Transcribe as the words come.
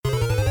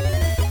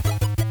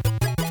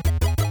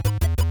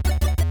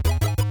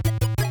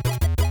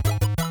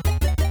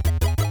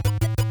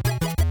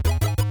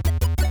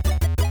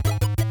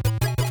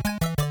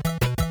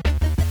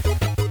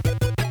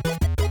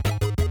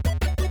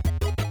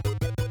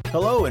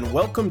Hello and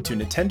welcome to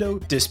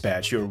Nintendo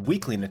Dispatch, your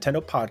weekly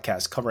Nintendo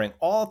podcast covering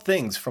all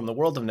things from the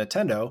world of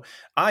Nintendo.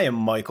 I am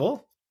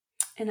Michael.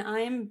 And I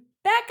am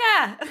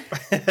Becca.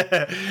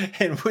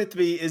 And with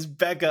me is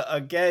Becca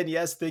again.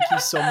 Yes, thank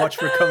you so much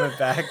for coming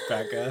back,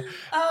 Becca.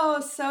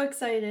 Oh, so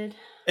excited.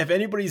 If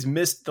anybody's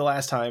missed the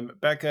last time,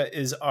 Becca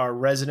is our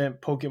resident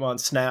Pokemon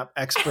Snap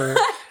expert.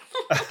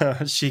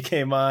 She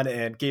came on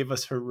and gave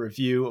us her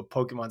review of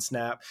Pokemon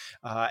Snap.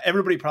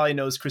 Everybody probably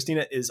knows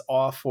Christina is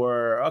off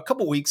for a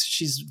couple weeks.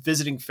 She's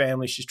visiting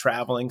family. She's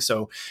traveling.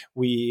 So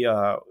we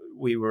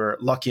were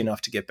lucky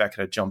enough to get Becca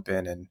to jump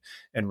in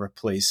and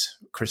replace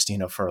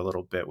Christina for a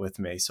little bit with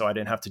me. So I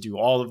didn't have to do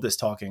all of this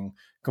talking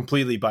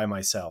completely by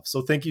myself.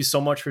 So thank you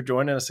so much for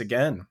joining us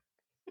again.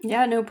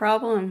 Yeah, no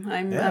problem.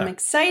 I'm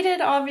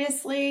excited,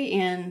 obviously,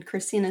 and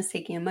Christina's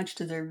taking a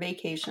much-deserved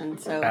vacation.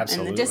 So,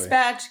 Absolutely. And the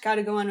dispatch, got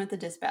to go on with the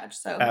dispatch.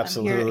 So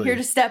Absolutely. I'm here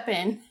to step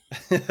in.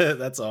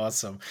 That's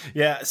awesome.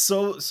 Yeah,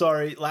 so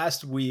sorry.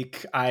 Last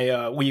week,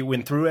 we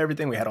went through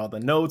everything. We had all the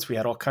notes. We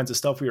had all kinds of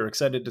stuff we were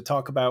excited to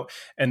talk about.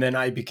 And then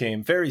I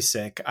became very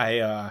sick.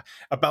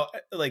 About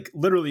like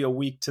literally a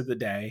week to the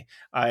day,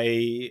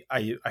 I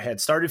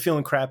had started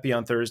feeling crappy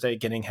on Thursday,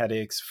 getting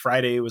headaches.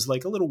 Friday was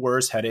like a little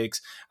worse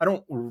headaches. I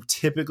don't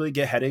typically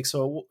get headaches,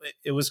 so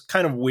it was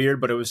kind of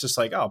weird, but it was just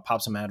like, oh,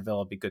 pop some Advil,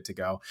 I'll be good to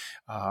go.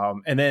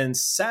 And then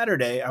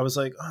Saturday, I was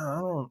like,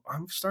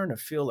 I'm starting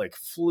to feel like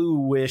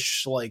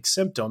flu-ish like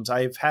symptoms.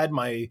 I've had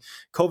my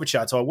COVID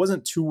shot, so I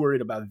wasn't too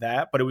worried about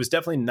that, but it was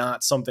definitely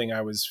not something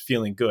I was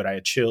feeling good. I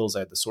had chills, I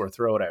had the sore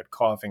throat, I had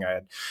coughing, I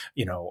had,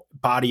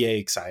 body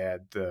aches, I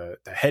had the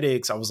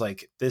headaches. I was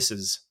like, this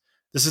is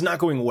not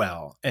going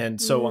well. And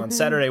so on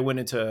Saturday I went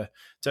into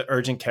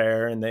urgent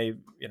care, and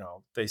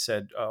they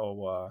said,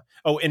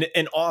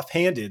 and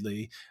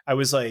offhandedly, I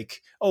was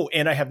like, oh,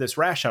 and I have this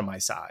rash on my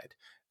side,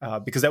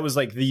 because that was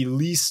like the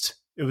least.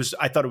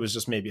 I thought it was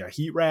just maybe a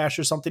heat rash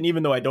or something,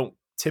 even though I don't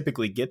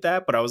typically get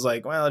that. But I was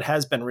like, well, it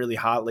has been really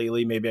hot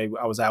lately. Maybe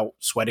I was out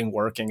sweating,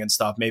 working and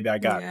stuff. Maybe I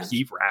got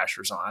heat rash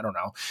or something. I don't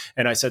know.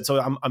 And I said, so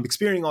I'm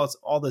experiencing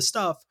all this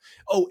stuff.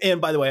 Oh, and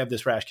by the way, I have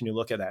this rash. Can you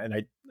look at that?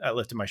 And I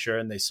lifted my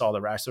shirt, and they saw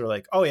the rash. They're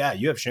like, oh yeah,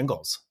 you have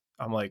shingles.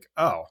 I'm like,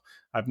 oh,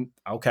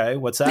 okay.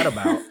 What's that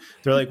about?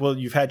 They're like, well,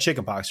 you've had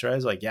chickenpox, right? I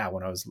was like, yeah,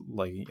 when I was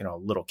like, a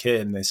little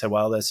kid. And they said,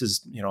 well, this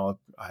is,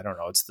 I don't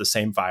know. It's the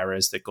same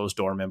virus that goes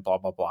dormant, blah,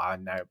 blah, blah.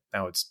 And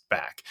now it's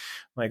back.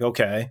 I'm like,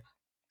 okay.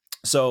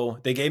 So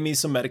they gave me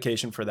some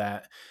medication for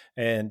that.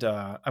 And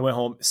I went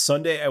home.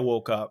 Sunday, I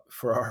woke up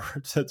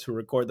to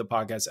record the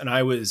podcast, and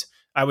I was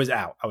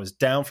out. I was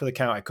down for the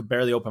count. I could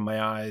barely open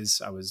my eyes.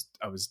 I was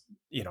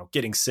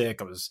getting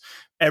sick.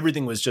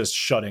 Everything was just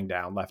shutting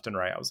down left and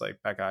right. I was like,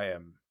 Becca,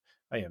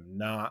 I am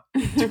not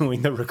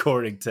doing the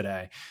recording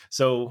today.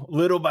 So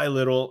little by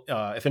little,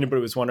 if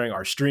anybody was wondering,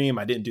 our stream,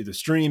 I didn't do the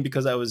stream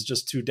because I was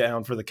just too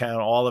down for the count,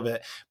 all of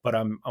it. But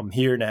I'm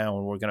here now,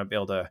 and we're going to be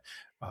able to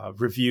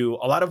review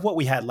a lot of what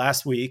we had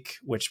last week,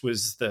 which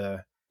was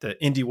the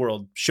Indie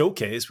World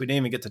Showcase. We didn't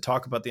even get to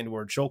talk about the Indie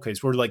World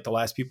Showcase. We're like the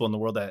last people in the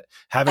world that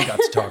haven't got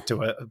to talk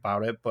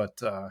about it.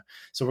 But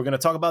so we're going to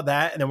talk about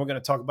that, and then we're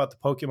going to talk about the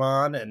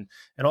Pokemon and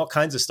all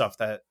kinds of stuff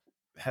that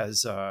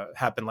has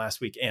happened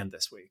last week and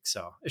this week.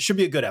 So it should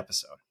be a good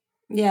episode.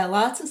 Yeah,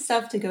 lots of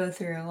stuff to go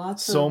through.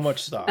 So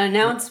much stuff.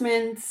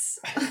 Announcements.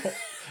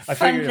 I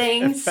figured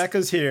if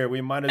Becca's here,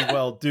 we might as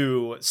well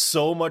do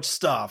so much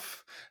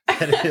stuff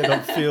that it'll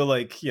feel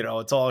like,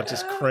 it's all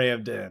just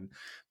crammed in.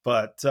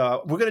 But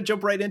we're going to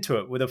jump right into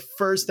it. Well, the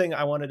first thing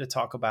I wanted to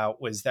talk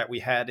about was that we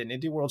had an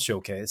Indie World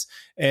Showcase.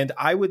 And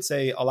I would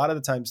say a lot of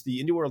the times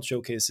the Indie World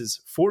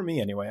Showcases, for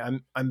me anyway,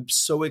 I'm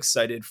so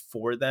excited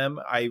for them.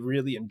 I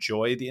really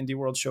enjoy the Indie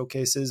World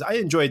Showcases. I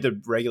enjoy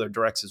the regular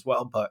directs as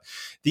well, but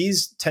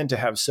these tend to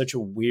have such a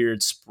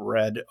weird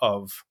spread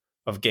of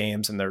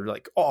games, and they're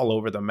like all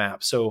over the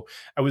map. So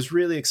I was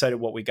really excited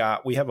what we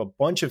got. We have a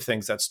bunch of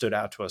things that stood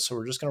out to us. So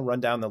we're just going to run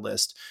down the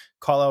list,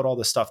 call out all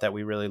the stuff that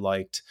we really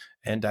liked.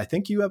 And I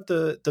think you have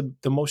the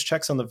most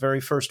checks on the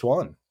very first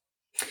one.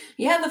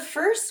 Yeah, the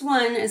first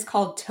one is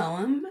called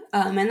Tome.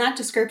 And that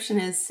description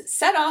is: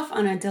 set off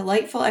on a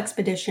delightful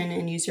expedition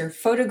and use your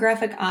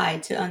photographic eye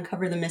to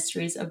uncover the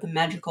mysteries of the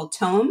magical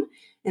tome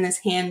in this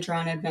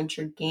hand-drawn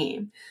adventure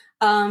game.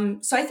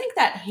 So I think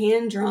that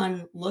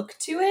hand-drawn look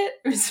to it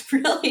is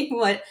really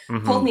what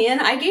pulled me in.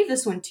 I gave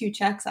this one 2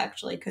 checks,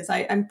 actually, because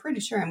I'm pretty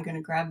sure I'm going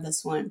to grab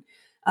this one.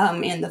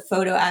 And the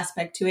photo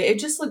aspect to it, it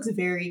just looks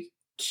very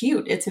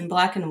cute. It's in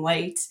black and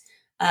white,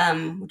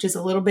 which is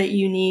a little bit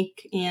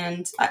unique.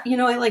 And, I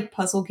like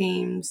puzzle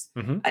games.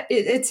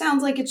 It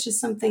sounds like it's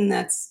just something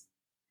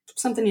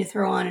you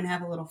throw on and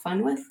have a little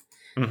fun with.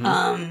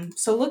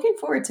 So looking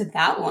forward to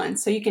that one.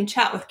 So you can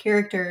chat with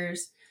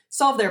characters,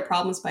 solve their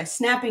problems by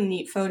snapping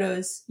neat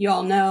photos. You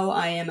all know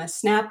I am a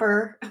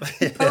snapper,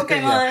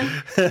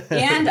 Pokemon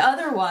and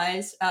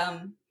otherwise,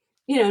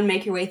 and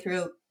make your way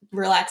through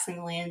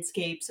relaxing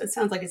landscapes. So it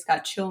sounds like it's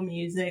got chill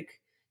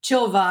music,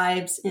 chill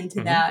vibes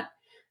into that.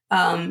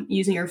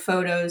 Using your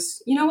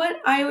photos. You know what?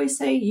 I always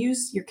say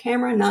use your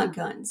camera, not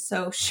guns.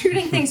 So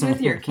shooting things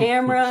with your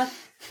camera,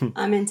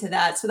 I'm into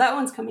that. So that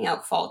one's coming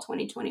out fall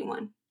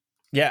 2021.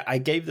 Yeah, I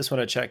gave this one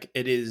a check.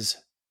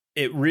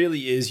 It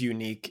really is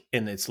unique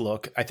in its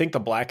look. I think the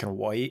black and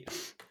white,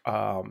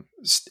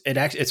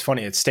 it's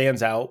funny. It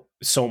stands out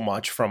so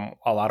much from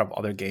a lot of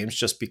other games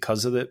just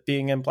because of it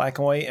being in black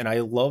and white. And I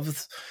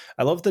love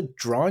the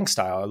drawing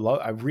style.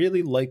 I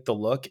really like the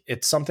look.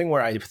 It's something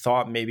where I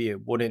thought maybe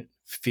it wouldn't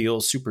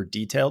feel super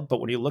detailed, but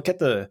when you look at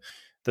the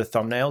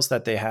thumbnails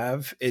that they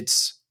have,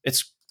 it's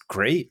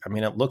great. I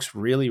mean, it looks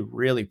really,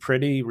 really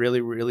pretty,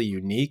 really, really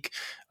unique.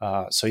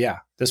 So yeah,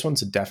 this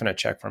one's a definite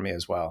check for me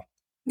as well.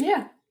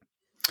 Yeah.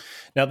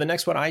 Now, the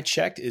next one I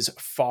checked is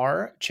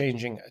Far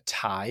Changing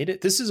Tide.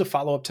 This is a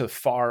follow-up to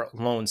Far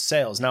Lone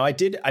Sails. Now,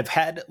 I've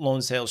had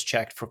Lone Sails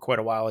checked for quite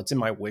a while. It's in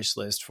my wish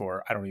list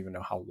for I don't even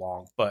know how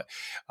long. But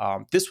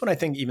this one, I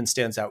think, even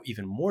stands out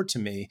even more to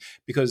me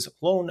because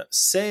Lone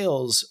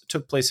Sails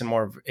took place in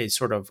more of a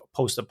sort of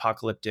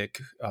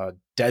post-apocalyptic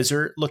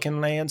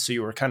desert-looking land. So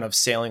you were kind of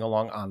sailing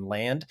along on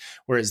land.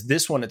 Whereas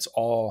this one, it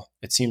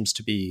seems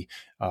to be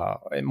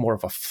more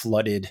of a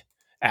flooded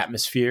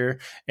atmosphere.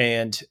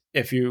 And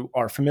if you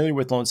are familiar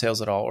with Lone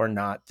Sails at all or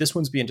not, this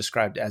one's being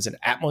described as an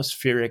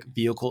atmospheric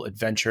vehicle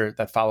adventure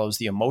that follows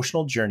the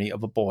emotional journey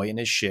of a boy and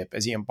his ship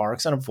as he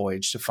embarks on a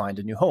voyage to find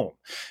a new home.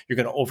 You're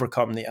going to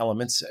overcome the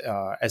elements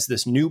as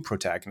this new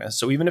protagonist.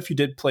 So even if you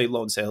did play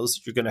Lone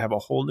Sails, you're going to have a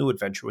whole new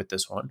adventure with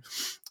this one.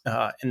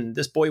 And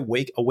this boy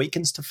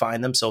awakens to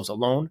find themselves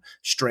alone,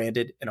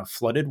 stranded in a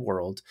flooded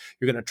world.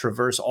 You're going to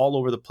traverse all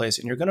over the place,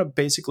 and you're going to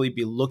basically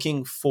be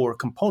looking for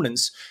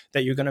components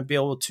that you're going to be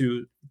able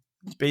to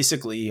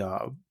basically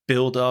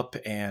build up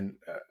and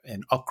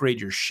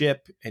upgrade your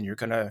ship, and you're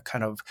going to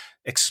kind of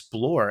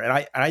explore.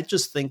 And I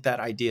just think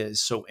that idea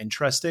is so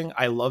interesting.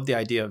 I love the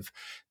idea of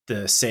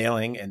the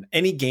sailing, and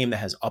any game that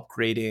has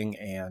upgrading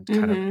and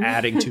kind of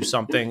adding to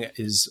something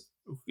is,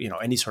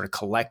 any sort of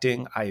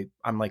collecting.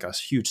 I'm like a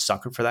huge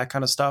sucker for that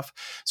kind of stuff.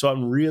 So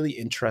I'm really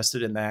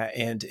interested in that.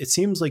 And it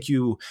seems like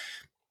you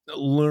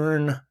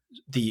learn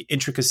the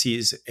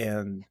intricacies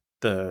and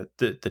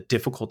the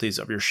difficulties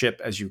of your ship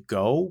as you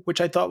go,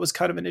 which I thought was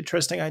kind of an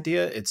interesting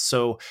idea.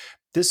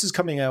 This is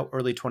coming out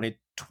early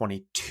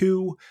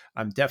 2022.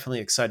 I'm definitely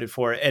excited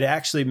for it. It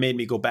actually made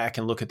me go back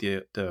and look at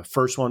the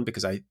first one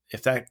because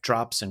if that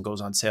drops and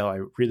goes on sale, I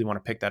really want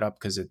to pick that up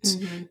because it's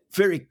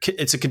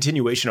it's a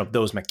continuation of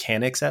those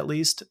mechanics at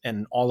least.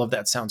 And all of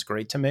that sounds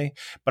great to me,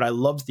 but I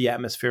loved the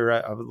atmosphere.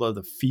 I love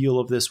the feel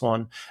of this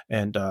one.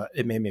 And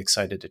it made me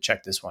excited to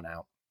check this one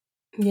out.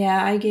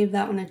 Yeah, I gave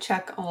that one a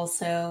check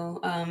also.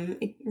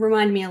 It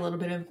reminded me a little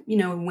bit of,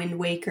 Wind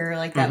Waker,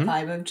 like that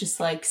vibe of just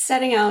like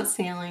setting out,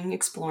 sailing,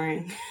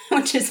 exploring,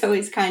 which is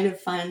always kind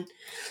of fun.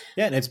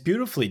 Yeah, and it's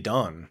beautifully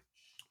done.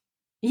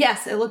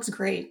 Yes, it looks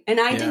great. And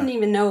I didn't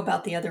even know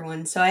about the other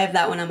one, so I have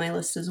that one on my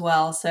list as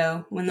well.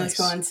 So when those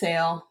go on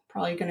sale,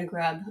 probably going to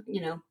grab,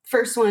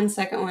 first one,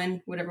 second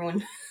one, whatever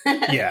one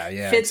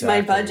fits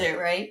my budget,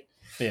 right?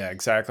 Yeah,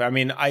 exactly. I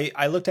mean,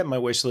 I looked at my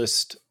wish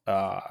list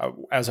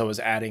as I was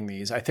adding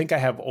these. I think I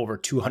have over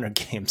 200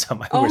 games on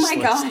my wish list. Oh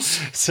my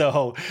gosh.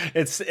 So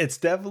it's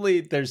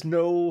definitely, there's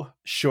no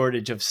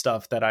shortage of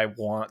stuff that I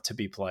want to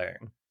be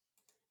playing.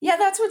 Yeah,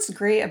 that's what's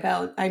great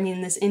about,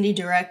 this Indie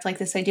Direct, like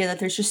this idea that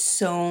there's just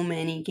so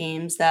many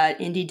games that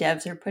indie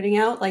devs are putting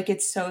out. Like,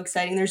 it's so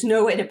exciting. There's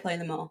no way to play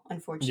them all,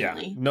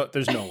 unfortunately. Yeah, no,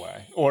 there's no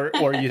way. Or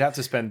you'd have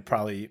to spend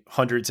probably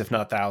hundreds, if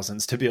not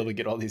thousands, to be able to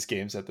get all these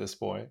games at this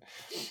point.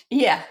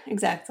 Yeah,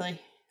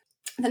 exactly.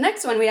 The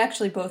next one we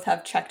actually both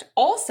have checked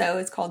also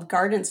is called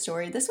Garden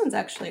Story. This one's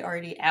actually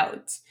already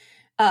out.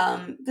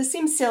 This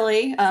seems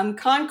silly.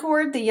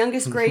 Concord, the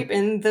youngest grape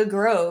in the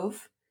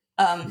Grove,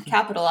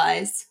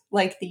 capitalized,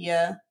 like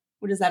the,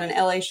 what is that, an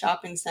LA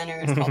shopping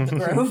center is called the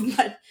Grove,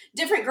 but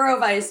different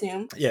Grove, I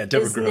assume. Yeah,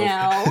 different Grove.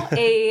 Now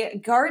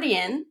a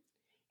guardian,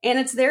 and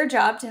it's their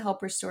job to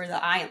help restore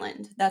the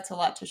island. That's a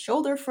lot to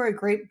shoulder for a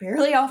grape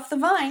barely off the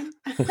vine.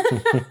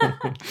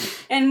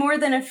 And more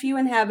than a few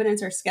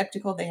inhabitants are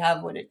skeptical they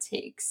have what it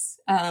takes.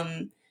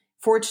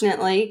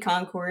 Fortunately,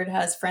 Concord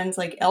has friends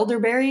like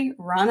Elderberry,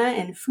 Rana,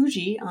 and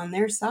Fuji on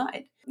their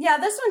side. Yeah,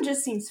 this one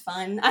just seems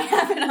fun. I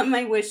have it on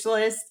my wish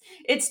list.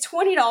 It's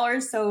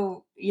 $20,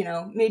 so,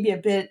 maybe a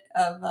bit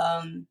of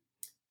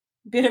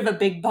a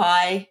big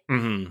buy.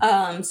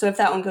 So if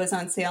that one goes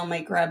on sale, I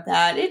might grab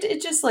that.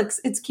 It just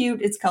looks, it's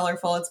cute, it's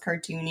colorful, it's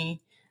cartoony.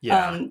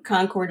 Yeah.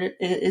 Concord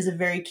is a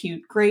very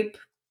cute grape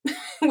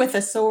with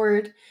a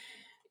sword.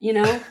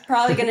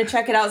 Probably going to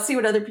check it out, see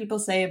what other people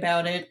say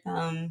about it.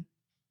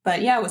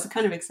 But yeah, I was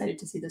kind of excited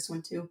to see this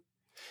one too.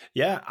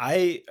 Yeah,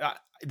 I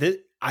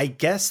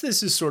guess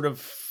this is sort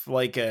of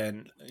like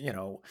an,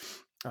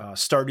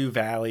 Stardew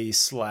Valley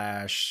 /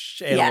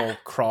 Animal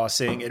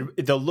Crossing.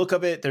 The look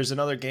of it, there's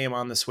another game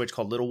on the Switch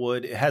called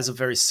Littlewood. It has a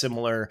very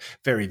similar,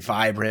 very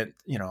vibrant,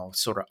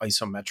 sort of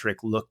isometric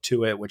look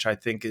to it, which I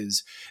think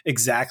is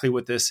exactly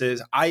what this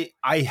is. I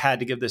had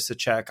to give this a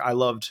check. I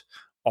loved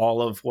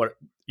all of what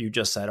you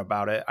just said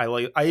about it.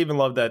 I even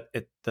love that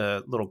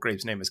the little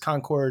grape's name is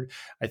Concord.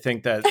 I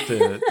think that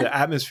the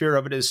atmosphere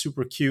of it is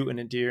super cute and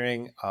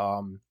endearing.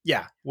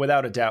 Yeah,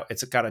 without a doubt,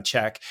 it's got a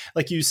check.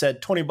 Like you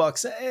said,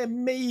 $20,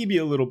 maybe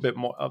a little bit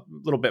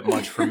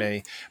much for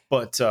me,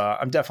 but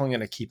I'm definitely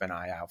going to keep an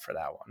eye out for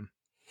that one.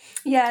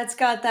 Yeah, it's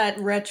got that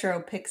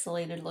retro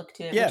pixelated look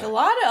to it, which a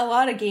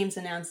lot of games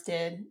announced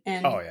did.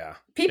 And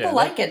people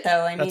like it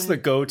though. That's the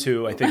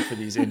go-to, I think, for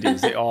these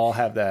indies. They all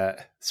have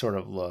that sort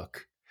of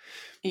look.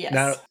 Yes.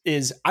 Now,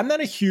 I'm not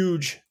a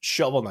huge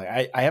Shovel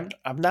Knight.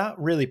 I've not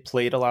really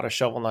played a lot of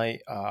Shovel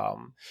Knight,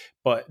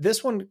 but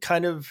this one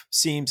kind of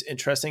seems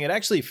interesting. It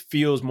actually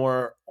feels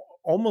more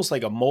almost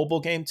like a mobile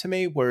game to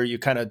me, where you're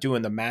kind of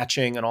doing the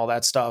matching and all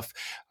that stuff,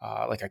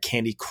 like a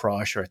Candy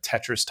Crush or a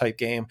Tetris type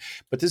game.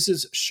 But this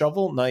is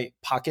Shovel Knight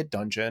Pocket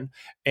Dungeon,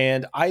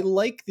 and I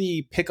like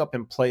the pickup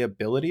and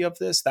playability of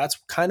this. That's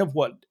kind of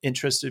what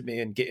interested me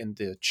in getting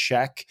the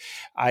check.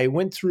 I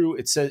went through,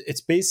 it says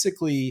it's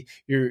basically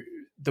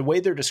the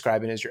way they're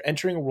describing it is you're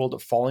entering a world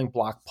of falling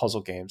block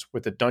puzzle games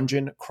with a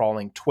dungeon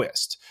crawling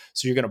twist.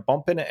 So you're going to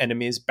bump into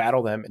enemies,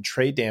 battle them, and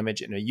trade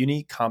damage in a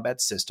unique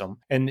combat system.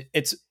 And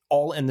it's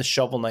all in the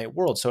Shovel Knight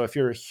world. So if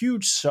you're a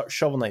huge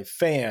Shovel Knight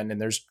fan, and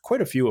there's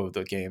quite a few of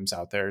the games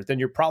out there, then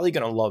you're probably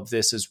going to love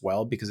this as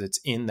well, because it's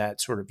in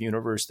that sort of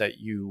universe that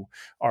you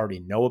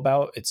already know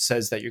about. It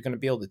says that you're going to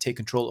be able to take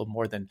control of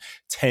more than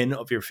 10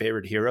 of your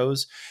favorite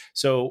heroes.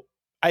 So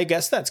I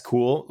guess that's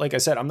cool. Like I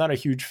said, I'm not a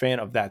huge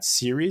fan of that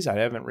series. I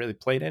haven't really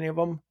played any of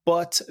them,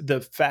 but the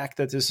fact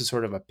that this is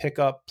sort of a pick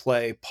up,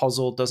 play,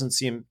 puzzle doesn't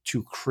seem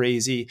too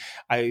crazy.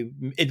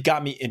 It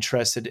got me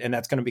interested, and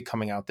that's going to be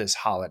coming out this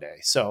holiday.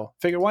 So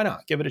figure, why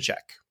not? Give it a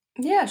check.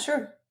 Yeah,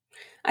 sure.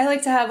 I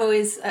like to have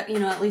always, at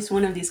least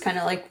one of these kind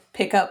of like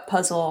pick up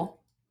puzzle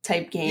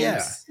type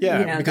games.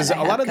 Yeah, because a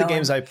lot of the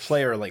games I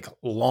play are like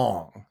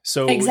long.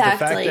 So the fact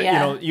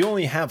that you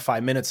only have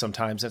 5 minutes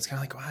sometimes, it's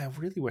kind of like, I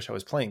really wish I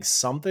was playing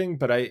something,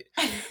 but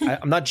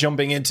I'm not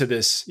jumping into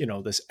this,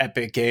 this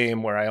epic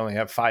game where I only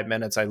have 5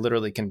 minutes. I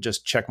literally can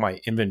just check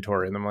my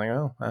inventory and I'm like,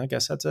 oh, I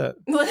guess that's it.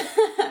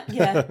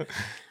 Yeah.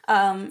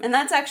 And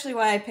that's actually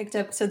why I picked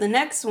up. So the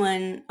next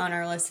one on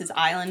our list is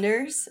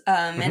Islanders.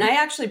 And I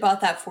actually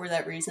bought that for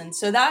that reason.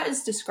 So that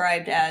is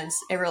described as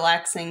a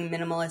relaxing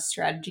minimalist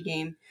strategy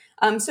game.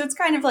 So it's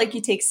kind of like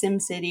you take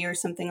SimCity or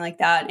something like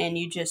that, and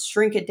you just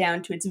shrink it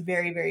down to its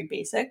very, very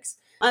basics.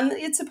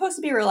 It's supposed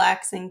to be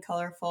relaxing,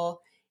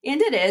 colorful,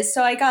 and it is.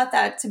 So I got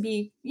that to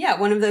be,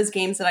 one of those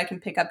games that I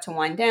can pick up to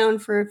wind down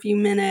for a few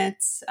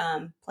minutes,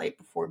 play it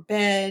before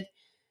bed.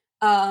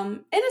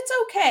 And it's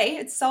okay.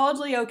 It's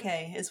solidly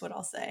okay, is what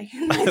I'll say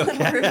in my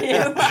little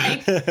review.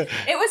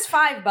 It was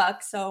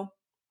 $5, so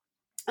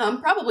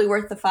probably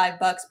worth the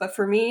 $5. But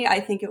for me, I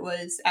think it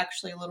was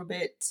actually a little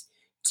bit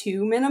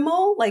too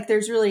minimal. Like,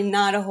 there's really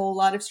not a whole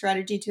lot of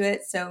strategy to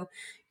it. So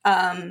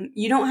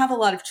you don't have a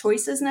lot of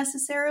choices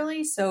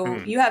necessarily. So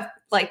you have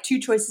like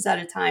 2 choices at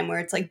a time, where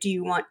it's like, do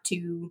you want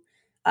to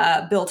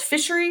build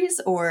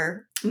fisheries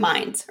or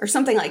mines or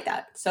something like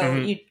that? So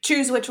you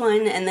choose which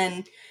one, and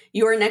then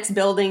your next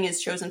building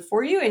is chosen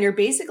for you. And you're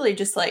basically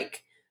just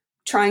like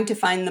trying to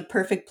find the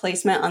perfect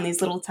placement on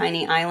these little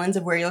tiny islands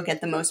of where you'll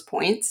get the most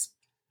points.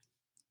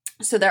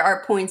 So there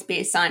are points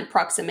based on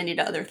proximity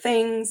to other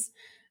things.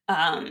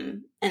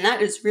 And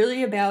that is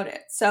really about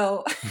it.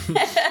 So,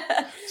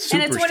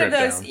 and it's one of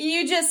those,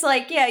 you just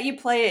like, you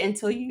play it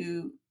until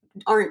you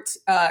aren't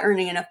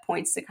earning enough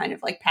points to kind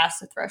of like pass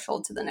the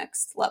threshold to the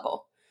next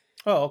level.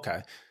 Oh,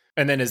 okay.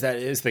 And then is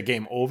the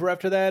game over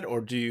after that,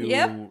 or do you?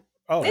 Yep.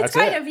 Oh, it's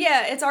kind of,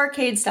 it's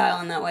arcade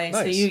style in that way.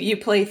 Nice. So you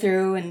play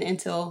through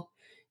until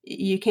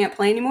you can't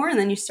play anymore, and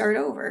then you start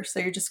over. So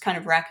you're just kind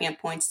of racking up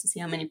points to see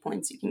how many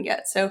points you can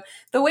get. So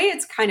the way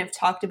it's kind of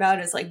talked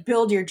about is like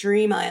build your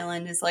dream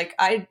island is like,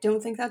 I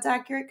don't think that's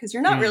accurate, because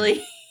you're not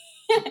really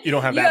you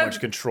don't have that much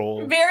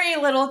control. Very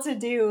little to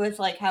do with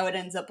like how it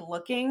ends up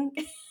looking.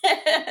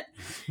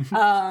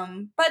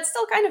 But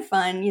still kind of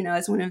fun,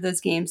 as one of those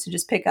games to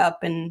just pick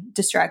up and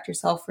distract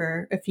yourself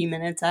for a few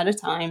minutes at a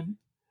time.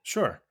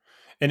 Sure.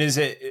 And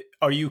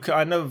are you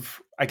kind of,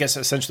 I guess,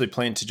 essentially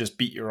playing to just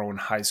beat your own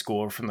high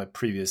score from the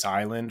previous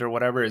island or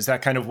whatever? Is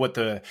that kind of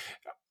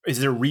is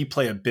there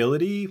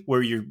replayability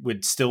where you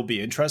would still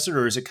be interested,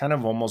 or is it kind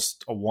of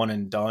almost a one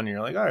and done?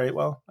 You're like, all right,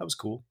 well, that was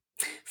cool.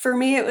 For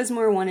me, it was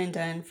more one and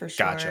done for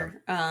sure.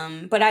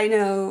 Gotcha. But I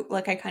know,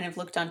 like, I kind of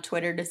looked on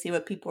Twitter to see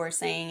what people are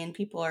saying, and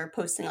people are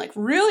posting like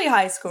really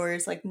high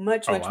scores, like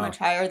much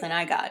higher than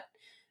I got.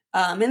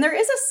 And there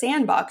is a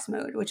sandbox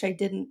mode, which I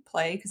didn't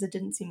play because it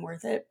didn't seem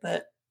worth it.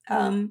 But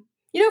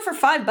for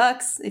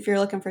 $5, if you're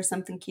looking for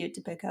something cute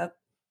to pick up,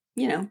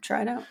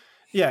 try it out.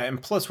 Yeah,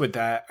 and plus with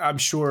that, I'm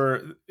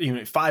sure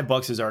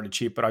 $5 is already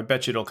cheap, but I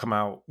bet you it'll come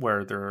out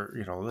where they're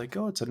like,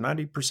 oh, it's a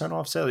 90%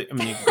 off sale. I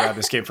mean, you can grab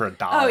this game for $1.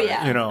 Oh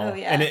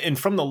yeah, and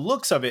from the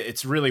looks of it,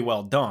 it's really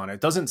well done.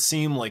 It doesn't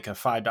seem like a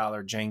 $5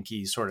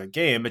 janky sort of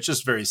game. It's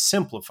just very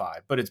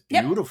simplified, but it's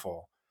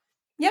beautiful.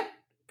 Yep.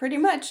 Pretty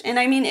much. And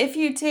I mean, if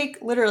you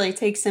literally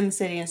take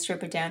SimCity and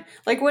strip it down,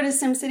 like what is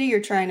SimCity?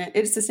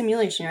 It's a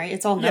simulation, right?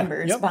 It's all Yeah.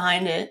 numbers Yep.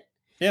 behind it.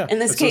 Yeah. In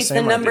this It's the case, the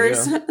same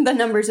numbers, idea. the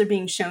numbers are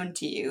being shown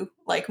to you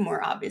like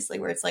more obviously,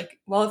 where it's like,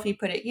 well, if you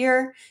put it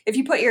here, if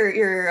you put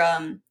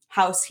your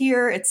house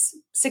here, it's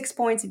 6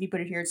 points. If you put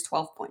it here, it's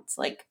 12 points.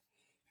 Like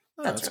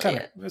Oh, that's really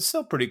it. it's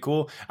still pretty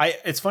cool.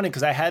 It's funny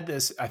because I had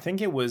this, I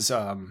think it was,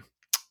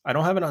 I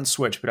don't have it on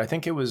Switch, but I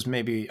think it was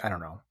maybe, I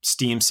don't know,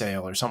 Steam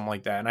sale or something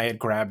like that. And I had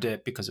grabbed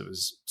it because it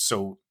was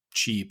so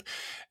cheap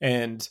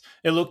and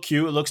it looked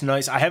cute. It looks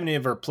nice. I haven't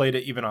ever played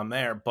it even on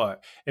there,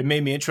 but it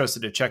made me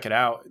interested to check it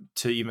out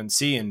to even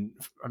see. And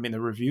I mean, the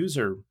reviews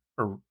are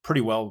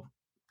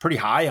pretty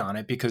high on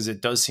it because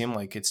it does seem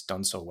like it's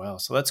done so well.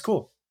 So that's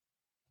cool.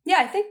 Yeah,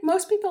 I think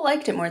most people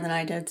liked it more than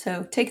I did.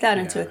 So take that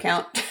into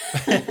account.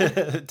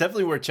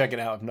 Definitely worth checking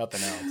out if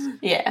nothing else.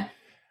 Yeah.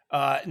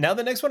 Now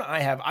the next one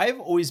I've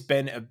always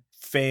been a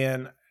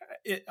fan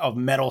of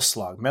Metal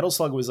Slug. Metal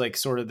Slug was like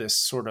sort of this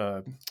sort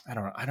of, I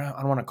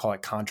don't want to call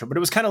it Contra, but it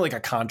was kind of like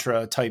a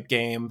Contra type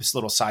game, this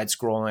little side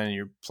scrolling and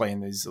you're playing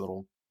these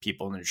little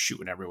people and they're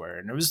shooting everywhere.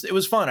 And it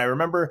was fun. I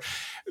remember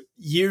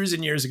years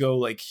and years ago,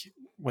 like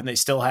when they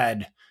still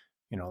had,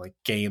 like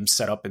games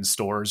set up in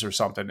stores or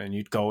something, and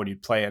you'd go and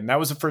you'd play it. And that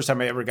was the first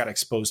time I ever got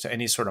exposed to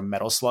any sort of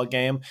Metal Slug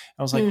game.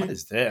 I was like, what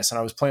is this? And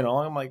I was playing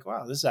along. I'm like,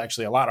 wow, this is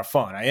actually a lot of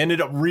fun. I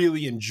ended up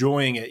really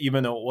enjoying it,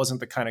 even though it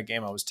wasn't the kind of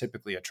game I was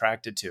typically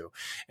attracted to.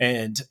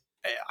 And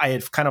I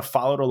had kind of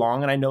followed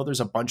along, and I know there's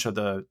a bunch of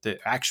the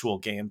actual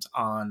games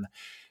on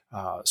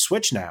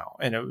Switch now,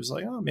 and it was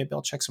like, oh, maybe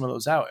I'll check some of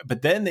those out.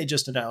 But then they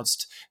just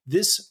announced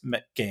this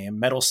game,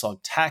 Metal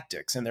Slug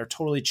Tactics, and they're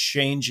totally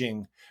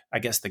changing, I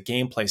guess, the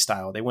gameplay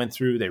style. They went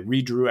through, they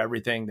redrew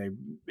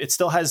everything. It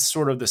still has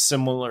sort of the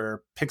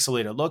similar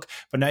pixelated look,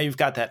 but now you've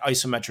got that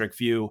isometric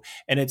view,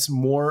 and it's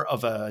more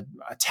of a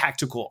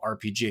tactical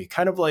RPG,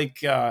 kind of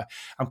like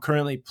I'm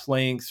currently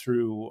playing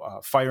through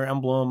Fire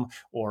Emblem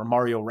or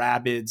Mario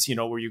Rabbids,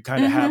 where you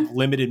kind of have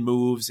limited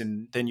moves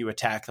and then you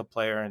attack the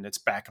player and it's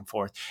back and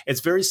forth.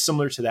 It's very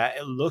similar to that.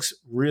 It looks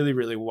really,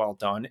 really well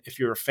done. If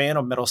you're a fan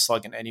of Metal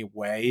Slug in any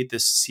way,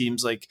 this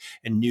seems like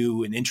a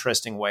new and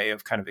interesting way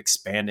of kind of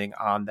expanding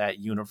on that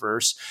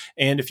universe.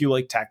 And if you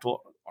like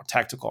tactical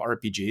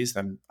RPGs,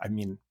 then I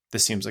mean,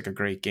 this seems like a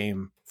great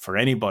game for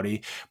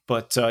anybody.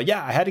 But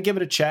yeah, I had to give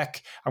it a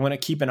check. I'm going to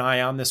keep an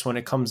eye on this when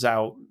it comes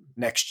out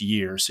next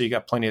year. So you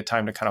got plenty of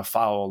time to kind of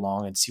follow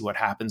along and see what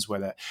happens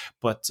with it.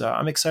 But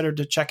I'm excited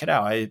to check it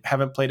out. I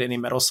haven't played any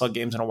Metal Slug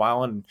games in a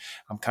while, and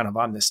I'm kind of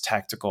on this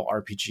tactical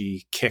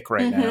RPG kick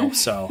right now.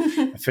 So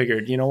I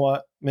figured, you know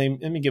what? Let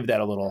me give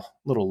that a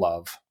little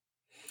love.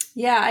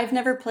 Yeah, I've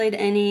never played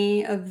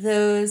any of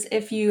those.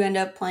 If you end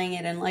up playing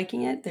it and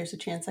liking it, there's a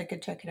chance I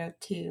could check it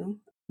out too.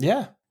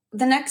 Yeah.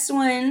 The next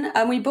one,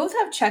 we both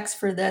have checks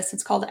for this.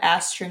 It's called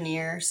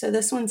Astroneer. So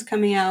this one's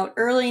coming out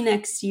early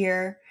next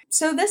year.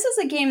 So this is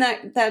a game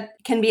that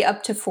can be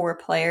up to 4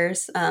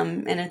 players,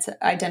 and it's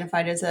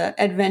identified as an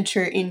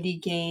adventure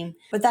indie game.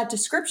 But that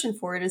description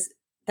for it is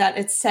that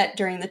it's set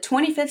during the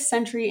 25th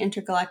century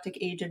intergalactic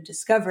age of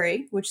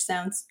discovery, which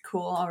sounds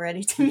cool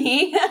already to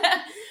me,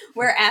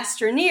 where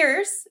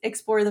astroneers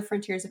explore the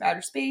frontiers of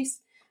outer space,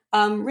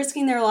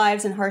 risking their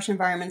lives in harsh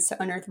environments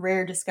to unearth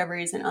rare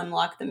discoveries and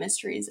unlock the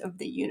mysteries of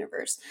the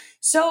universe.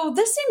 So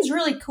this seems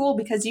really cool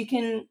because you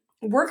can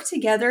work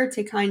together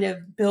to kind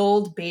of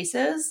build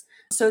bases.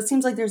 So it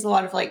seems like there's a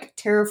lot of like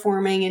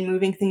terraforming and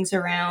moving things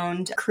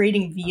around,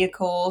 creating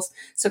vehicles.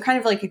 So kind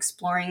of like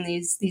exploring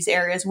these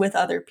areas with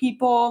other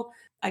people.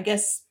 I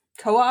guess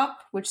co-op,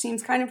 which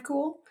seems kind of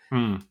cool.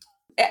 I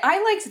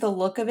liked the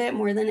look of it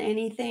more than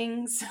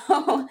anything.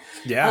 So,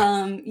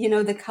 yeah,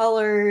 the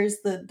colors,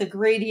 the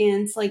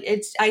gradients,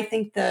 I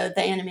think the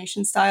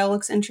animation style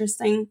looks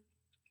interesting.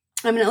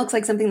 I mean, it looks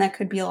like something that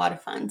could be a lot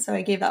of fun. So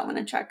I gave that one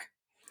a check.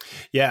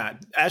 Yeah.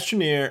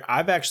 Astroneer,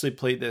 I've actually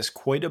played this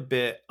quite a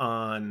bit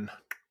on,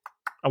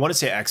 I want to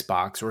say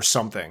Xbox or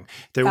something.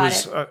 There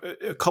was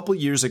a couple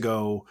years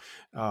ago,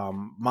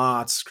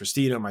 Mats,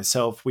 Christina,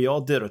 myself, we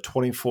all did a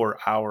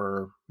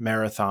 24-hour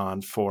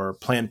marathon for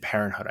Planned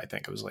Parenthood. I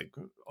think it was like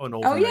an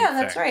overnight thing.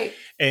 That's right.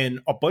 And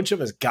a bunch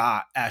of us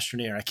got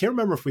Astroneer. I can't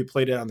remember if we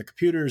played it on the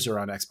computers or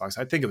on Xbox.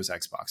 I think it was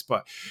Xbox,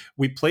 but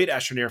we played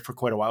Astroneer for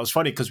quite a while. It was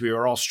funny because we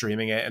were all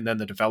streaming it, and then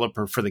the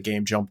developer for the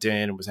game jumped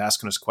in and was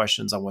asking us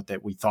questions on what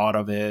we thought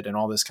of it and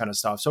all this kind of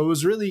stuff. So it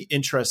was really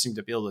interesting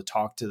to be able to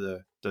talk to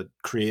the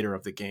creator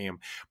of the game,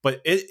 but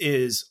it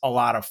is a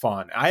lot of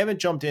fun. I haven't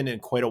jumped in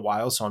quite a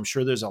while, so I'm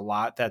sure there's a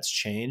lot that's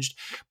changed,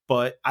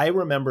 but I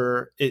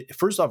remember it.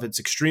 First off, it's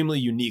extremely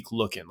unique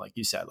looking. Like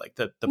you said, like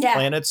the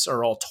planets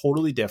are all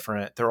totally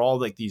different. They're all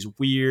like these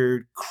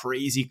weird,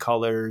 crazy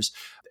colors.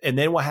 And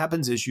then what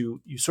happens is you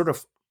sort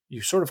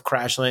of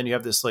crash land. You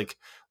have this like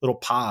little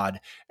pod,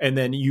 and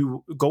then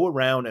you go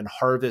around and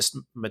harvest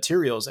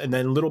materials, and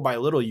then little by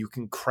little you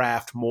can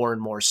craft more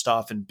and more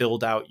stuff and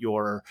build out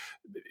your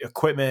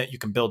equipment. You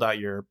can build out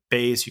your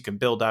base, you can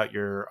build out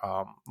your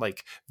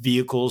like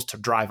vehicles to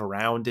drive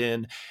around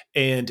in.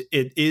 And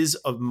it is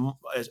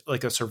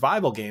like a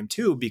survival game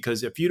too,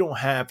 because if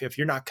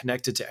you're not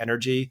connected to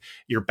energy,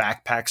 your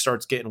backpack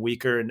starts getting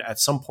weaker, and at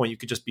some point you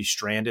could just be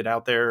stranded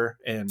out there,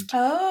 and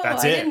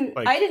that's it.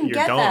 I didn't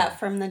get that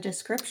from the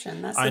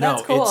description. That's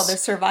cool. The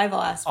survival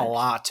aspect. A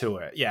lot to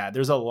it. Yeah,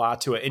 there's a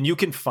lot to it. And you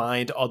can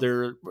find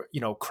other,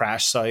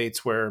 crash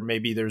sites where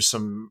maybe there's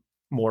some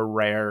more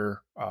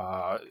rare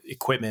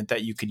equipment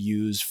that you could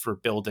use for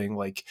building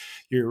like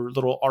your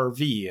little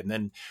RV. And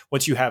then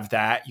once you have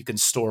that, you can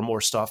store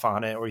more stuff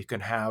on it, or you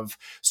can have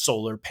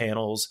solar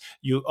panels.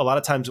 A lot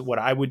of times what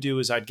I would do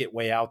is I'd get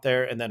way out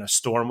there, and then a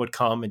storm would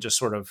come and just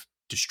sort of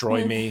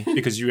destroy me,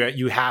 because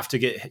you have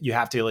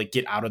to like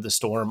get out of the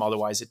storm,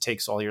 otherwise it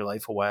takes all your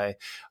life away.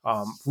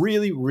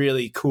 Really,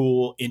 really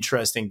cool,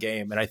 interesting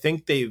game. And I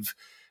think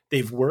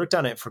they've worked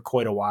on it for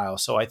quite a while.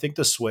 So I think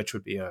the Switch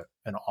would be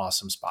an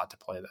awesome spot to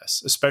play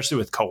this, especially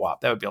with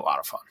co-op. That would be a lot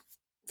of fun.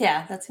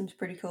 Yeah, that seems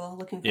pretty cool.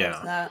 Looking forward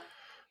to that.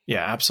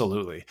 Yeah,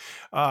 absolutely.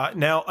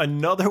 Now,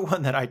 another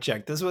one that I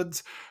checked, this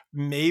one's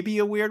maybe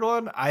a weird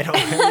one. I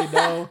don't really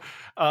know.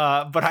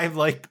 But I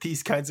like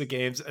these kinds of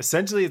games.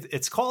 Essentially,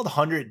 it's called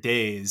 100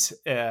 Days.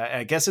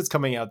 I guess it's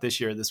coming out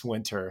this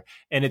winter.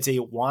 And it's a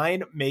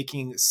wine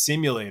making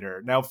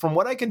simulator. Now, from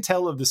what I can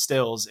tell of the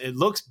stills, it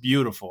looks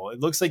beautiful. It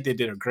looks like they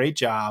did a great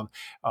job.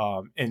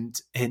 And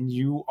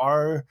you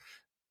are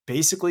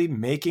basically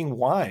making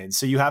wine.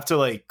 So you have to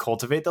like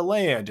cultivate the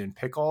land and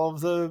pick all of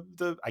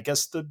the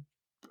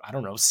I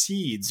don't know,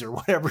 seeds or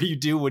whatever you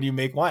do when you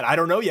make wine. I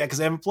don't know yet because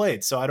I haven't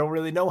played, so I don't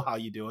really know how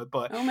you do it.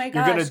 But oh my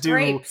gosh, you're gonna do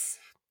grapes.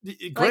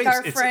 Like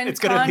our friend it's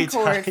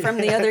Concord from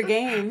the other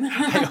game.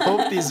 I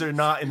hope these are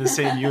not in the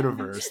same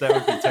universe. That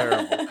would be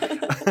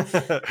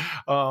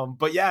terrible.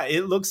 But yeah,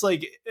 it looks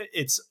like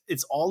it's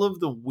all of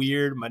the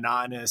weird,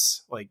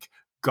 monotonous, like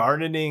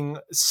gardening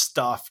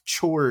stuff,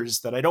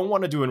 chores that I don't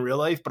want to do in real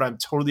life, but I'm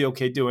totally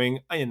okay doing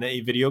in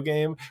a video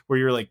game where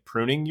you're like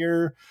pruning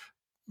your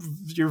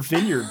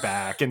vineyard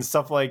back and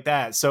stuff like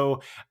that.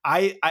 So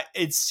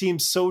it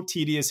seems so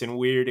tedious and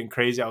weird and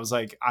crazy. I was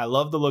like, I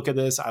love the look of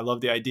this. I love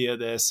the idea of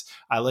this.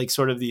 I like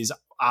sort of these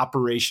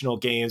operational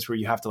games where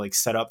you have to like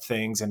set up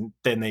things and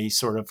then they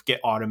sort of get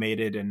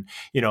automated, and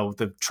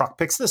the truck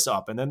picks this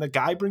up and then the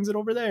guy brings it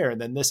over there and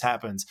then this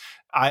happens.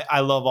 I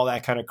love all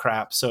that kind of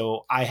crap.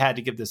 So I had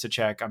to give this a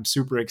check. I'm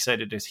super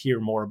excited to hear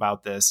more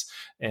about this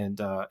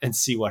and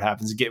see what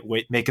happens.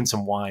 Making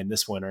some wine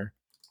this winter.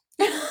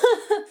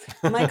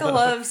 Michael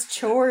loves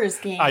chores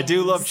games. I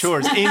do love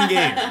chores in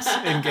games.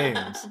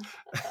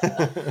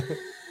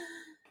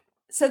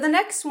 So the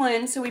next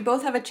one, so we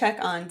both have a check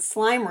on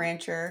Slime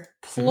Rancher.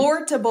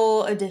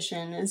 Plortable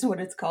Edition is what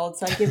it's called.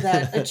 So I give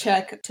that a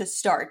check to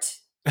start.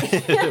 So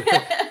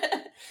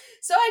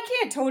I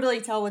can't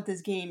totally tell what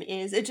this game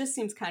is. It just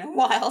seems kind of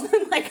wild.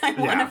 Like I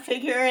want to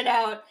figure it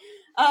out.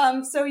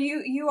 So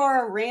you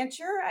are a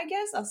rancher, I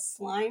guess, a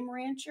slime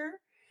rancher.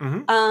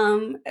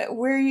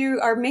 Where you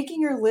are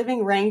making your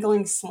living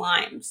wrangling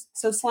slimes.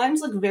 So slimes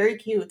look very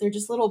cute. They're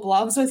just little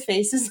blobs with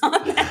faces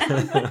on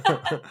them.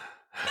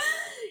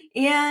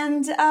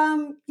 And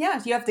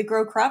you have to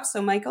grow crops. So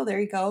Michael,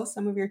 there you go.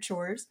 Some of your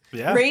chores.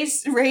 Yeah.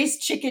 Raise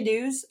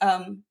chickadoos,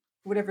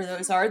 whatever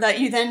those are, that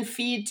you then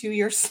feed to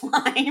your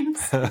slimes.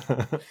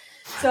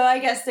 So I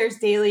guess there's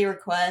daily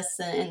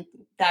requests and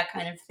that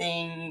kind of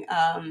thing.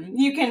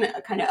 You can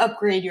kind of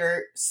upgrade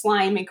your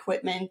slime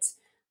equipment.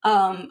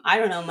 I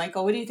don't know,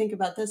 Michael, what do you think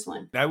about this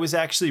one? I was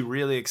actually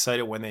really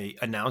excited when they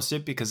announced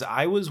it because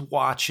I was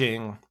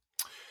watching,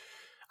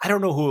 I don't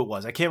know who it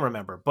was, I can't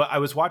remember, but I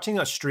was watching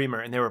a streamer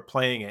and they were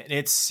playing it and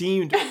it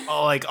seemed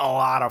like a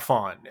lot of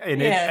fun.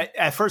 And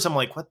at first I'm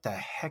like, what the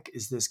heck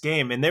is this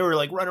game? And they were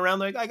like running around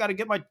like, I got to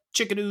get my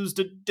chickadoos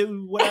to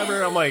do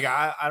whatever. I'm like,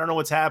 I don't know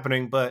what's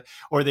happening,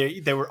 or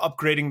they were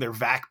upgrading their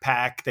vac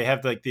pack. They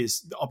have like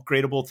these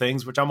upgradable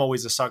things, which I'm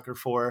always a sucker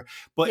for.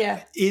 But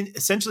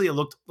essentially it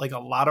looked like a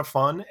lot of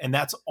fun and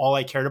that's all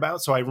I cared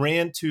about. So I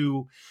ran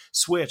to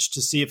Switch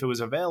to see if it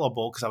was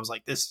available because I was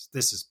like, this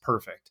is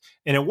perfect.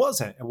 And it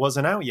wasn't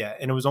out yet.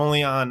 And it was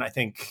only on, I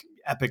think,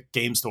 Epic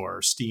Game Store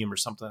or Steam or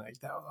something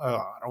like that. Oh,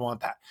 I don't want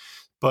that.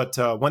 But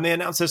when they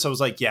announced this, I was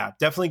like, yeah,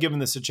 definitely giving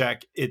this a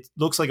check. It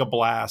looks like a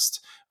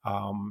blast.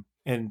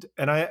 And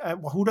I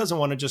who doesn't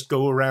want to just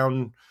go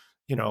around,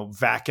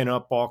 vacuuming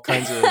up all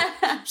kinds of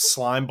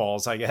slime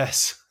balls, I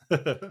guess.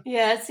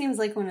 Yeah, it seems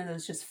like one of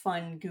those just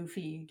fun,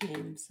 goofy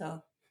games.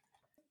 So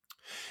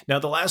now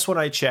the last one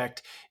I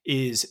checked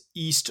is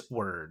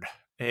Eastward.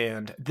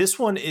 And this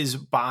one is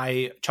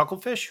by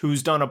Chucklefish,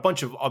 who's done a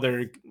bunch of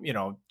other,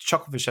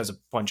 Chucklefish has a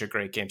bunch of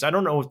great games. I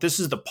don't know if this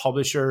is the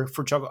publisher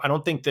for Chuckle.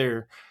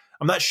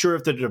 I'm not sure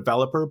if they're the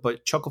developer,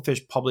 but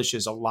Chucklefish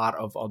publishes a lot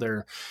of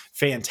other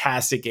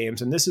fantastic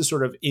games. And this is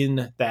sort of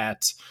in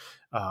that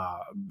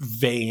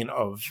vein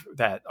of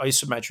that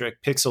isometric,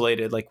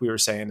 pixelated, like we were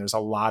saying. There's a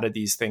lot of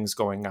these things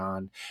going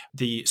on.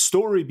 The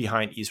story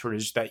behind Eastward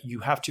is that you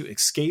have to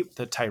escape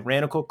the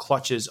tyrannical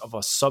clutches of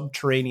a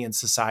subterranean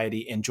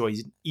society and join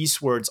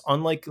Eastward's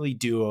unlikely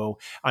duo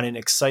on an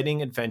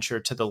exciting adventure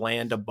to the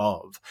land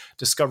above.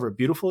 Discover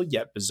beautiful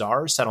yet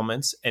bizarre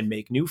settlements and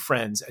make new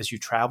friends as you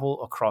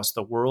travel across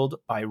the world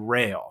by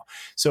rail.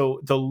 So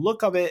the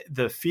look of it,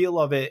 the feel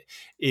of it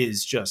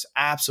is just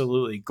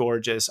absolutely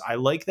gorgeous. I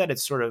like that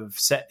it's sort of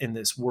set in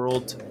this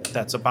world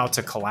that's about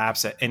to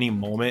collapse at any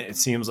moment. It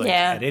seems like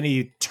at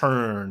any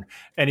turn,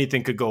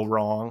 anything could go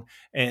wrong.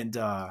 And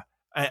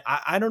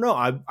I don't know.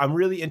 I'm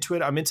really into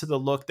it. I'm into the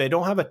look. They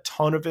don't have a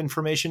ton of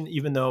information,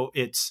 even though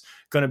it's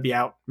going to be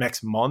out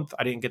next month.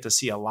 I didn't get to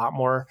see a lot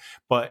more,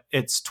 but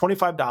it's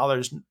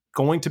 $25,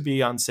 going to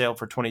be on sale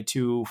for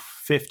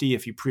 $22.50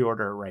 if you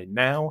pre-order it right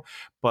now.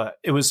 But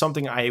it was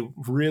something I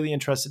really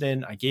interested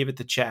in. I gave it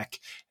the check,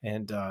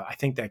 and I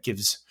think that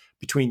gives,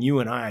 between you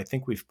and I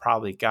think we've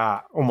probably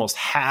got almost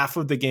half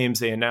of the games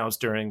they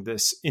announced during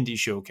this indie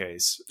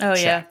showcase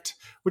checked,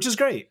 which is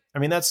great. I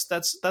mean,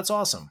 that's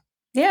awesome.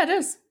 Yeah, it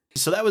is.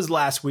 So that was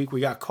last week.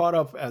 We got caught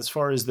up as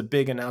far as the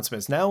big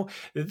announcements. Now,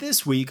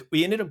 this week,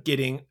 we ended up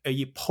getting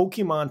a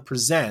Pokemon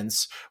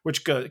Presents,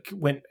 which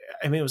went,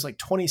 I mean, it was like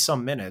 20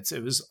 some minutes.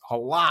 It was a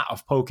lot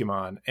of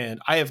Pokemon. And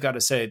I have got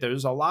to say,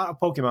 there's a lot of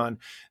Pokemon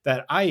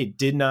that I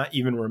did not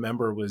even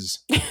remember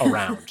was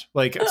around.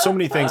 Like so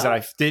many things that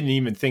I didn't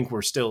even think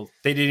were still,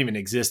 they didn't even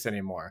exist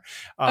anymore.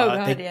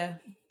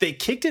 They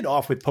kicked it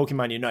off with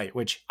Pokemon Unite,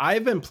 which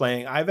I've been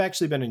playing. I've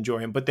actually been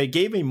enjoying, but they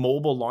gave a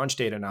mobile launch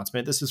date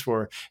announcement. This is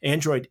for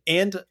Android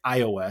and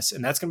iOS,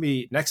 and that's going to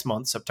be next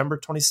month, September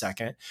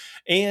 22nd.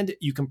 And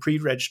you can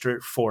pre-register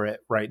for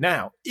it right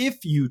now.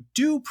 If you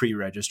do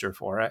pre-register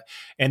for it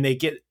and they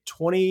get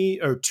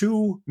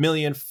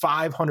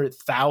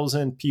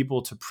 2,500,000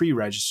 people to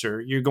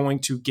pre-register, you're going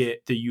to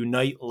get the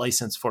Unite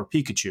license for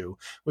Pikachu,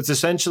 which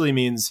essentially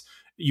means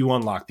you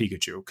unlock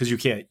Pikachu because you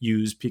can't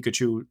use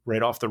Pikachu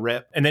right off the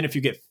rip. And then if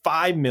you get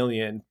 5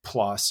 million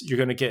plus, you're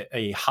going to get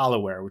a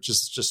HoloWare, which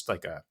is just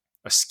like a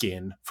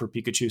skin for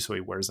Pikachu. So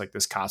he wears like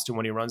this costume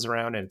when he runs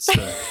around, and it's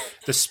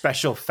the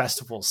special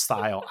festival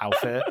style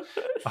outfit,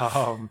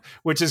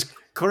 which is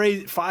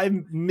crazy.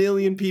 5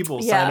 million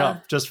people sign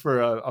up just for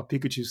a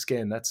Pikachu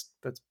skin. That's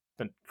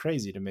been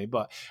crazy to me.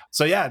 But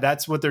so yeah,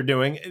 that's what they're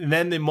doing. And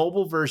then the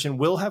mobile version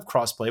will have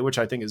crossplay, which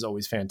I think is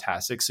always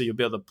fantastic. So you'll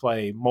be able to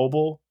play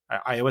mobile,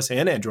 iOS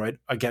and Android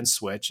against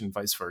Switch and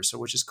vice versa,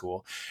 which is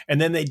cool.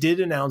 And then they did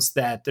announce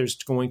that there's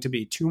going to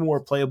be 2 more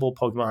playable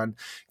Pokemon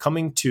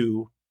coming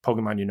to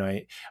Pokemon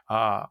Unite,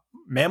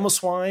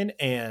 Mamoswine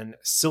and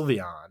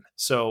Sylveon.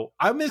 So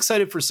I'm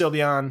excited for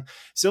Sylveon.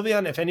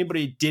 Sylveon, if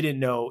anybody didn't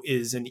know,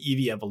 is an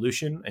Eevee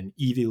evolution, an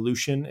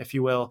evolution, if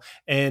you will.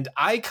 And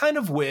I kind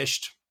of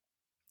wished,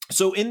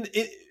 so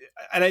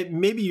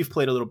maybe you've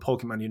played a little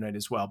Pokemon Unite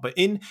as well, but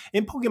in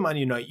Pokemon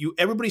Unite,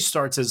 everybody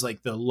starts as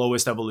like the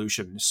lowest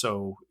evolution.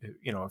 So,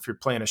 you know, if you're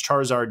playing as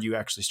Charizard, you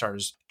actually start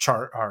as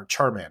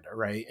Charmander,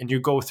 right? And you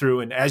go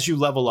through, and as you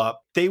level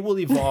up, they will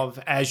evolve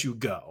as you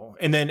go.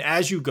 And then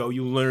as you go,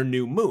 you learn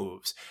new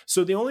moves.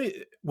 So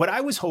what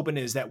I was hoping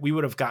is that we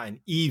would have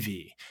gotten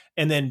Eevee,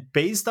 and then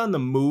based on the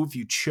move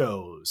you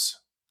chose,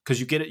 because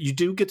you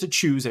do get to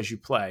choose as you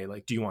play,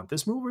 like, do you want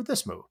this move or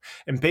this move?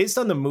 And based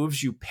on the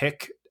moves you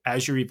pick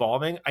as you're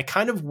evolving, I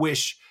kind of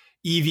wish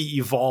Eevee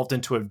evolved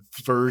into a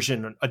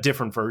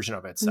different version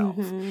of itself.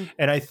 Mm-hmm.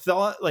 And I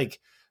thought, like,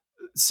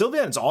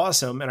 Sylveon's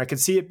awesome, and I could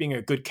see it being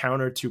a good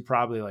counter to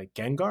probably like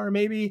Gengar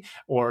maybe,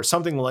 or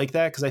something like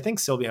that, because I think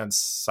Sylveon's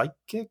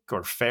psychic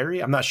or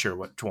fairy. I'm not sure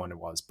which one it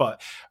was,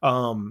 but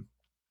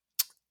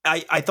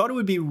I thought it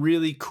would be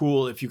really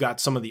cool if you got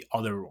some of the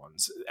other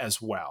ones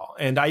as well.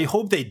 And I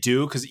hope they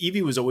do, because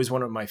Eevee was always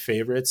one of my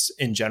favorites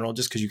in general,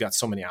 just because you got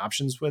so many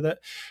options with it.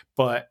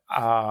 But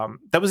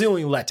that was the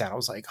only letdown. I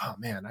was like, oh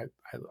man,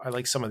 I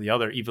like some of the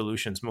other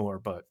evolutions more,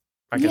 but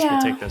I guess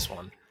we'll take this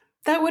one.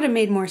 That would have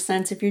made more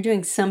sense. If you're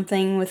doing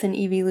something with an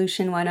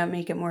evolution, why not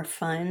make it more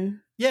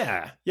fun?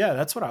 Yeah,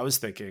 that's what I was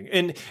thinking.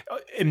 And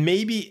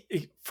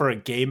maybe for a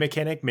game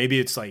mechanic, maybe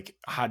it's like,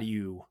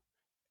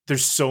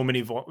 there's so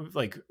many,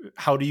 like,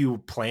 how do you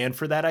plan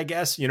for that, I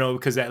guess, you know,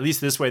 because at least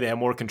this way they have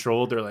more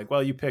control. They're like,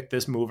 well, you pick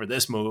this move or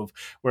this move.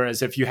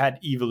 Whereas if you had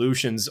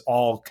evolutions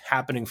all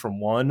happening from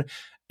one,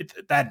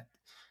 that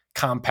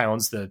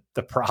compounds the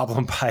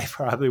problem by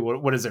probably,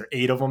 what is there,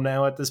 8 of them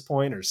now at this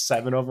point, or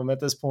 7 of them at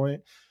this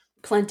point?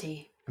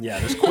 Plenty. Yeah,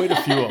 there's quite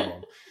a few of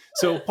them.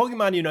 So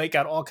Pokemon Unite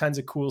got all kinds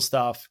of cool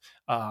stuff.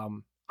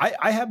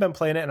 I have been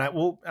playing it, and I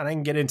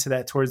can get into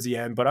that towards the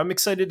end, but I'm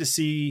excited to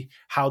see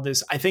how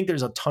I think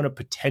there's a ton of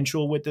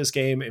potential with this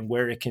game and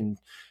where it can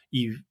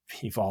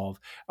evolve,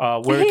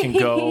 where it can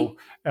go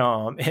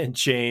and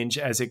change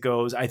as it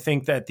goes. I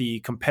think that the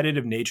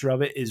competitive nature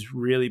of it is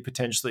really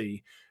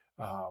potentially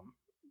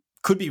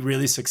could be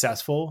really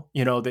successful.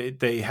 You know,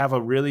 they have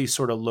a really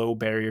sort of low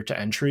barrier to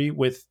entry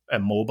with a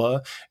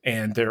MOBA,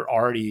 and they're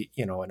already,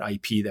 you know, an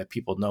IP that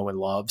people know and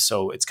love.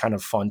 So it's kind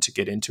of fun to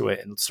get into it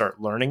and start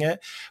learning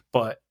it.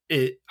 But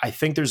I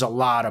think there's a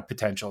lot of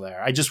potential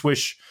there. I just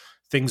wish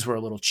things were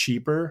a little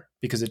cheaper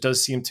because it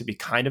does seem to be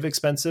kind of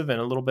expensive and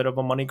a little bit of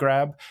a money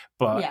grab.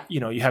 But,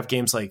 Yeah. you have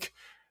games like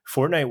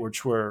Fortnite,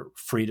 which were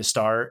free to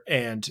start,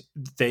 and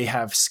they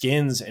have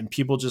skins, and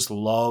people just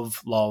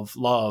love, love,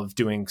 love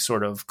doing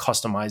sort of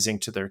customizing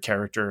to their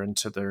character and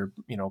to their,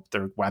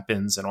 their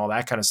weapons and all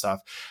that kind of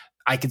stuff.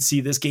 I could see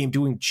this game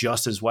doing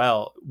just as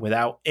well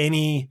without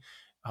any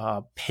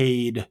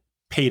paid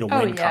pay to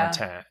win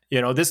content.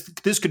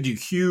 This could do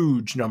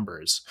huge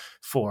numbers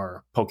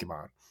for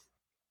Pokemon.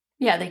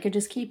 Yeah, they could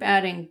just keep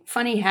adding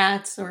funny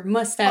hats or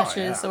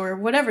mustaches or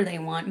whatever they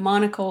want,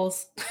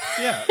 monocles.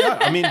 Yeah.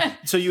 I mean,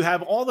 so you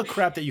have all the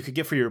crap that you could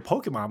get for your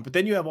Pokemon, but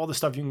then you have all the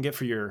stuff you can get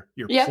for your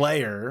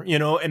player,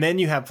 and then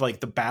you have like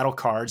the battle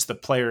cards, the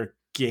player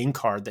game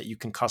card that you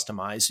can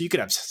customize. So you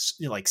could have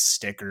like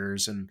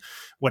stickers and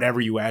whatever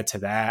you add to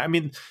that. I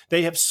mean,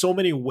 they have so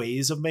many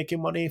ways of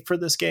making money for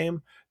this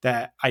game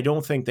that I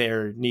don't think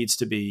there needs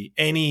to be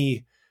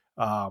any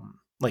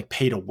like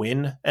pay to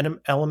win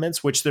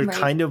elements, which there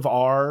kind of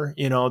are.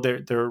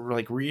 They're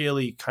like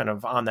really kind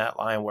of on that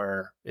line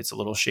where it's a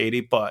little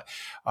shady. But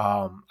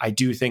I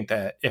do think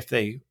that if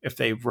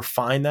they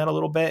refine that a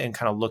little bit and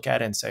kind of look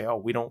at it and say, oh,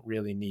 we don't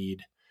really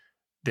need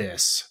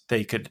this,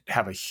 they could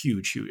have a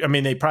huge. I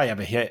mean, they probably have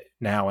a hit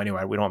now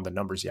anyway. We don't have the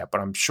numbers yet,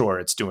 but I'm sure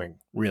it's doing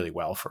really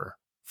well for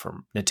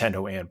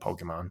Nintendo and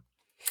Pokemon.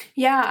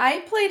 Yeah,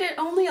 I played it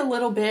only a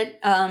little bit.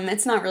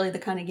 It's not really the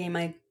kind of game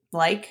I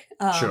like,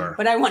 sure,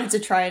 but I wanted to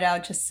try it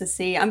out just to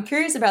see. I'm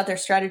curious about their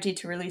strategy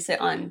to release it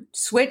on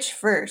Switch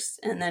first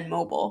and then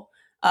mobile.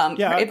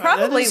 It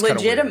probably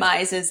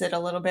legitimizes it a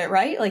little bit,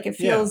 right? Like it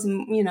feels,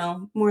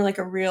 more like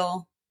a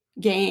real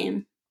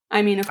game.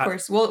 I mean, of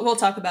course, we'll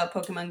talk about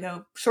Pokemon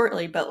Go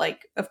shortly, but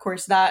like, of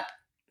course, that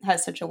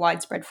has such a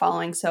widespread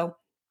following. So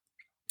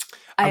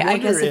I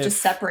guess it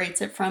just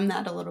separates it from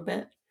that a little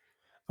bit.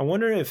 I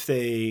wonder if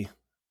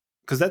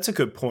because that's a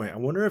good point. I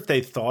wonder if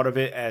they thought of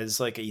it as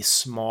like a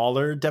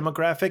smaller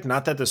demographic.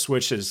 Not that the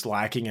Switch is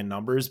lacking in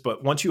numbers,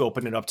 but once you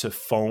open it up to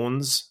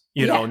phones,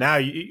 now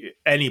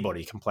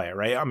anybody can play it,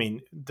 right? I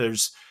mean,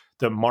 there's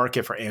the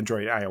market for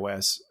Android,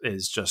 iOS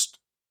is just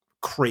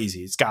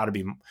crazy. It's got to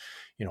be,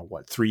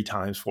 3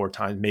 times, 4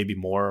 times, maybe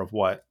more of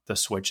what the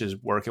Switch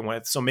is working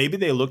with. So maybe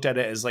they looked at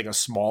it as like a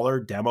smaller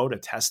demo to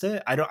test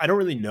it. I don't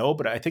really know,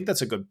 but I think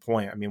that's a good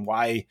point. I mean,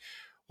 why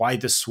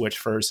the Switch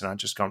first and not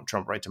just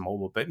jump right to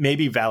mobile? But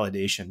maybe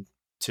validation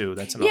too.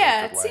 That's another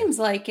good way. Seems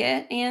like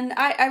it. And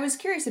I was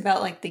curious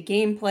about like the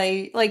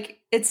gameplay. Like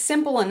it's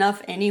simple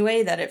enough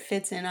anyway that it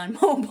fits in on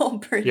mobile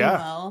pretty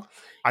well.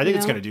 I think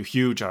it's going to do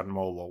huge on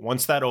mobile.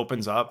 Once that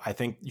opens up, I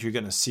think you're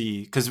going to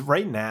see, because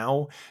right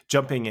now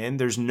jumping in,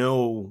 there's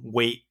no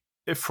wait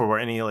for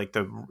any like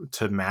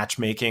to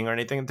matchmaking or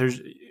anything.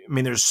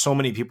 There's so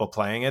many people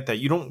playing it that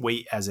you don't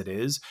wait as it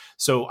is.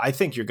 So I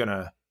think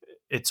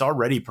it's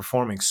already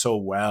performing so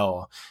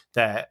well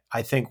that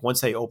I think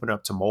once they open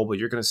up to mobile,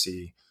 you're going to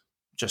see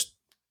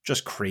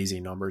just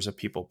crazy numbers of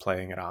people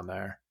playing it on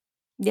there.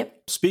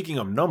 Yep. Speaking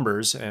of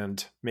numbers,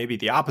 and maybe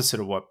the opposite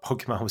of what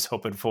Pokemon was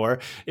hoping for,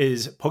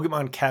 is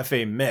Pokemon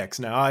Cafe Mix.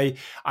 Now,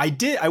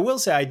 I will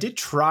say I did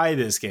try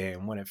this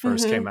game when it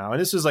first came out,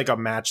 and this was like a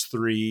match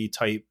 3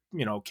 type,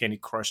 Candy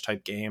Crush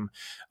type game,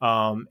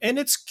 and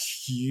it's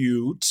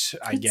cute,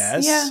 I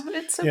guess. Yeah,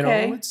 it's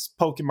okay. It's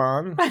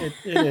Pokemon.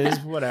 It is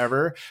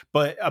whatever,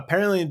 but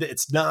apparently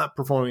it's not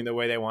performing the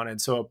way they wanted.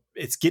 So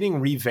it's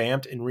getting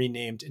revamped and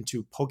renamed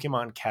into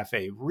Pokemon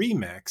Cafe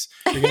Remix.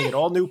 You're gonna get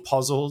all new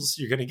puzzles.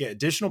 You're gonna get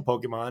additional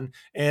Pokemon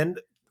and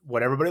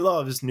what everybody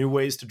loves, new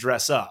ways to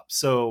dress up.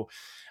 So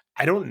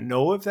I don't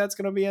know if that's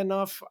gonna be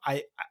enough.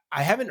 I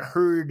haven't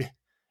heard.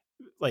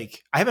 I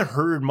haven't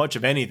heard much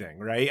of anything,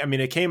 right? I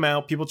mean, it came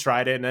out, people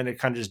tried it, and then it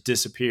kind of just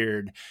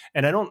disappeared.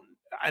 And I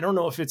don't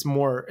know if it's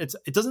more.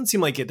 It doesn't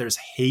seem like there's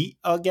hate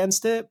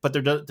against it, but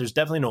there's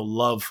definitely no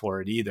love for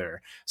it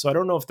either. So I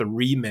don't know if the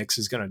remix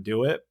is going to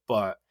do it,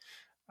 but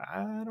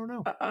I don't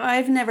know.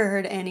 I've never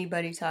heard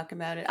anybody talk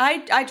about it.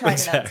 I tried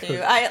it out too.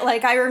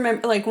 I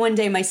remember like one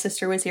day my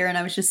sister was here and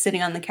I was just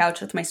sitting on the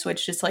couch with my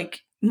Switch, just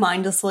like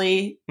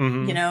mindlessly,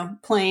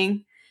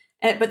 playing.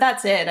 But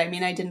that's it. I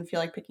mean, I didn't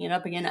feel like picking it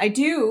up again. I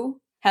do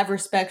have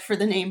respect for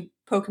the name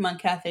Pokemon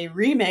Cafe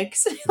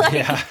Remix.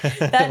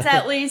 That's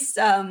at least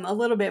a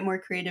little bit more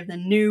creative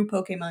than new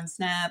Pokemon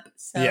Snap.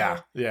 So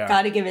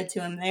got to give it to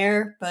him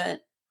there.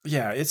 But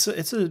yeah, it's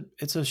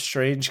a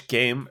strange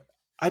game.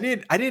 I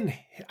didn't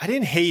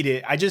hate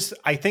it.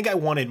 I think I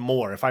wanted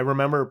more, if I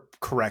remember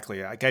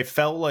correctly. Like I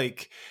felt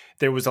like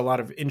there was a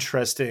lot of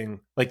interesting,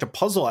 like the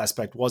puzzle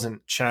aspect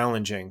wasn't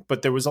challenging,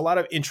 but there was a lot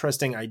of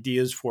interesting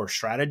ideas for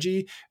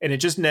strategy, and it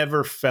just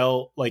never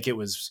felt like it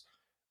was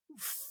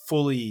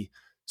fully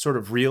sort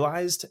of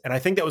realized. And I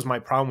think that was my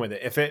problem with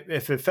it.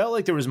 If it felt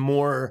like there was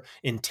more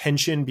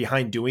intention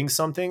behind doing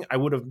something, I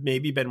would have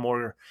maybe been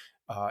more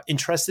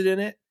interested in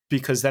it.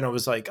 because then it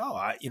was like,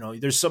 oh,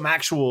 there's some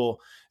actual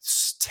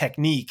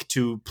technique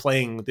to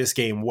playing this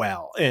game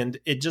well. And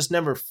it just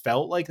never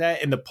felt like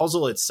that. And the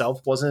puzzle itself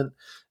wasn't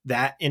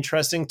that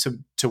interesting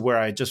to where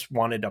I just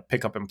wanted to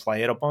pick up and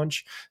play it a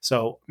bunch.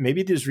 So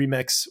maybe this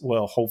remix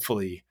will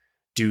hopefully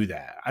do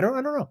that. I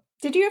don't know.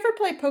 Did you ever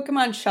play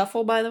Pokemon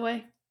Shuffle, by the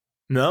way?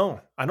 No,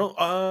 I don't.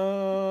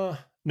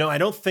 No, I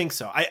don't think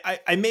so.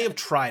 I may have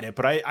tried it,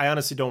 but I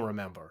honestly don't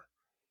remember.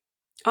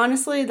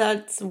 Honestly,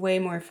 that's way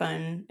more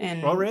fun.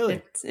 And oh, really?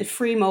 It's a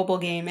free mobile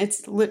game.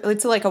 It's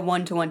like a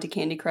 1-to-1 to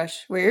Candy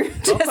Crush, where you're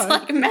just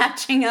like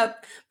matching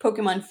up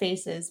Pokemon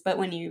faces. But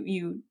when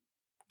you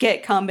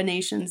get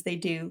combinations, they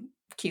do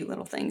cute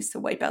little things to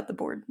wipe out the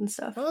board and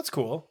stuff. Oh, that's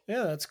cool.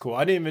 Yeah, that's cool.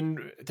 I didn't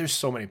even. There's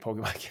so many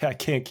Pokemon. I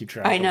can't keep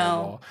track. I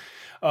know.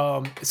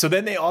 So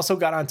then they also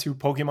got onto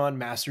Pokemon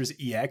Masters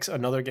EX,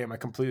 another game I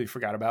completely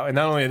forgot about. And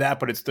not only that,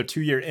 but it's their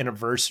 2-year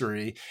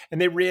anniversary. And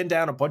they ran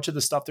down a bunch of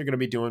the stuff they're going to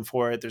be doing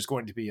for it. There's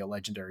going to be a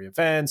legendary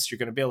events. You're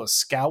going to be able to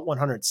scout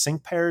 100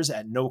 sync pairs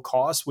at no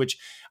cost, which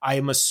I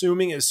am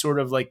assuming is sort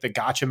of like the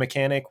gacha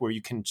mechanic where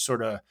you can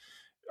sort of,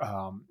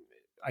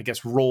 I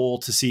guess, roll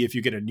to see if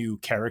you get a new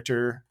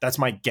character. That's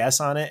my guess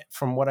on it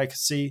from what I could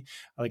see.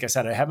 Like I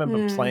said, I haven't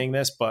been playing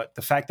this, but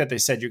the fact that they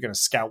said you're going to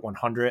scout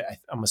 100,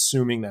 I'm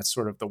assuming that's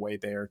sort of the way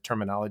their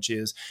terminology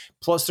is.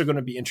 Plus, they're going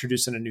to be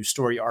introducing a new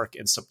story arc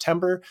in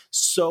September.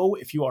 So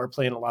if you are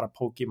playing a lot of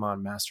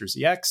Pokemon Masters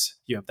EX,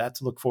 you have that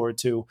to look forward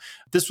to.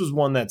 This was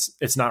one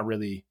it's not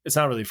really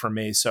for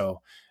me.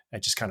 So I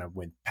just kind of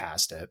went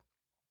past it.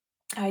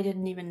 I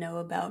didn't even know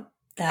about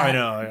that. I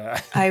know.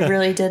 Yeah. I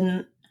really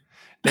didn't.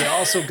 They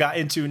also got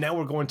into, now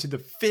we're going to the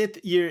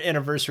 5th year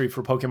anniversary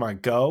for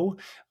Pokemon Go,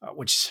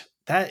 which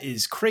that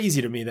is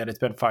crazy to me that it's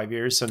been 5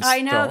 years since.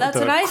 I know, that's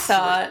what I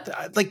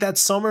thought. Like that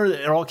summer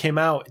that it all came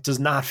out, it does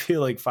not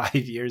feel like 5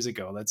 years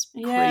ago. That's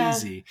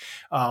crazy.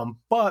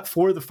 But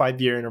for the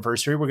 5-year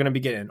anniversary, we're going to be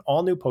getting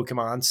all new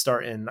Pokemon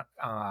starting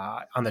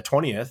on the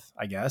 20th,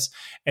 I guess.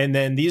 And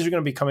then these are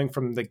going to be coming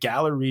from the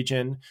Galar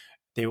region.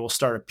 They will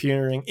start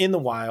appearing in the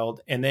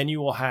wild. And then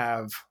you will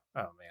have,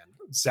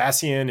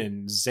 Zacian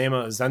and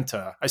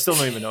Zamazenta. I still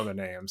don't even know their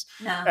names.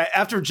 No.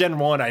 After Gen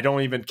 1, I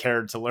don't even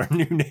care to learn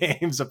new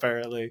names,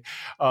 apparently.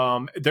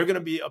 They're going to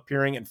be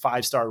appearing in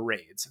 5-star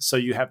raids. So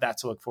you have that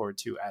to look forward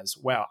to as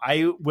well.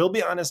 I will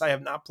be honest, I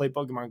have not played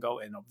Pokemon Go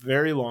in a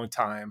very long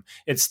time.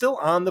 It's still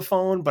on the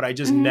phone, but I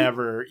just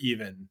never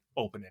even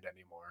open it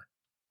anymore.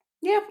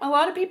 Yeah, a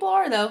lot of people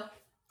are, though.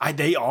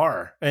 They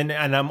are. And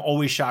I'm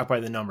always shocked by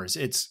the numbers.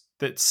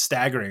 That's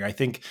staggering. I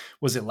think,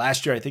 was it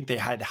last year? I think they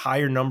had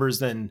higher numbers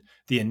than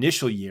the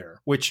initial year,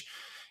 which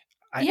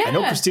I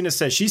know Christina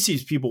says she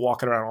sees people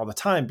walking around all the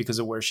time because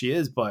of where she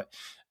is. But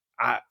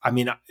I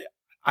mean,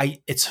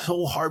 it's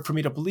so hard for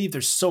me to believe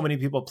there's so many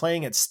people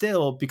playing it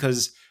still,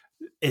 because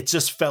it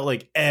just felt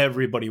like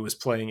everybody was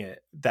playing it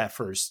that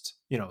first,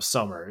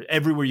 summer.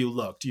 Everywhere you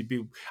looked,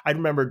 I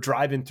remember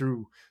driving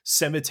through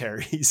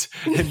cemeteries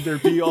and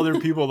there'd be other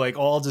people like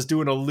all just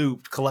doing a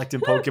loop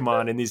collecting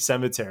Pokemon in these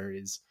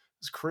cemeteries.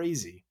 It's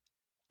crazy.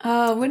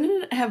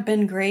 Wouldn't it have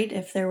been great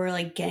if there were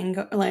like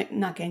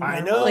not Gengar, I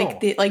know,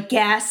 like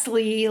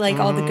Ghastly, like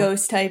all the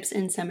ghost types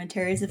in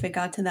cemeteries? If it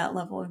got to that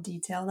level of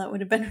detail, that would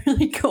have been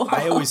really cool.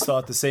 I always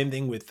thought the same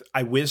thing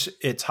I wish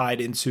it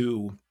tied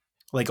into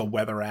like a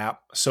weather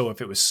app. So if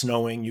it was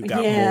snowing, you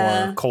got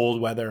more cold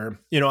weather.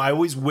 I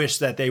always wish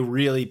that they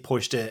really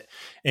pushed it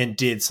and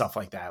did stuff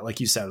like that. Like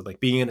you said,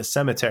 like being in a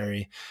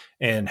cemetery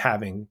and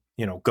having,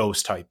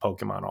 ghost type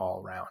Pokemon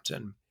all around.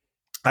 And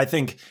I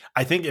think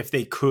if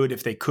they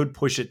could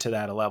push it to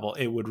that level,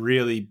 it would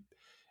really,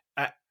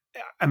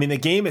 I mean, the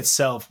game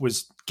itself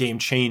was game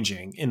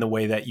changing in the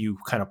way that you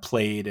kind of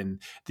played and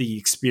the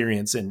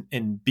experience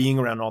and being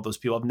around all those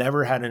people. I've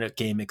never had a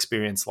game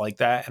experience like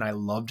that. And I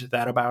loved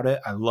that about it.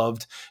 I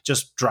loved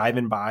just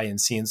driving by and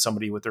seeing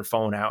somebody with their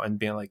phone out and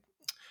being like,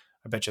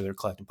 I bet you they're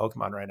collecting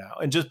Pokemon right now.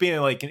 And just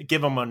being like,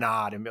 give them a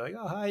nod and be like,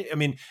 oh, hi. I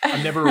mean,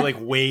 I've never like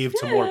waved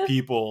to more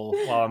people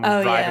while I'm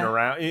driving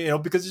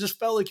around, because it just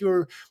felt like you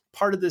were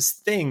part of this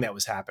thing that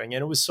was happening.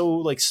 And it was so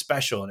like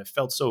special and it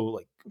felt so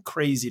like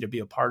crazy to be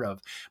a part of.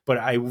 But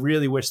I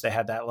really wish they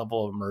had that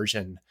level of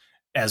immersion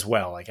as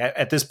well. Like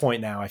at this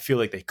point now, I feel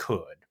like they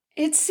could.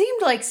 It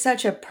seemed like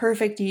such a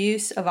perfect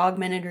use of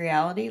augmented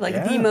reality, like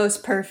the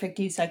most perfect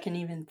use I can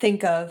even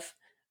think of.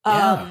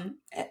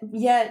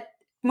 Yet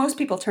most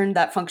people turned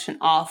that function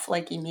off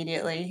like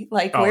immediately,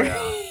 like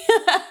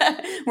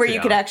where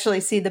you could actually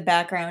see the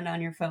background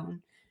on your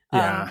phone.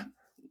 But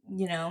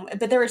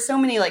there were so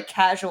many like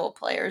casual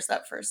players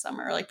that first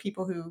summer, like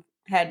people who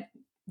had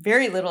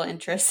very little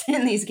interest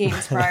in these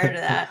games prior to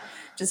that,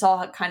 just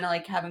all kind of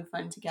like having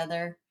fun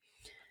together.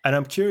 And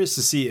I'm curious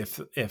to see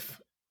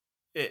if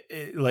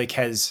it like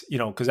has,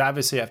 because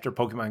obviously after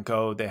Pokemon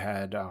Go, they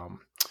had,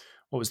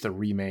 what was the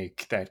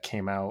remake that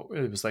came out?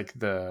 It was like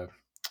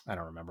I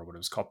don't remember what it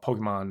was called.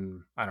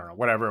 Pokemon, I don't know,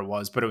 whatever it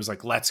was, but it was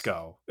like, Let's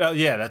Go. Oh,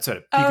 yeah, that's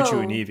it.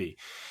 Pikachu and Eevee.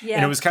 Yeah.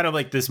 And it was kind of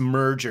like this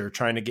merger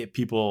trying to get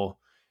people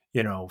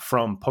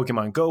from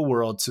Pokemon Go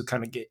world to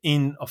kind of get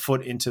in a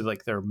foot into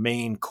like their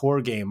main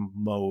core game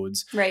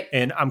modes. Right.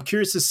 And I'm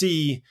curious to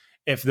see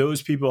if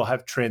those people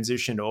have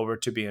transitioned over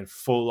to being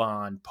full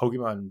on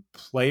Pokemon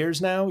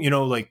players now,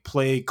 like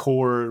play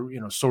core,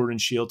 Sword and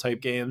Shield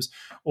type games,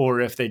 or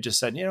if they just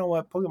said, you know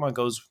what, Pokemon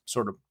Go's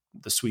sort of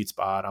the sweet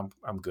spot.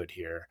 I'm good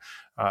here.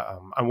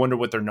 I wonder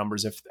what their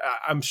numbers. If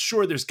I'm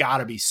sure there's got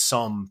to be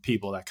some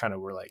people that kind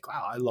of were like,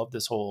 wow, I love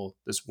this world.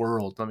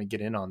 Let me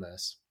get in on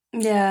this.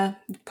 Yeah,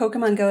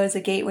 Pokemon Go is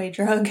a gateway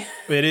drug.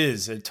 It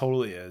is. It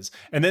totally is.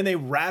 And then they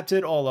wrapped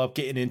it all up,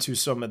 getting into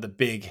some of the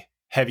big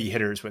heavy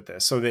hitters with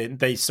this. So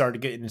they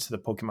started getting into the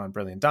Pokemon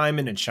Brilliant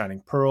Diamond and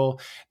Shining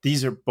Pearl.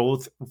 These are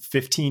both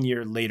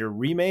 15-year later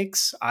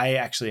remakes. I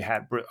actually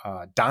had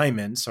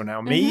Diamond, so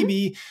now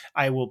maybe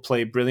I will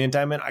play Brilliant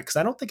Diamond, because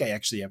I don't think I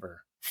actually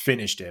ever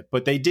finished it,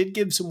 but they did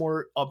give some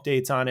more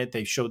updates on it.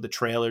 They showed the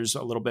trailers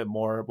a little bit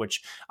more,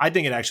 which I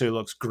think it actually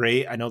looks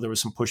great. I know there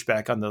was some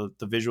pushback on the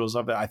visuals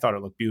of it. I thought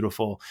it looked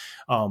beautiful.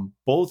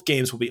 Both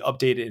games will be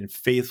updated and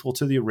faithful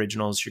to the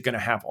originals. You're going to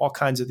have all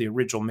kinds of the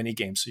original mini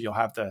games. So you'll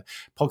have the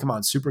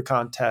Pokemon Super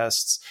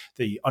Contests,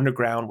 the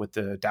Underground with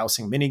the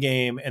dowsing mini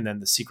game, and then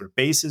the secret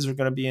bases are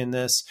going to be in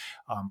this.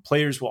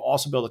 Players will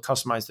also be able to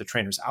customize the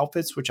trainers'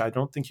 outfits, which I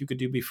don't think you could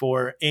do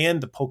before,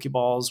 and the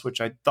Pokeballs, which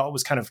I thought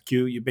was kind of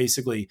cute. You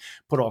basically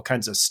put all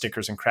kinds of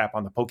stickers and crap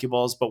on the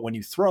Pokeballs, but when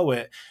you throw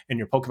it and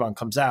your Pokemon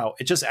comes out,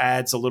 it just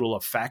adds a little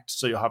effect.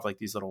 So you'll have like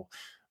these little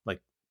like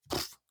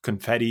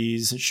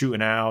confettis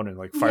shooting out and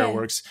like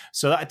fireworks. Yeah.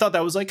 So I thought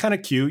that was like kind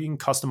of cute. You can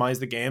customize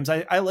the games.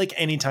 I like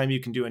anytime you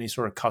can do any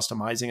sort of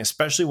customizing,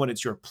 especially when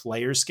it's your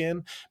player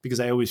skin,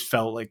 because I always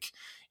felt like,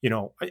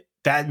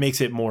 that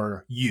makes it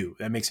more you.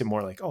 That makes it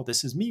more like, oh,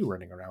 this is me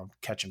running around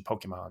catching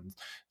Pokemon.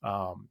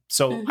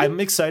 So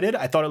I'm excited.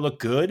 I thought it looked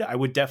good. I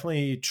would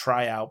definitely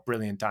try out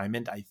Brilliant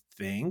Diamond. I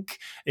think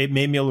it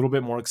made me a little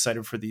bit more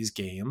excited for these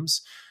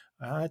games.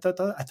 I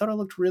thought it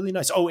looked really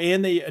nice. Oh,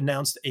 and they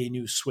announced a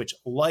new Switch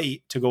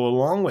Lite to go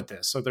along with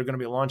this. So they're going to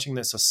be launching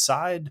this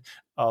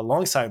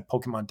alongside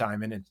Pokemon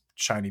Diamond and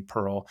Shiny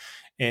Pearl.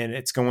 And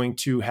it's going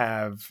to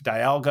have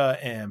Dialga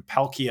and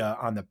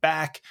Palkia on the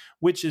back,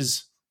 which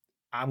is,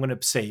 I'm going to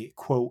say,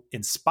 quote,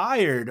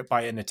 inspired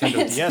by a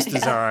Nintendo DS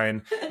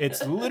design.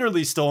 It's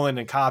literally stolen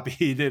and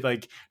copied.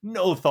 Like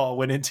no thought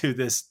went into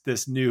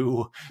this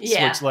new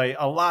Switch Lite.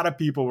 A lot of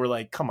people were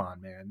like, come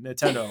on, man,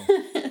 Nintendo.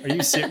 Are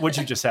you serious? What'd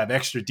you just have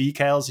extra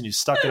decals and you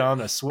stuck it on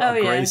a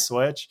gray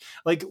Switch?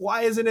 Like,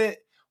 why isn't it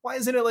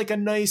like a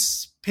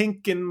nice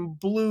pink and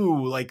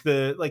blue, like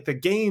the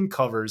game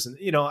covers? And,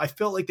 I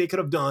felt like they could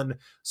have done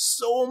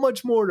so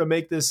much more to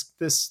make this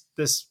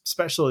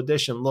special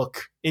edition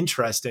look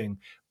interesting,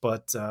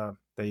 but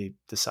they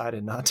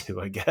decided not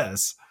to, I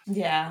guess.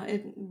 Yeah.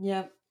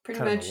 Pretty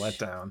kind much of a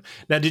letdown.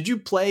 Now, did you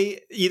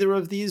play either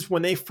of these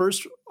when they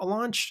first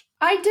launched?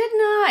 I did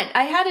not.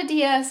 I had a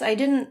DS. I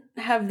didn't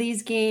have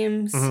these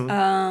games.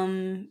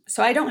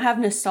 So I don't have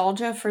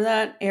nostalgia for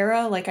that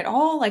era, like at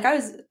all. Like I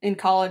was in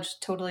college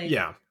totally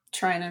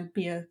trying to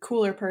be a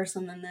cooler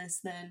person than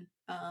this then.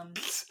 And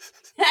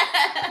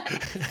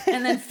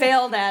then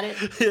failed at it.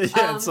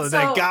 So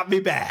that got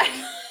me back.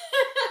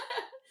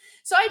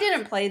 So I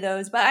didn't play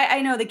those, but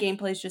I know the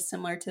gameplay is just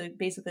similar to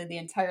basically the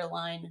entire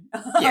line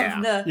of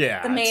the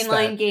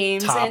mainline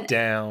games. Top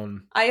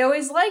down. I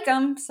always like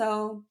them,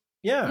 so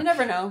you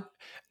never know.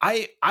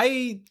 I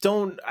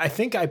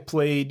think I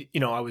played,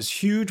 I was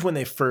huge when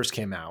they first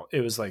came out.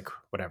 It was like,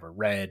 whatever,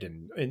 red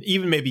and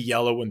even maybe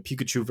yellow when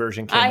Pikachu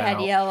version came out. I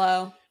had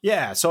yellow.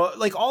 Yeah, so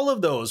like all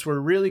of those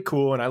were really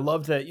cool, and I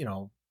loved that,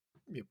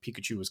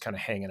 Pikachu was kind of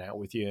hanging out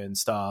with you and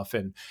stuff.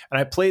 And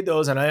I played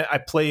those, and I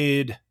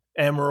played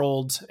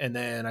Emerald, and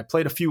then I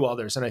played a few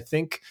others, and I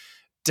think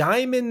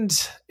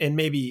Diamond and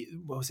maybe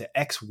what was it,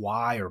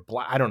 XY or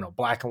Black, I don't know,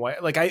 Black and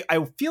White. Like I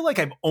feel like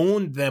I've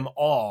owned them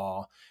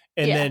all,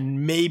 and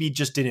then maybe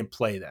just didn't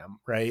play them,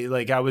 right?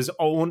 Like I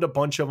owned a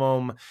bunch of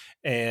them,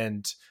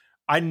 and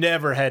I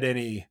never had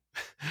any.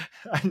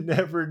 I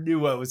never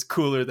knew I was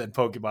cooler than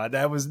Pokemon.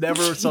 That was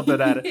never something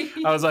that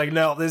I was like,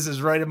 no, this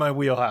is right in my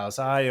wheelhouse.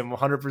 I am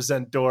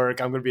 100% dork.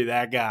 I'm going to be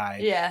that guy.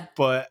 Yeah.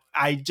 But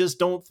I just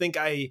don't think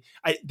they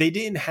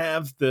didn't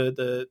have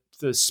the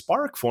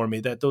spark for me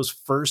that those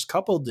first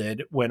couple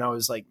did when I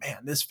was like, man,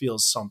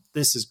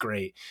 this is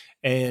great.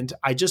 And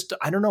I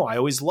don't know. I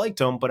always liked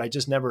them, but I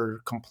just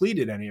never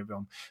completed any of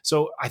them.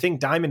 So I think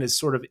Diamond is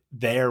sort of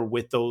there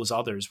with those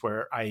others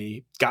where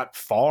I got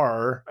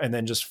far and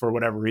then just for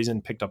whatever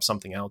reason picked up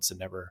something else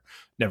and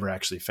never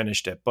actually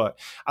finished it. But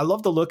I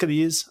love the look of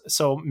these.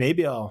 So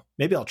maybe I'll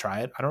try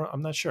it.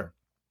 I'm not sure.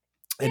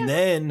 And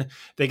then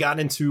they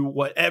got into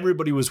what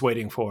everybody was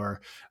waiting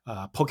for,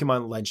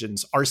 Pokemon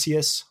Legends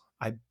Arceus.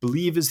 I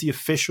believe is the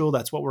official.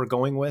 That's what we're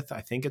going with. I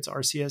think it's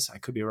Arceus. I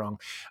could be wrong.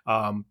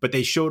 But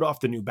they showed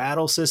off the new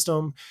battle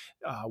system.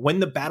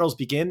 When the battles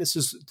begin, this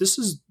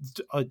is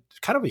a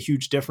kind of a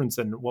huge difference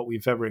than what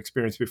we've ever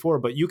experienced before.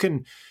 But you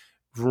can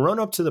run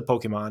up to the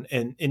Pokemon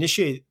and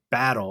initiate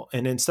battle.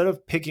 And instead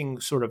of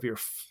picking sort of your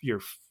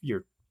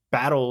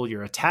battle,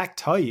 your attack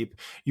type,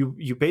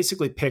 you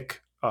basically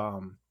pick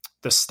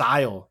the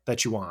style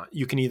that you want.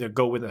 You can either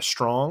go with a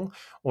strong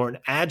or an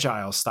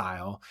agile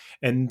style,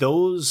 and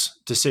those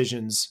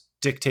decisions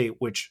dictate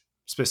which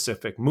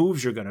specific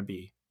moves you're going to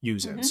be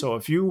using. Mm-hmm. So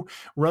if you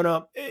run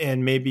up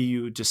and maybe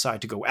you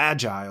decide to go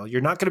agile,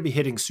 you're not going to be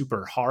hitting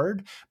super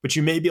hard, but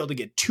you may be able to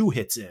get 2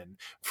 hits in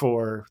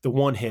for the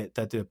 1 hit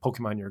that the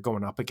Pokemon you're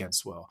going up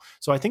against will.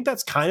 So I think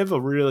that's kind of a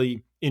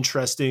really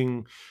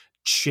interesting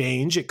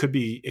change. It could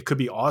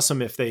be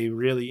awesome if they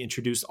really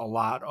introduced a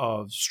lot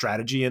of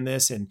strategy in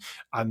this. And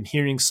I'm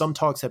hearing some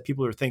talks that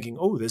people are thinking,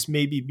 oh, this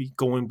may be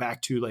going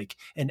back to like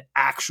an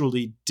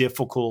actually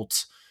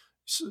difficult,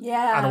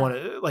 I don't want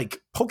to,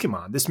 like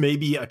Pokemon. This may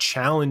be a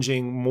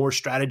challenging, more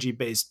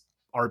strategy-based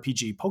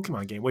RPG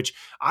Pokemon game, which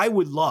I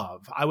would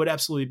love. I would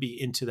absolutely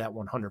be into that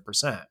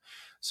 100%.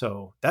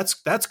 So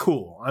that's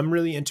cool. I'm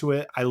really into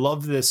it. I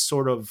love this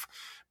sort of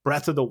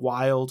Breath of the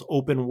Wild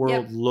open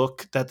world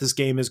look that this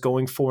game is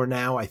going for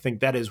now. I think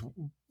that is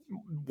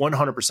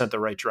 100% the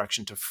right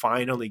direction to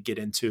finally get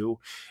into.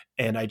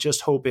 And I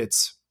just hope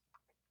it's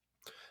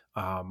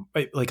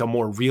like a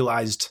more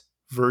realized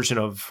version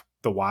of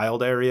the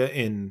wild area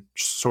in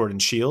Sword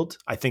and Shield.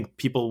 I think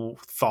people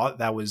thought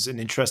that was an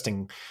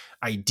interesting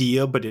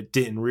idea, but it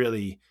didn't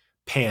really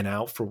pan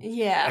out for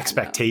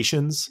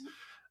expectations.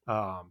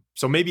 No.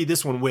 So maybe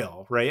this one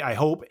will, right? I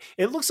hope.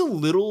 It looks a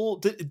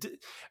little,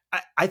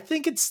 I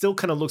think it still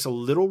kind of looks a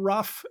little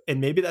rough, and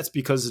maybe that's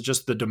because of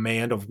just the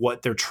demand of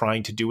what they're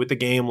trying to do with the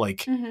game.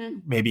 Like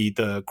maybe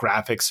the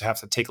graphics have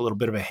to take a little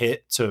bit of a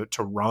hit to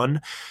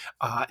run.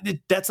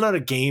 That's not a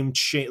game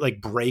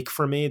like break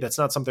for me. That's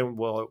not something that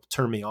will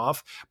turn me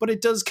off, but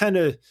it does kind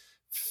of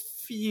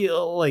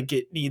feel like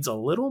it needs a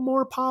little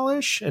more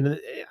polish. And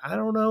I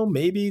don't know,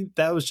 maybe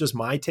that was just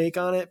my take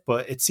on it,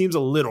 but it seems a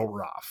little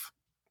rough.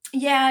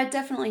 Yeah, it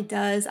definitely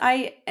does.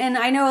 I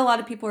know a lot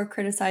of people are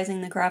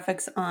criticizing the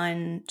graphics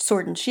on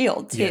Sword and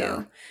Shield too.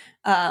 Yeah.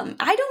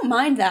 I don't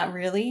mind that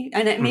really.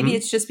 And maybe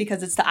it's just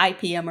because it's the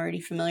IP I'm already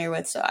familiar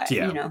with. So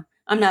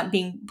I'm not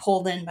being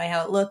pulled in by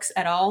how it looks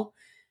at all.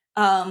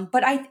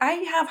 But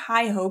I have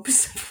high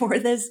hopes for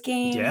this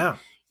game. Yeah.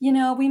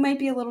 We might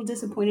be a little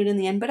disappointed in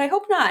the end, but I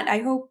hope not. I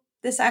hope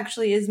this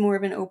actually is more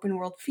of an open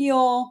world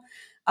feel.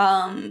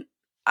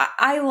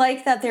 I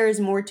like that there is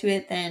more to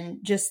it than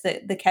just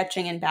the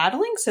catching and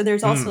battling. So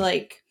there's also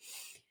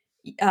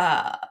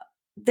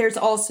there's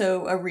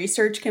also a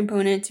research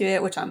component to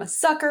it, which I'm a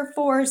sucker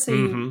for. So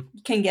you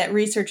can get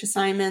research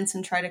assignments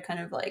and try to kind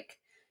of like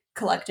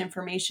collect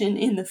information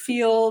in the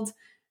field.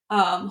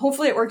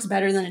 Hopefully it works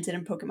better than it did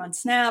in Pokemon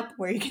Snap,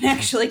 where you can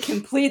actually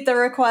complete the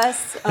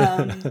requests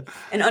and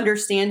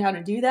understand how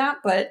to do that.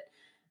 But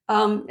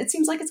it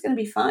seems like it's going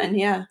to be fun.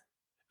 Yeah.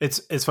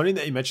 It's funny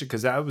that you mentioned,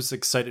 because I was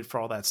excited for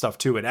all that stuff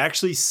too. It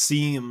actually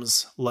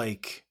seems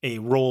like a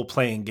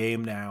role-playing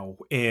game now,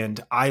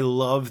 and I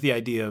love the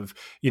idea of,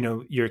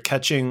 you're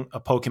catching a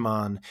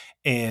Pokemon,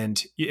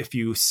 and if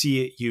you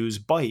see it use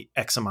Bite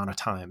X amount of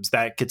times,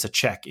 that gets a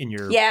check in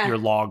your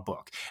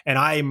logbook. And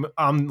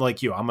I'm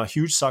like you, I'm a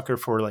huge sucker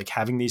for like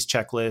having these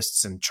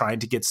checklists and trying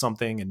to get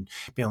something and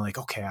being like,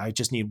 okay, I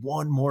just need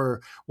one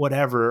more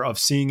whatever of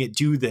seeing it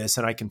do this,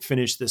 and I can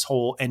finish this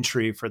whole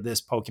entry for this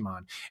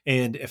Pokemon.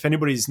 And if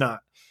anybody's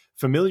not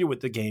familiar with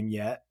the game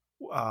yet,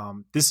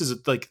 this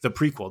is like the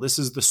prequel. This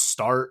is the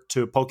start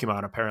to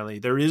Pokemon. Apparently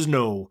there is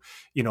no,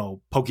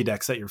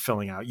 Pokédex that you're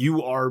filling out.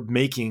 You are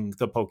making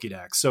the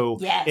Pokédex. So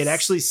It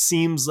actually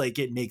seems like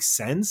it makes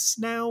sense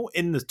now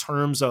in the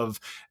terms of,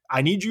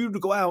 I need you to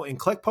go out and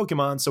collect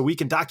Pokemon so we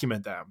can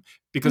document them,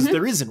 because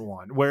there isn't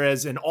one.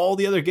 Whereas in all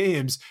the other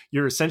games,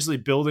 you're essentially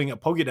building a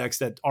Pokédex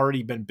that's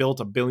already been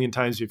built a billion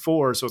times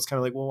before. So it's kind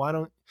of like, well,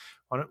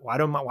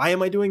 why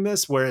am I doing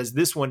this? Whereas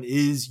this one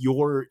is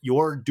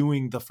you're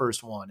doing the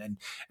first one. And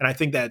I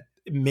think that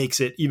makes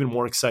it even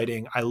more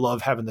exciting. I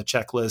love having the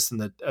checklist and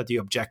the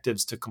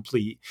objectives to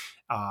complete.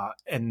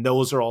 And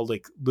those are all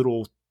like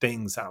little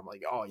things that I'm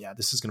like, oh yeah,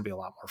 this is going to be a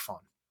lot more fun.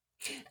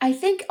 I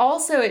think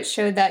also it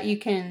showed that you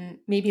can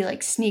maybe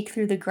like sneak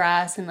through the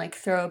grass and like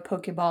throw a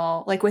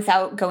Pokeball, like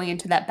without going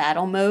into that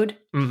battle mode.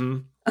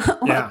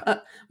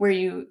 Where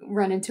you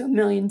run into a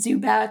million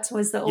Zubats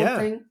was the old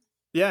thing.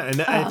 Yeah,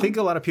 and I think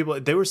a lot of people,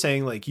 they were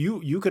saying like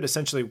you could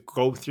essentially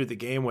go through the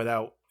game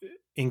without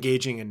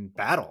engaging in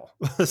battle.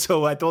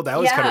 So I thought that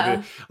was kind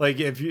of good. Like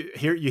if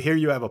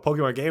you have a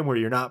Pokemon game where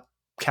you're not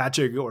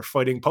catching or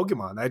fighting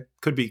Pokemon, that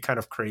could be kind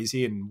of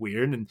crazy and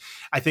weird. And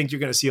I think you're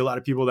going to see a lot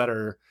of people that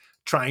are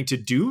trying to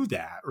do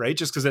that, right?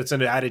 Just because it's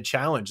an added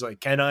challenge.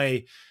 Like,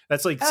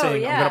 that's like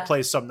saying I'm going to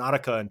play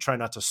Subnautica and try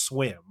not to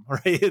swim,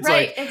 right? It's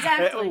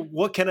exactly.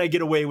 What can I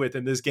get away with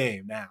in this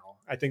game now?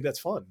 I think that's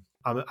fun.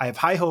 I have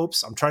high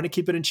hopes. I'm trying to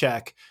keep it in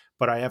check,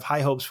 but I have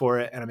high hopes for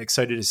it, and I'm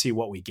excited to see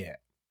what we get.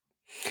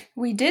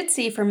 We did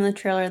see from the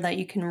trailer that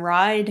you can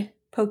ride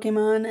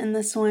Pokemon in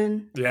this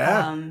one.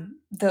 Yeah.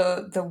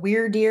 The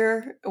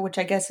Weirdeer, which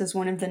I guess is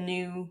one of the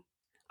new...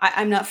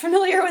 I'm not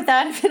familiar with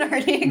that if it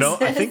already exists. No,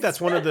 I think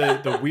that's one of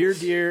the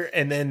Weirdeer,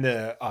 and then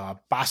the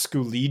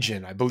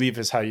Basculegion, I believe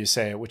is how you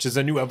say it, which is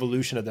a new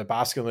evolution of the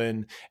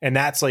Basculin. And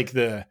that's like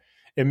it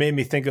made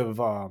me think of,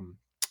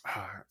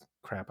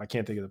 crap, I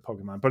can't think of the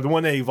Pokemon, but the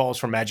one that evolves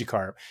from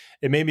Magikarp.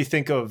 It made me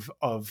think of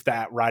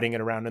that, riding it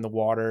around in the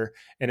water,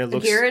 and it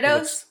looks.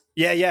 Gyarados?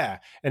 Yeah, yeah.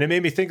 And it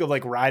made me think of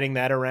like riding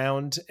that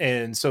around.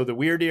 And so the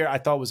Weird I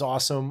thought was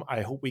awesome.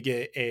 I hope we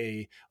get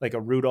a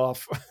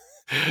Rudolph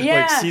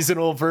like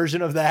seasonal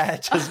version of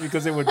that, just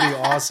because it would be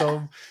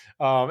awesome.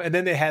 And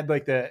then they had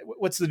like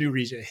what's the new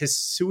region?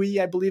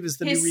 Hisui, I believe, is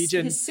the new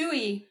region.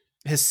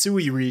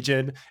 Hisui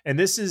region, and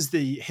this is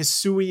the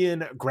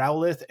Hisuian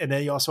Growlithe, and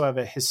then you also have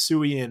a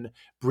Hisuian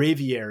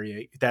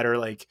Braviary that are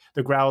like,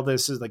 the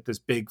Growlithe is like this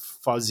big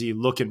fuzzy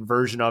looking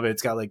version of it.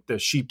 It's got like the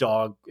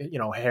sheepdog,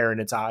 hair in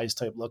its eyes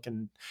type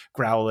looking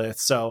Growlithe.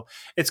 So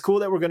it's cool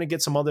that we're going to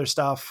get some other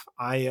stuff.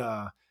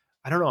 I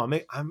don't know.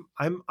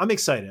 I'm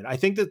excited. I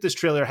think that this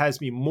trailer has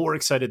me more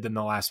excited than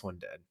the last one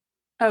did.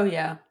 Oh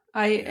yeah.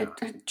 I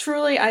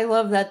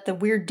love that the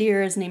Weird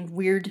Deer is named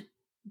Weird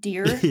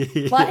Deer.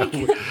 Like,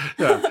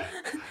 yeah.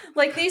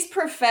 Like these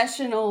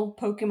professional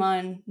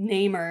Pokemon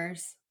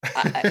namers.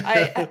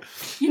 I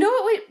you know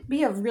what would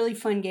be a really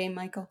fun game,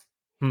 Michael?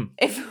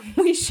 If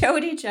we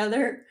showed each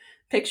other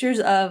pictures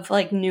of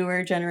like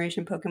newer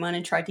generation Pokemon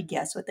and tried to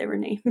guess what they were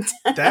named.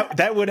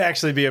 That would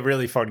actually be a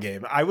really fun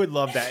game. I would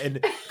love that. And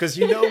because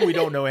we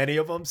don't know any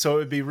of them, so it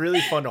would be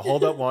really fun to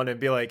hold up one and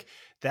be like,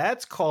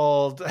 that's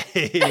called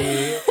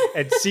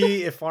and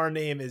see if our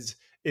name is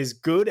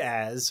good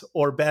as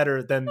or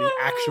better than the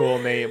actual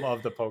name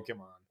of the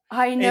Pokemon.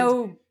 I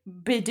know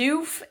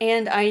Bidoof,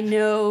 and I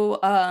know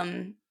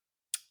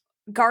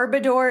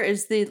Garbodor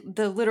is the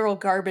literal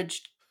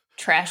garbage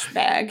trash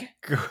bag.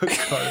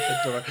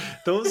 Garbodor.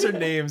 Those are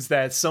names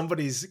that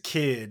somebody's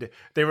kid,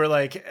 they were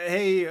like,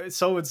 hey,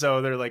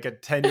 so-and-so, they're like a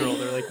 10-year-old.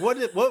 They're like,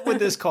 what would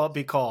this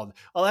be called?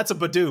 Oh, that's a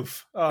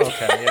Bidoof. Oh,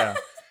 okay, yeah.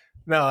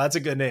 No, that's a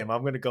good name.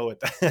 I'm going to go with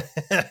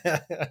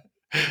that.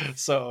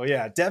 So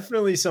yeah,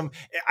 definitely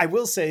I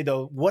will say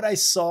though, what I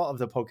saw of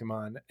the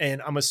Pokemon,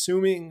 and I'm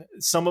assuming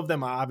some of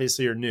them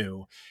obviously are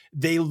new,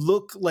 they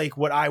look like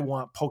what I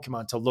want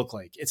Pokemon to look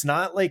like. It's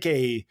not like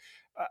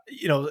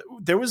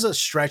there was a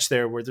stretch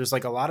there where there's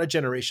like a lot of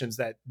generations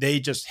that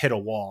they just hit a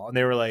wall and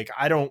they were like,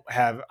 I'm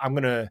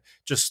going to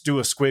just do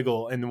a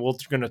squiggle and we're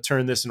going to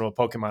turn this into a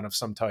Pokemon of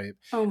some type.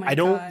 Oh my I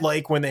don't God.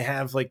 like when they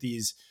have like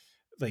these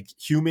like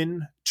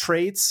human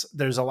traits.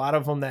 There's a lot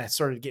of them that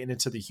started getting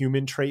into the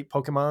human trait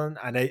Pokemon,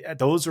 and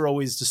those are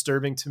always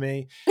disturbing to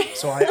me.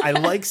 So I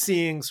like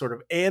seeing sort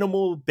of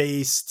animal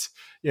based,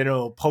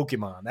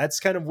 Pokemon. That's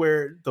kind of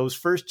where those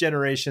first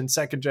generation,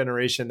 second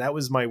generation, that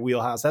was my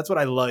wheelhouse. That's what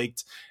I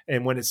liked.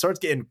 And when it starts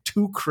getting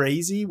too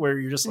crazy, where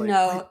you're just like,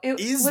 no, it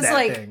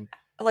was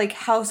like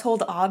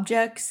household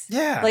objects.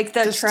 Yeah, like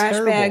the trash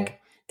bag.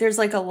 There's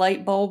like a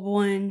light bulb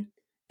one.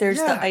 There's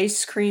the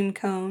ice cream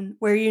cone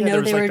where they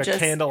were like just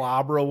the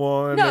candelabra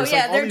one. No, there's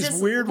they're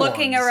just weird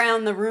looking ones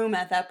around the room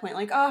at that point,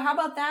 like, oh, how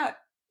about that?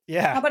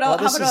 Yeah, how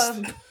about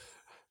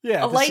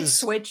a light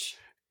switch?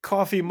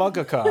 Coffee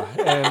Mugaka,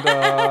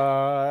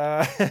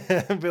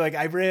 and be like,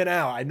 I ran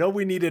out. I know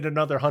we needed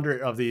another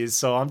 100 of these,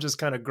 so I'm just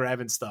kind of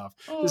grabbing stuff.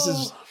 Oh.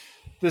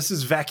 This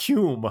is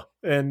vacuum,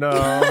 and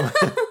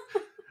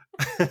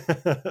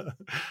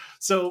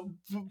so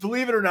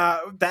believe it or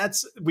not,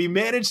 we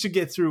managed to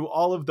get through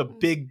all of the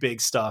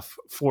big stuff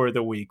for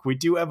the week. We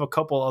do have a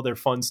couple other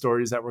fun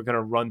stories that we're going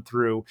to run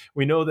through.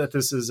 We know that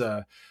this is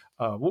a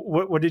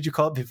what did you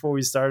call it before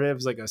we started? It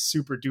was like a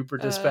super duper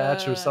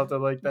dispatch or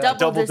something like that.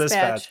 Double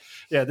dispatch.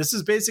 Yeah, this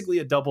is basically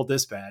a double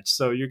dispatch.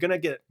 So you're gonna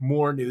get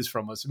more news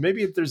from us.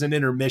 Maybe if there's an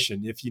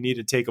intermission, if you need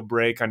to take a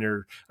break on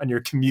your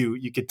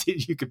commute, you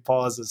could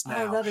pause us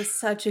now. Oh, that is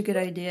such a good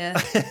idea.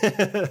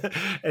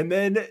 And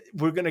then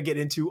we're gonna get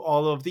into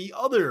all of the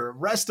other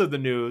rest of the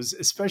news,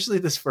 especially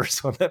this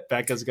first one that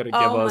Becca's gonna give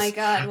us. Oh my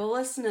God! Well,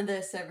 listen to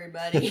this,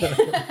 everybody.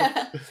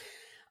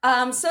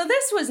 So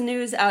this was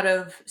news out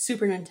of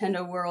Super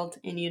Nintendo World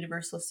in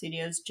Universal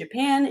Studios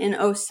Japan in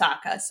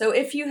Osaka. So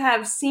if you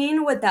have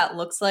seen what that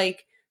looks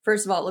like,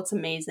 first of all, it looks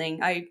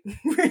amazing. I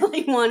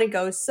really want to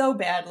go so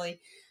badly.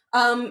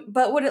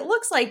 But what it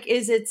looks like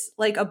is it's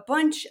like a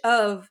bunch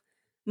of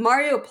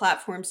Mario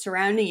platforms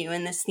surrounding you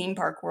in this theme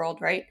park world,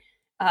 right?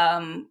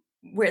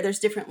 Where there's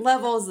different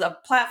levels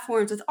of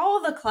platforms with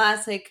all the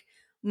classic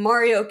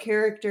Mario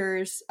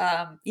characters.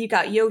 You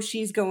got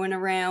Yoshi's going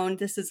around.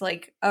 This is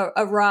like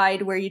a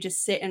ride where you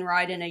just sit and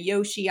ride in a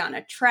Yoshi on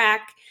a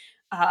track.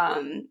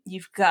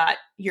 You've got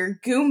your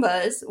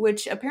Goombas,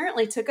 which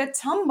apparently took a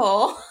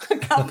tumble a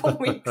couple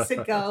weeks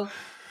ago.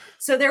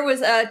 So there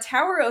was a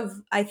tower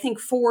of, I think,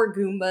 4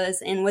 Goombas,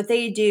 and what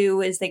they do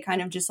is they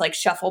kind of just like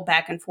shuffle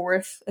back and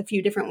forth a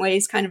few different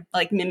ways, kind of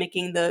like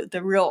mimicking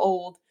the real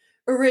old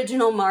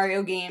original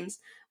Mario games.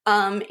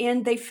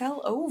 And they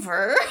fell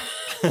over.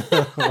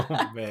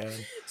 Oh, man.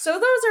 So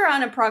those are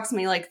on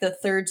approximately like the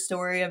 3rd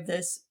story of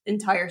this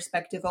entire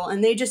spectacle,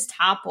 and they just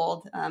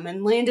toppled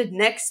and landed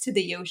next to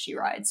the Yoshi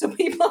ride. So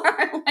people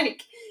are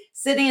like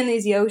sitting in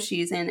these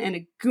Yoshis,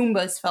 and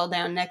Goombas fell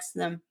down next to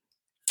them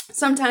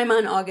sometime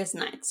on August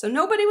 9th. So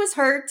nobody was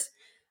hurt.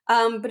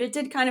 But it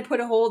did kind of put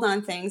a hold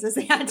on things as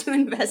they had to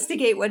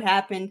investigate what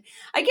happened.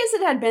 I guess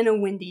it had been a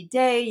windy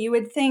day. You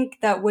would think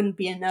that wouldn't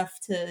be enough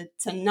to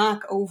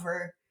knock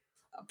over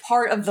a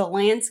part of the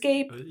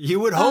landscape. You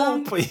would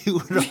hope. You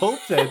would hope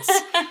that's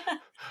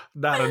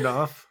not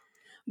enough.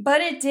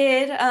 But it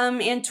did,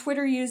 and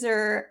Twitter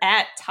user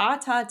at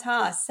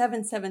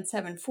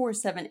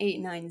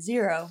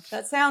ta777478890.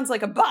 That sounds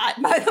like a bot,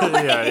 by the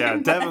way. Yeah,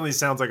 definitely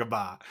sounds like a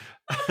bot.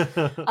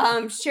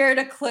 Shared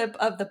a clip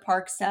of the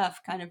park staff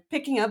kind of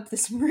picking up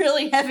this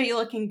really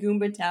heavy-looking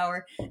Goomba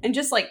tower and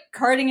just like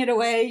carting it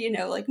away, you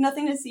know, like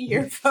nothing to see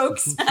here,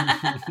 folks.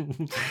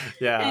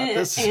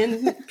 Yeah,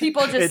 and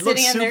people just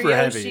sitting in their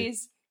Yoshis. Heavy.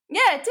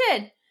 Yeah, it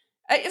did.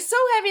 It's so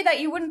heavy that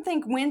you wouldn't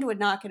think wind would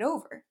knock it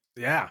over.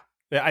 Yeah.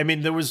 I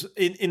mean, there was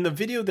in the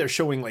video, they're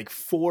showing like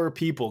 4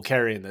 people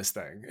carrying this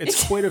thing.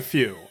 It's quite a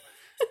few.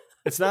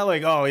 It's not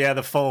like, oh yeah,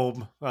 the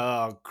foam.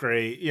 Oh,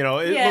 great. You know,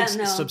 it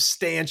looks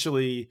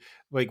substantially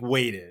like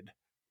weighted.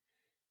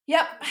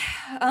 Yep.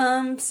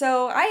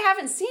 So I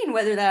haven't seen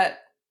whether that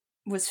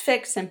was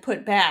fixed and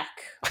put back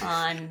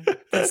on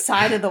the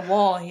side of the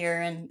wall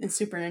here in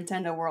Super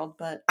Nintendo World,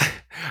 but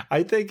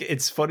I think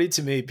it's funny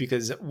to me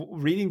because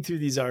reading through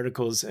these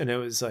articles, and it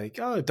was like,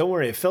 oh, don't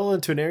worry, it fell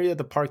into an area of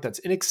the park that's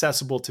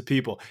inaccessible to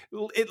people.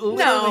 It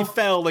literally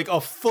fell like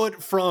a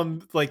foot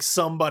from like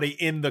somebody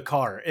in the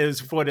car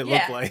is what it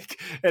looked like.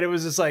 And it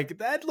was just like,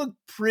 that looked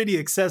pretty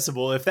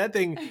accessible. If that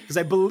thing, because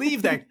I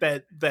believe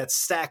that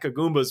stack of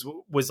Goombas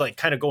was like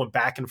kind of going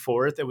back and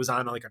forth. It was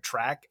on like a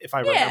track, if I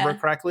remember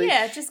correctly.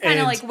 Yeah, it just kind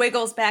of like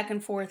wiggles back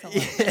and forth a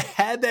little bit.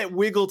 Had that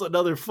wiggled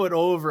another foot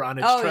over on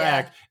its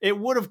track, it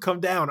would have come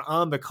down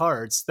on the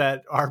carts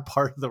that are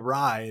part of the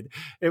ride.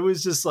 It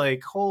was just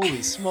like,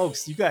 holy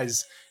smokes, you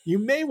guys, you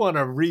may want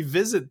to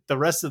revisit the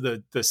rest of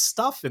the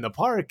stuff in the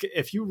park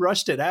if you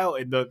rushed it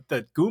out and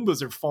the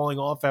Goombas are falling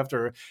off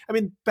after, I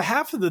mean,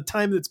 half of the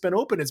time that's been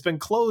open, it's been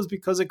closed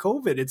because of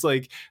COVID. It's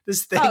like,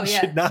 this thing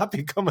should not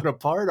be coming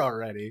apart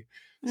already.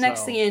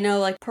 Next thing you know,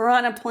 like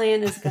Piranha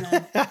Plant is going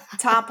to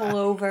topple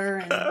over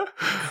and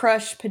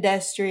crush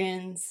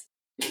pedestrians.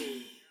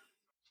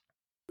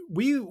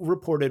 We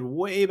reported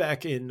way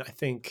back in, I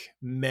think,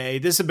 May.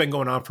 This had been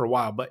going on for a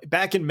while, but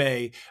back in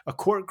May, a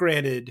court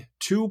granted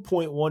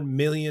 $2.1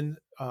 million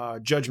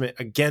judgment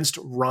against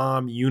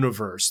ROM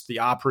Universe, the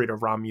operator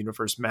of ROM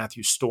Universe,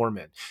 Matthew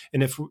Storman.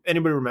 And if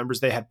anybody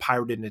remembers, they had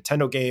pirated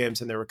Nintendo games,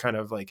 and they were kind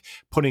of like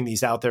putting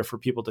these out there for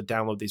people to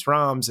download these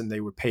ROMs, and they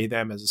would pay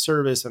them as a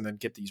service and then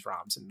get these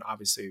ROMs. And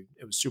obviously,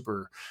 it was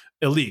super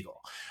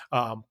illegal.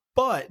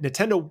 But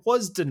Nintendo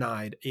was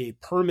denied a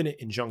permanent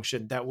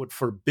injunction that would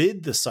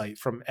forbid the site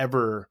from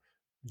ever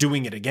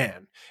doing it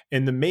again.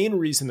 And the main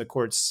reason the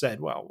courts said,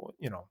 well,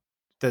 you know,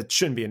 that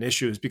shouldn't be an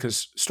issue is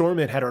because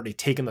Storman had already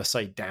taken the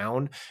site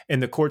down,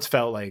 and the courts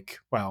felt like,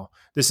 well,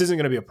 this isn't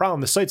going to be a problem.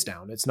 The site's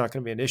down. It's not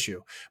going to be an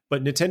issue.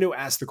 But Nintendo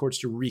asked the courts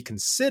to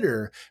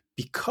reconsider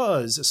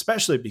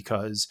especially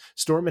because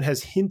Storman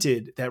has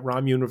hinted that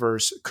ROM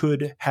Universe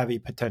could have a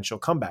potential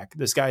comeback.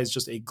 This guy is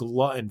just a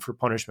glutton for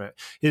punishment.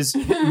 I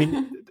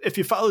mean, if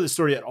you follow the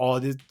story at all,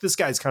 this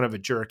guy's kind of a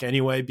jerk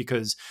anyway,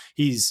 because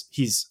he's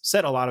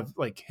said a lot of,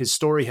 like, his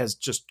story has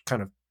just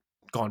kind of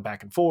gone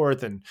back and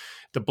forth, and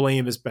the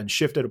blame has been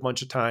shifted a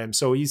bunch of times.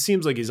 So he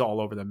seems like he's all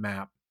over the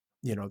map.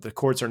 You know, the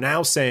courts are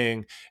now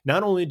saying,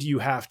 not only do you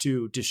have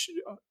to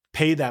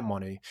pay that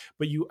money,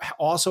 but you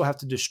also have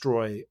to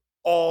destroy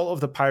all of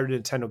the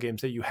pirated Nintendo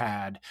games that you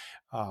had,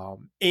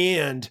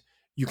 and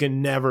you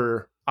can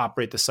never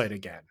operate the site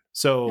again.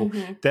 So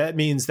that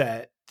means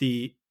that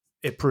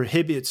it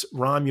prohibits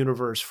ROM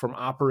Universe from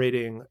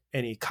operating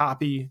any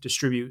copy,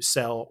 distribute,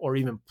 sell, or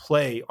even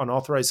play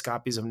unauthorized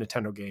copies of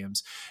Nintendo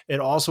games. It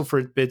also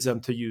forbids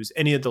them to use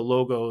any of the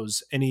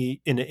logos in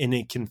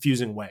a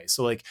confusing way.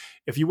 So like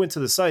if you went to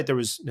the site, there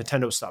was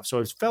Nintendo stuff. So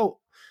it felt,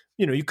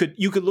 you know, you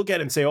could look at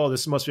it and say, oh,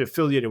 this must be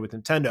affiliated with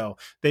Nintendo.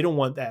 They don't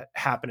want that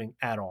happening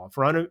at all. If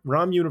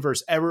ROM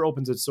Universe ever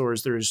opens its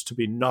doors, there is to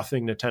be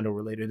nothing Nintendo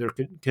related. There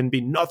can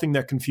be nothing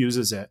that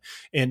confuses it.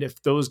 And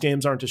if those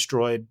games aren't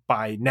destroyed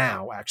by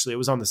now, actually, it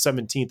was on the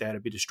 17th they had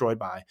to be destroyed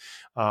by.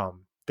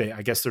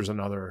 I guess there's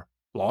another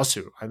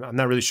lawsuit. I'm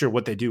not really sure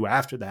what they do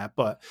after that.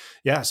 But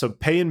yeah, so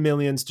paying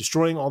millions,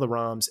 destroying all the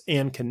ROMs,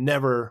 and can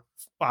never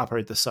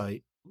operate the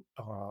site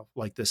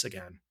like this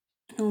again.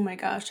 Oh my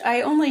gosh.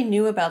 I only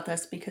knew about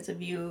this because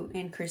of you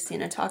and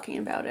Christina talking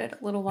about it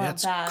a little while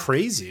back. That's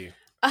crazy.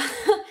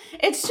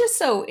 It's just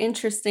so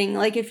interesting.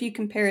 Like if you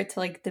compare it to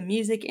like the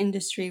music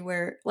industry,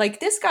 where like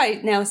this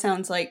guy now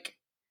sounds like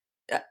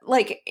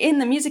in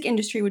the music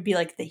industry would be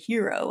like the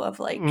hero of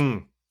like,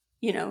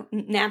 you know,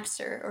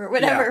 Napster or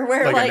whatever. Yeah,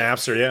 where like a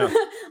Napster, yeah.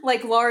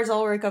 Like Lars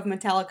Ulrich of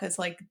Metallica is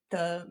like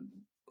the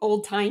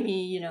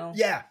old-timey, you know.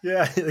 Yeah,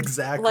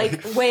 exactly.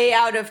 Like way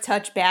out of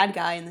touch bad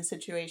guy in the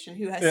situation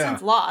who has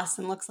since lost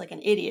and looks like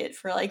an idiot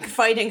for like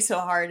fighting so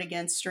hard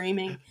against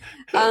streaming.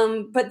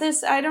 But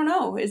this, I don't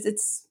know,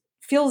 it's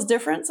feels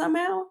different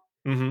somehow,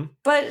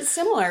 but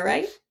similar,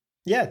 right?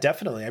 Yeah,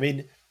 definitely. I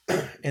mean,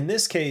 in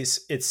this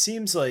case, it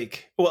seems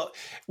like, well,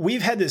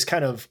 we've had this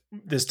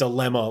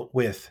dilemma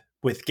with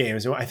with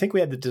games. I think we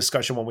had the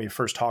discussion when we were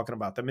first talking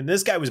about them, and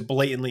this guy was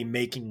blatantly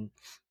making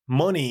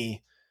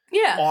money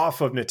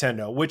off of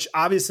Nintendo, which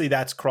obviously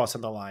that's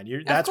crossing the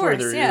line. That's where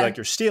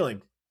you're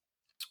stealing.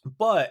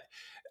 But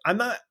I'm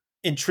not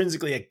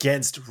intrinsically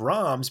against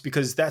ROMs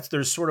because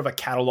there's sort of a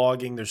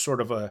cataloging, there's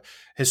sort of a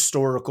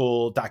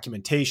historical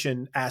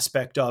documentation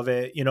aspect of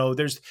it.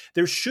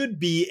 There should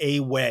be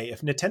a way.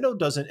 If Nintendo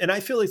doesn't, and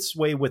I feel it's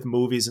way with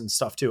movies and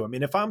stuff too. I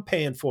mean, if I'm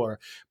paying for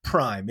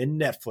Prime and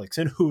Netflix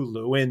and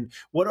Hulu and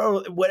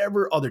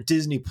whatever other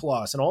Disney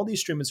Plus and all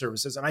these streaming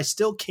services, and I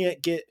still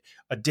can't get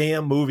a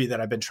damn movie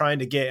that I've been trying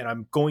to get, and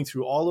I'm going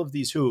through all of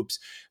these hoops,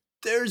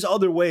 there's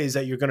other ways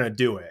that you're going to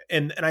do it.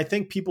 And I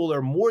think people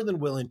are more than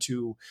willing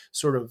to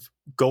sort of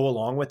go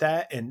along with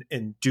that and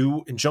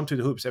jump through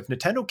the hoops. If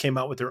Nintendo came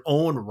out with their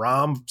own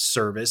ROM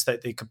service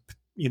that they could,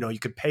 you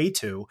could pay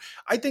to,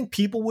 I think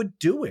people would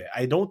do it.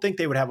 I don't think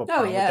they would have a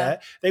problem with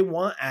that. They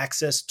want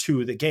access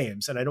to the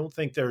games. And I don't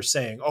think they're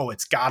saying, oh,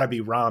 it's gotta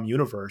be ROM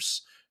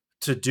universe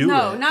to do it.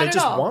 Not they at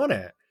just all. Want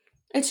it.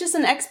 It's just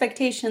an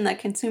expectation that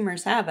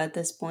consumers have at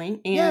this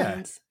point.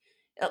 And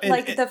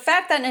the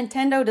fact that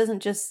Nintendo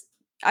doesn't just,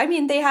 I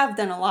mean, they have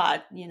done a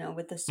lot,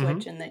 with the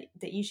Switch and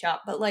the eShop,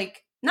 but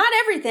not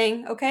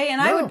everything. Okay. And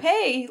I would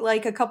pay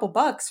a couple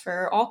bucks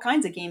for all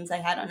kinds of games I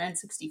had on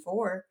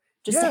N64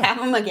 just to have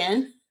them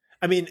again.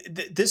 I mean,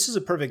 this is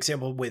a perfect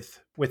example with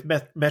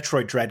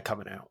Metroid Dread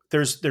coming out.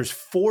 There's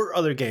 4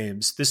 other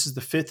games. This is the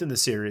 5th in the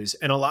series.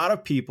 And a lot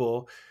of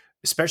people,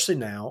 especially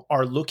now,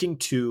 are looking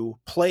to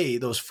play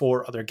those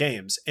 4 other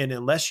games. And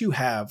unless you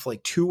have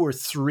 2 or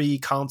 3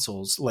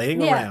 consoles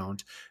laying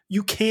around,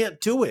 you can't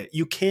do it.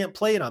 You can't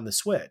play it on the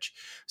Switch.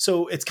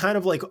 So it's kind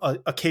of like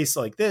a case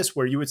like this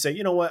where you would say,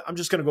 you know what, I'm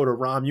just going to go to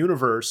ROM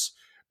Universe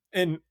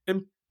and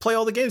play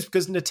all the games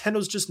because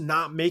Nintendo's just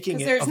not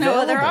making it available. There's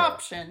no other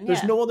option.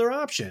 There's no other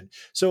option.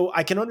 So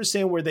I can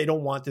understand where they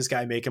don't want this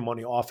guy making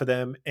money off of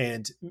them.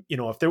 And,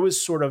 if there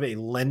was sort of a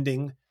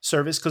lending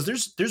service,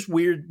 because there's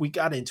weird, we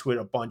got into it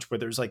a bunch where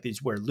there's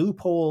these weird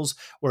loopholes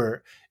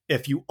where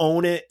if you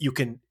own it, you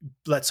can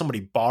let somebody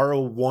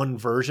borrow one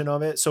version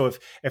of it. So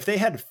if they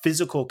had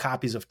physical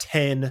copies of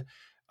 10,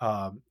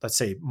 let's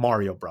say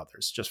Mario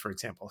Brothers, just for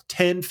example,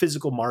 10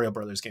 physical Mario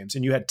Brothers games,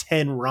 and you had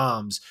 10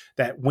 ROMs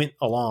that went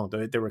along,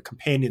 there were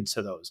companions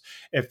to those.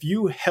 If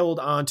you held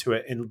onto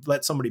it and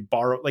let somebody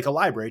borrow, like a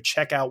library,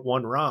 check out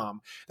one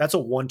ROM, that's a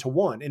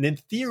 1-to-1. And in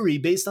theory,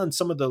 based on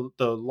some of the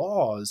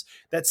laws,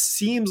 that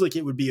seems like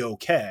it would be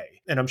okay.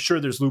 And I'm sure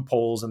there's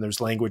loopholes and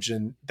there's language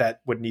that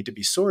would need to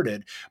be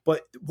sorted.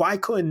 But why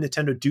couldn't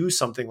Nintendo do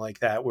something like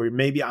that where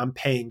maybe I'm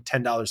paying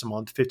 $10 a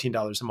month,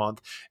 $15 a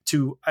month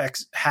to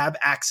have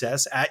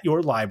access at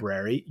your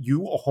library?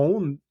 You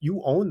own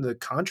the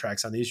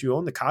contracts on these. You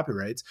own the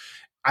copyrights.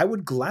 I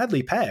would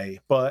gladly pay,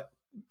 but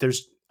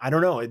I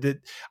don't know.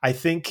 I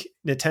think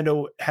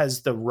Nintendo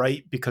has the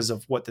right because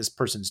of what this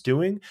person's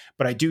doing,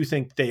 but I do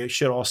think they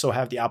should also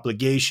have the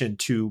obligation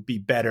to be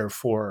better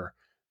for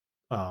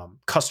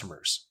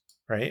customers,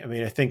 right? I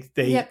mean, I think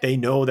they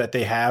know that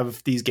they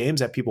have these games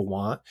that people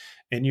want,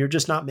 and you're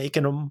just not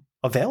making them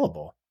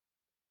available.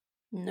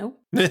 Nope.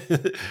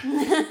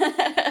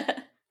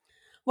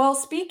 Well,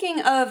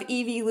 speaking of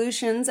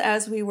evolutions,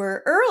 as we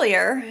were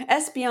earlier,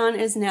 Espeon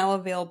is now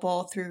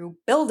available through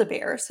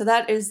Build-A-Bear. So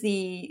that is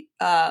the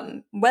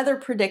weather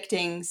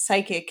predicting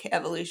psychic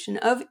evolution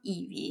of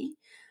Eevee.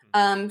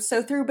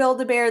 So through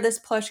Build-A-Bear, this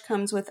plush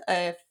comes with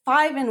a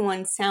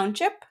 5-in-1 sound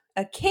chip,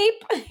 a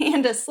cape,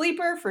 and a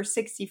sleeper for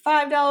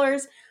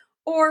 $65,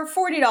 or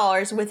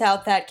 $40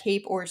 without that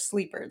cape or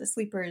sleeper. The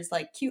sleeper is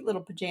cute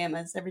little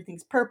pajamas.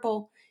 Everything's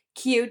purple.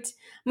 Cute.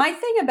 My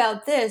thing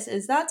about this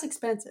is that's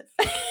expensive.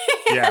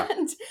 Yeah,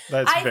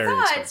 that's very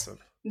expensive.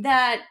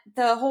 That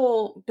the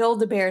whole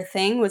Build-A-Bear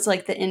thing was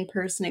the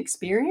in-person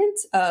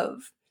experience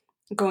of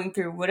going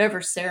through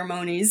whatever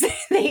ceremonies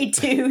they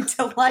do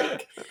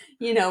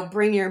to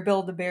bring your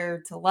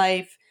Build-A-Bear to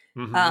life.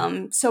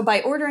 Mm-hmm. So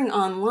by ordering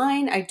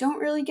online, I don't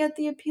really get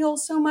the appeal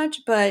so much,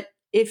 but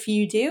if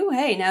you do,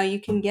 hey, now you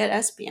can get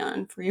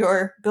Espeon for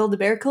your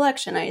Build-A-Bear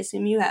collection. I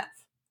assume you have.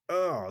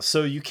 Oh,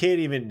 so you can't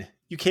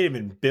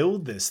even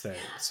build this thing.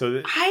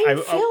 So I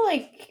feel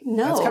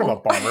no. That's kind of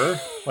a bummer.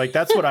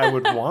 That's what I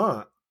would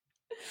want.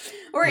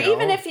 Or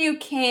even if you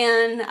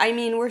can, I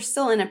mean, we're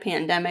still in a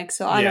pandemic,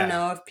 so I don't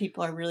know if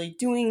people are really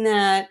doing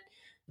that.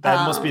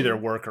 That must be their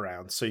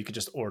workaround. So you could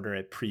just order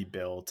it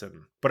pre-built.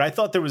 But I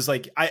thought there was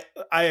I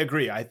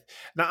agree.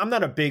 I'm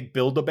not a big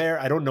Build-A-Bear.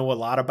 I don't know a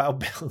lot about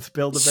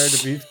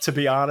Build-A-Bear to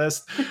be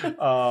honest.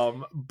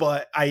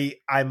 But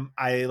I'm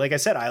like I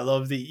said, I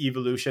love the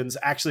evolutions.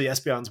 Actually,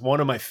 Espeon's one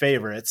of my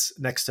favorites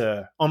next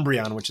to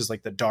Umbreon, which is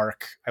the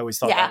dark. I always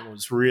thought that one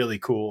was really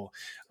cool.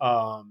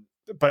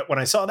 But when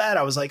I saw that,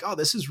 I was like, oh,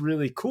 this is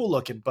really cool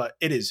looking, but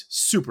it is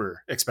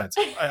super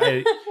expensive.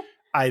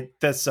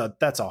 that's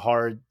a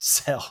hard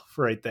sell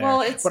right there. Well,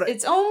 But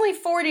it's only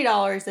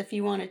 $40 if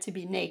you want it to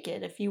be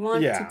naked. If you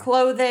want to yeah,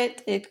 clothe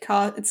it,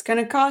 it's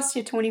going to cost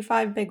you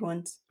 25 big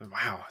ones.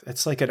 wow,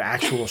 it's like an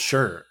actual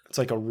shirt. It's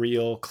like a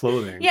real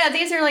clothing. Yeah,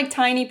 these are like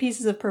tiny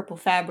pieces of purple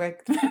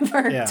fabric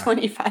for Yeah.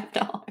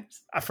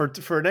 $25.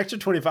 For an extra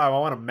 25, I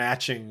want a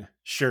matching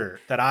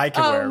shirt that I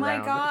can wear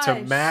around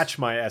to match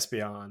my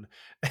Espeon,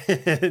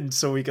 and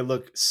so we can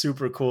look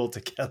super cool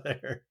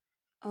together.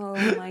 Oh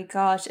my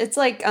gosh. It's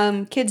like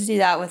kids do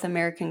that with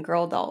American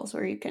Girl dolls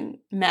where you can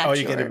match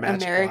you your can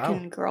match.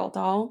 American Wow. Girl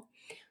doll.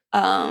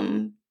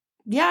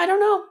 Yeah, I don't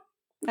know.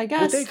 I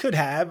guess. What they could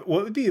have,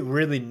 what would be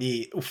really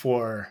neat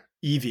for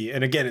Eevee,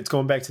 and again, it's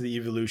going back to the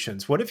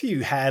evolutions. What if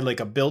you had like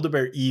a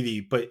Build-A-Bear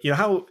Eevee, but you know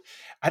how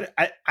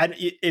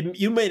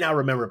you may not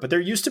remember it, but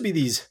there used to be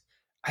these.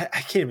 I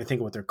can't even think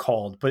of what they're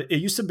called, but it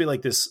used to be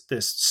like this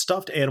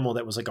stuffed animal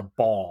that was like a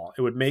ball.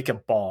 It would make a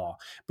ball,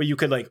 but you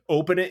could like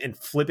open it and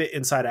flip it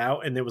inside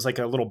out, and it was like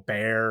a little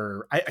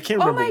bear. I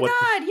can't remember what. Oh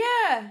my god,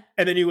 yeah.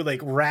 And then you would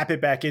like wrap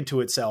it back into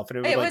itself,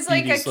 and it was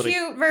like a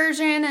cute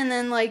version, and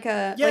then like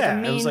a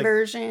mean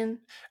version.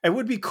 It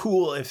would be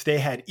cool if they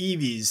had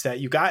Eevees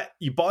that you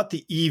bought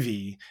the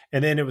Eevee,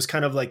 and then it was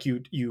kind of like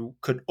you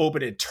could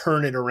open it,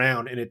 turn it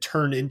around, and it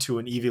turned into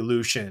an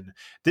evolution.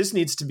 This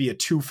needs to be a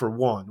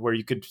 2-for-1 where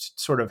you could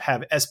sort of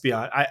have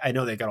Espeon. I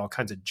know they got all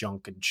kinds of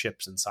junk and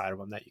chips inside of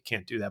them that you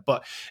can't do that,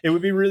 but it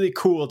would be really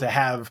cool to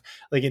have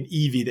like an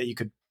Eevee that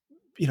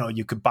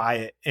you could buy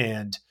it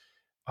and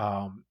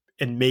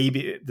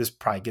maybe this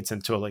probably gets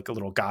into like a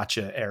little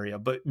gotcha area,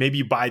 but maybe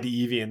you buy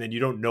the Eevee and then you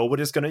don't know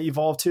what it's going to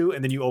evolve to.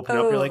 And then you open it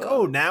up, you're like,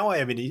 oh, now I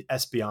have an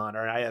Espeon,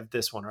 or I have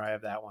this one, or I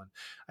have that one.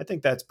 I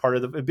think that's part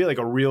of it'd be like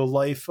a real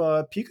life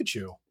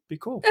Pikachu. Be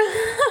cool.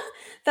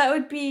 That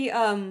would be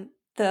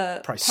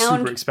the probably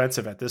super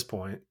expensive at this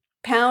point.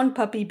 Pound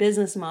puppy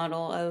business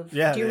model of, do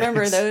you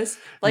remember those?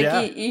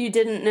 Like you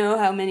didn't know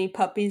how many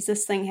puppies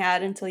this thing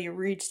had until you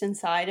reached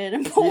inside it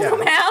and pulled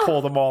them out.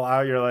 Pull them all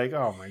out. You're like,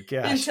 oh my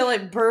gosh. Until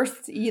it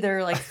birthed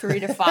either like 3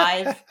 to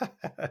 5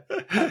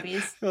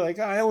 puppies. You're like,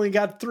 I only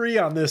got 3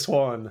 on this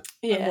one.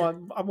 Yeah.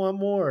 I want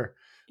more.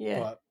 Yeah.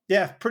 But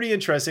yeah, pretty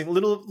interesting.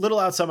 Little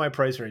outside my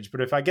price range.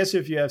 But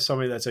if you have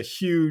somebody that's a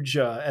huge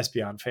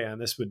Espeon fan,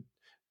 this would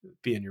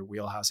be in your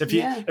wheelhouse. If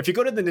you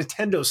go to the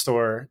Nintendo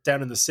store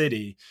down in the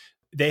city,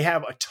 they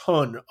have a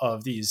ton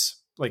of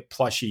these like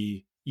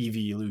plushy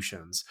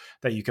evolutions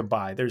that you can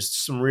buy. There's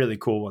some really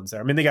cool ones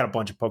there. I mean, they got a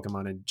bunch of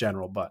Pokemon in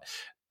general, but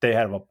they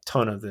have a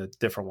ton of the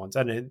different ones.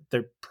 And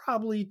they're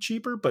probably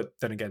cheaper, but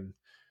then again,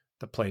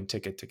 the plane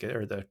ticket to get,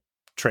 or the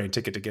train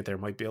ticket to get there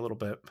might be a little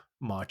bit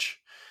much.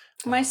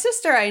 My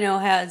sister I know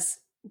has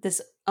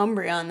this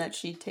Umbreon that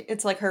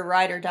it's like her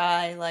ride or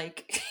die.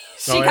 Like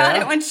she got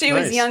it when she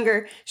was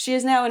younger. She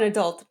is now an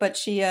adult, but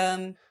she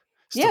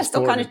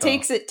still kind of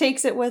takes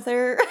it with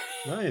her.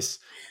 Nice.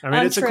 I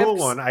mean, it's trips. A cool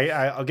one.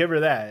 I'll give her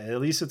that. At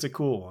least it's a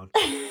cool one.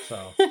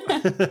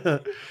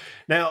 So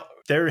now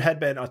there had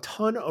been a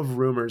ton of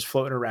rumors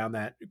floating around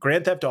that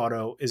Grand Theft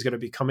Auto is going to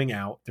be coming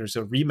out. There's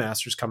a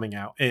remaster's coming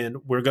out, and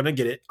we're going to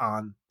get it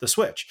on the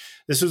Switch.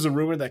 This was a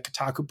rumor that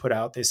Kotaku put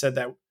out. They said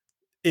that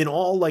in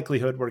all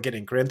likelihood, we're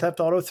getting Grand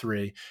Theft Auto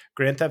 3,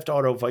 Grand Theft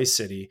Auto Vice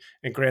City,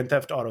 and Grand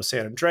Theft Auto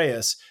San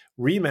Andreas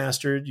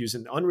remastered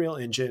using Unreal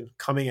Engine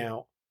coming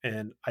out.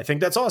 And I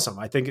think that's awesome.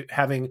 I think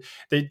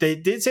they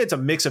did say it's a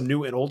mix of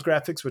new and old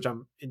graphics, which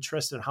I'm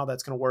interested in how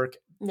that's going to work.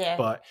 Yeah.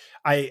 But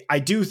I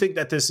do think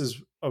that this is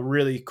a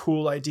really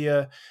cool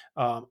idea.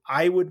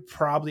 I would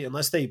probably,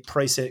 unless they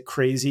price it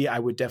crazy, I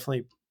would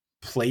definitely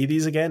play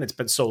these again. It's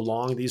been so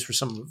long.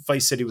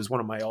 Vice City was one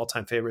of my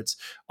all-time favorites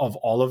of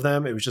all of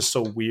them. It was just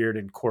so weird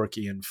and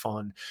quirky and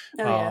fun.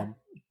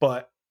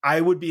 But I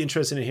would be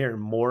interested in hearing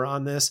more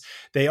on this.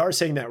 They are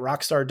saying that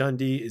Rockstar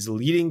Dundee is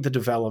leading the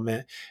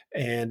development,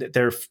 and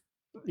they're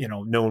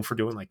known for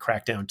doing like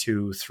Crackdown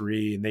 2,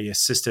 3, and they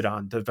assisted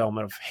on the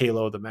development of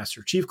Halo, the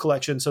Master Chief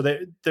Collection. So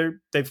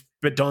they've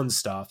done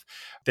stuff.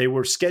 They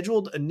were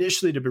scheduled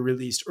initially to be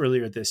released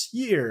earlier this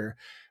year,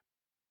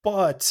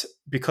 but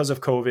because of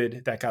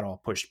COVID, that got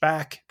all pushed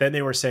back. Then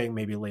they were saying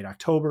maybe late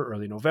October,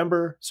 early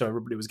November. So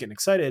everybody was getting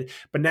excited.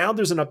 But now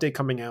there's an update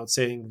coming out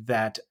saying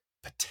that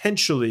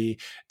potentially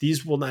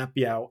these will not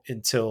be out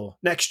until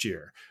next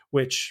year,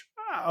 which,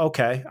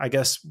 okay, I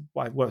guess,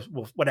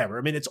 whatever.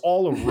 I mean, it's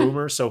all a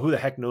rumor. So who the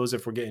heck knows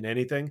if we're getting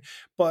anything?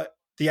 But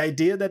the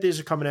idea that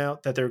these are coming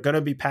out, that they're going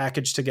to be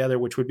packaged together,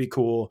 which would be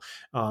cool.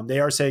 They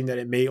are saying that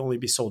it may only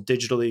be sold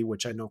digitally,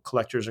 which I know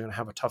collectors are going to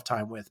have a tough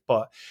time with.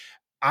 But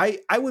I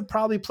would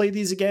probably play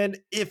these again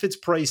if it's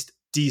priced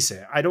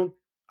decent. I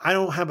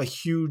don't have a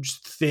huge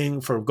thing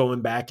for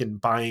going back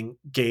and buying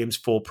games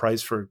full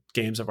price for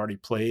games I've already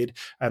played.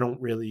 I don't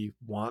really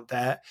want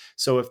that.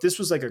 So if this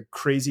was like a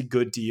crazy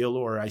good deal,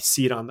 or I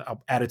see it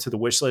I'll add it to the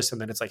wish list and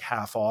then it's like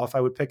half off,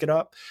 I would pick it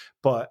up.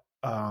 But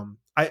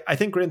I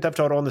think Grand Theft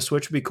Auto on the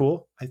Switch would be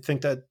cool. I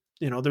think that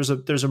there's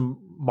a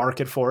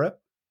market for it.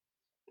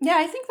 Yeah,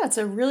 I think that's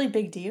a really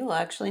big deal,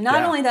 actually. Not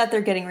Yeah. only that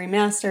they're getting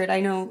remastered, I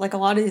know like a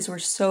lot of these were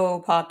so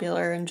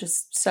popular and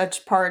just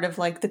such part of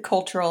like the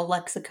cultural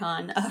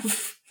lexicon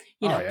of,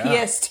 Oh yeah.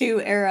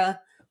 PS2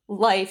 era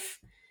life.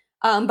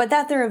 But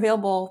that they're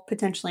available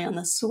potentially on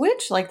the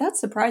Switch, like that's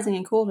surprising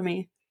and cool to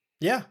me.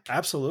 Yeah,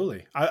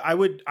 absolutely.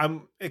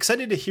 I'm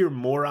excited to hear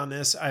more on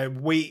this. I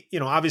wait,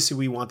 obviously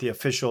we want the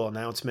official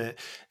announcement,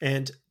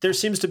 and there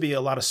seems to be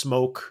a lot of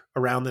smoke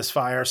around this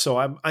fire.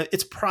 So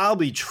it's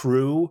probably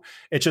true.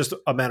 It's just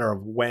a matter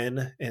of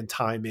when and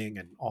timing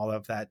and all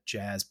of that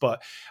jazz.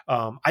 But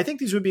I think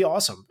these would be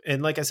awesome.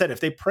 And like I said, if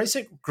they price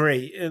it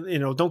great, and,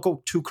 don't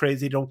go too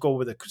crazy, don't go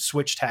with a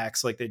Switch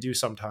tax like they do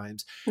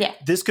sometimes. Yeah.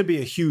 This could be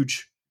a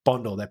huge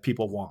bundle that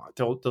people want.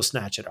 They'll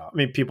snatch it up. I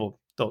mean, people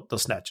they'll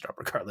snatch it up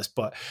regardless.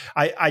 But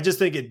I just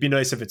think it'd be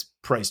nice if it's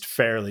priced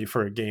fairly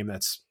for a game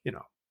that's,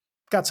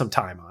 got some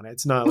time on it.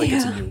 It's not like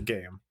it's a new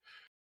game.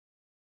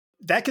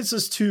 That gets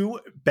us to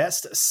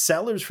best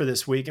sellers for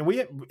this week. And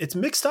it's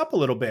mixed up a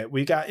little bit.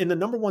 We got in the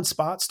number one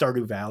spot,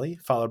 Stardew Valley,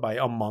 followed by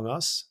Among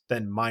Us,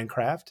 then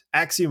Minecraft,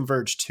 Axiom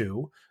Verge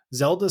 2,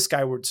 Zelda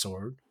Skyward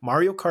Sword,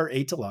 Mario Kart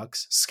 8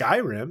 Deluxe,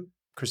 Skyrim.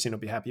 Christine will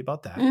be happy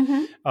about that.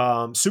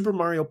 Mm-hmm. Super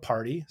Mario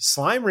Party,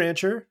 Slime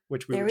Rancher,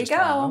 which we there were we just go.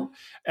 talking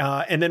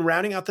about. And then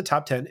rounding out the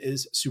top 10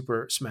 is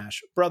Super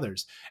Smash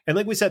Brothers. And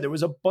like we said, there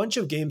was a bunch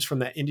of games from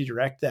that Indie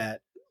Direct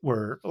that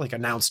were like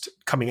announced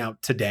coming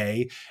out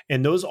today.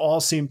 And those all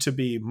seem to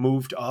be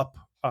moved up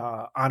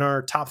on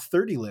our top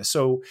 30 list.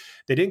 So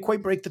they didn't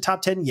quite break the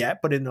top 10 yet,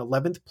 but in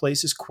 11th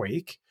place is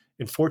Quake.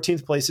 In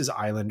 14th place is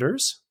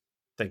Islanders.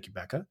 Thank you,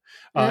 Becca.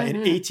 In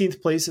 18th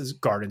place is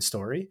Garden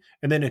Story.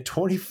 And then in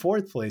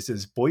 24th place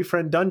is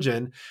Boyfriend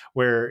Dungeon,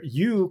 where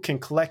you can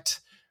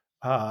collect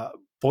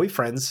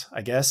boyfriends,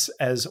 I guess,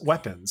 as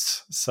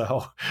weapons.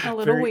 So a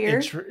little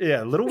weird.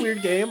 A little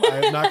weird game.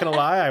 I'm not going to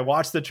lie. I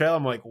watched the trailer.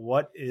 I'm like,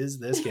 what is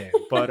this game?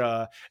 But,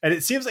 and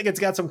it seems like it's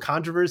got some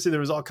controversy. There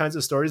was all kinds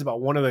of stories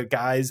about one of the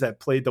guys that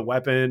played the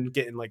weapon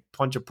getting like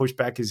punch or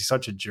pushback because he's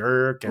such a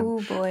jerk. And oh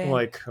boy. I'm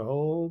like,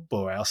 oh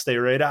boy, I'll stay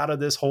right out of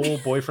this whole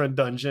Boyfriend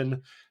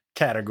Dungeon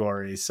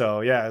category.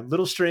 So yeah, a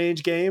little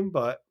strange game,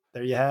 but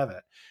there you have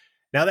it.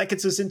 Now that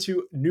gets us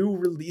into new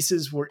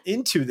releases we're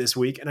into this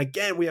week. And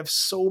again, we have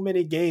so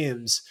many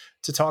games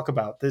to talk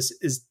about. This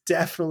is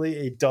definitely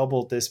a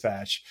double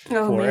dispatch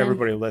for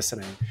everybody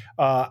listening.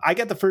 I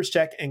got the first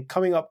check, and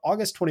coming up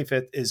August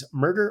 25th is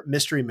Murder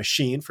Mystery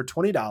Machine for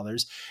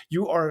 $20.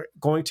 You are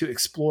going to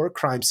explore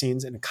crime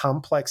scenes in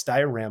complex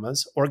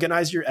dioramas,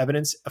 organize your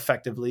evidence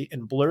effectively,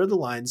 and blur the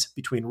lines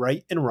between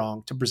right and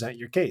wrong to present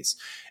your case.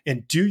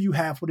 And do you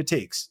have what it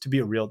takes to be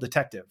a real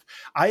detective?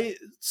 I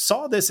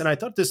saw this and I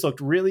thought this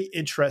looked really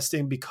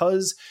interesting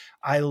because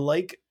I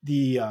like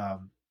the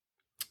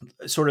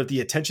sort of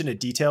the attention to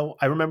detail.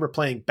 I remember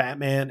playing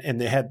Batman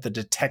and they had the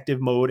detective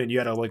mode and you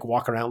had to like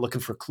walk around looking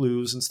for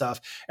clues and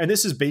stuff. And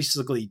this is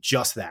basically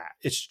just that.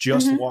 It's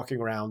just walking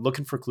around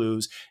looking for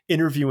clues,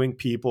 interviewing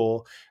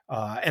people.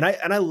 And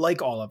I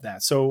like all of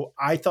that. So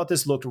I thought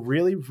this looked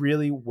really,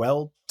 really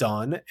well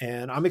done.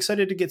 And I'm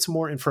excited to get some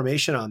more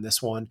information on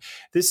this one.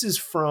 This is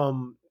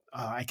from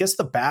I guess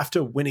the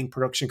BAFTA winning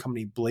production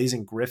company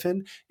Blazing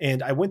Griffin.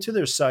 And I went to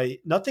their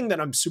site, nothing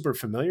that I'm super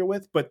familiar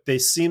with, but they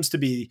seems to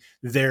be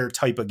their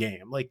type of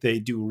game. Like they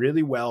do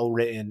really well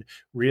written,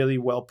 really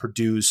well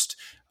produced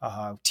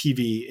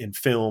TV and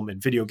film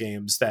and video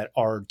games that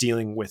are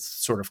dealing with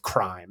sort of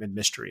crime and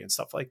mystery and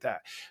stuff like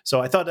that. So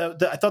I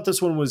thought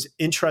this one was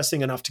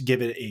interesting enough to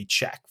give it a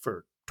check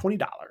for $20.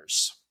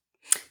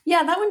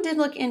 Yeah, that one did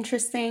look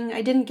interesting.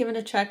 I didn't give it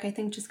a check, I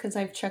think just because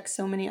I've checked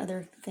so many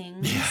other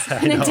things. Yeah,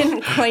 and it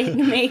didn't quite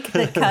make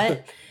the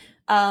cut.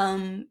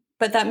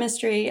 But that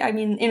mystery, I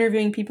mean,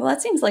 interviewing people,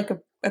 that seems like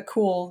a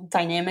cool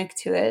dynamic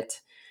to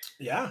it.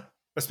 Yeah,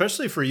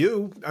 especially for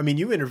you. I mean,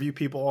 you interview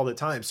people all the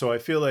time. So I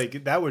feel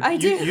like that would,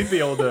 you'd be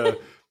able to,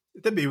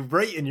 that'd be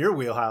right in your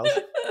wheelhouse.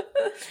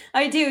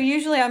 I do.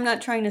 Usually I'm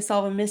not trying to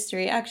solve a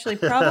mystery. Actually,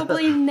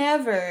 probably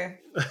never.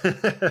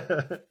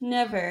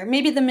 Never.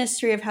 Maybe the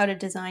mystery of how to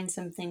design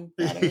something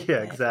better. Yeah,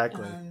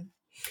 exactly.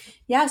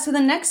 Yeah, so the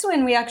next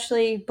one, we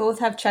actually both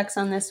have checks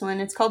on this one.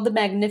 It's called The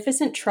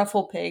Magnificent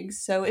Truffle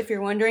Pigs. So if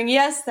you're wondering,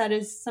 yes, that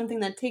is something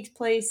that takes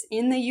place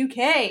in the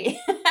UK.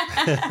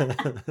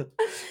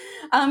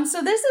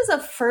 So this is a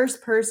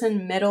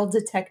first-person metal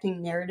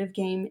detecting narrative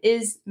game.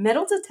 Is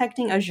metal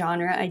detecting a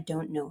genre I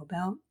don't know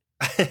about?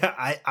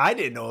 I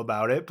didn't know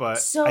about it, but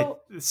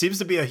it seems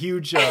to be a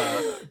huge...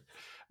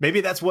 maybe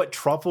that's what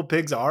truffle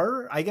pigs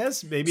are, I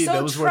guess. Maybe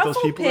those were those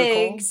people are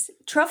called.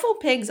 Truffle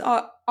pigs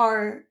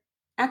are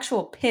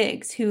actual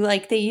pigs who,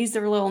 like, they use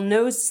their little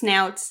nose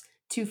snouts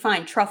to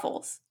find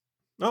truffles.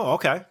 Oh,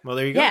 okay. Well,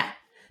 there you go. Yeah.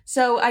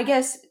 So I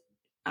guess,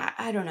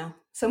 I don't know.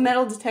 So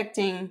metal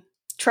detecting,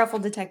 truffle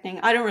detecting,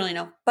 I don't really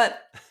know.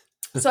 But,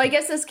 so I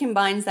guess this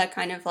combines that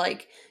kind of,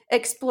 like,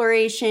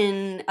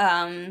 exploration,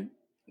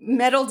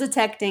 metal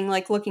detecting,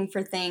 like looking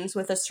for things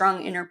with a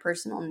strong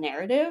interpersonal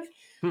narrative.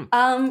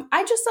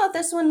 I just thought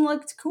this one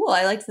looked cool.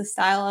 I liked the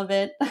style of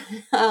it.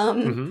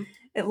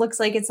 It looks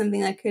like it's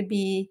something that could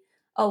be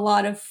a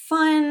lot of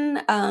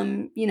fun.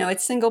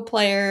 It's single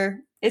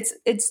player. Its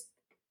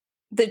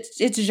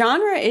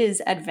genre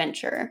is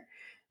adventure,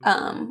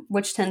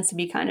 which tends to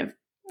be kind of,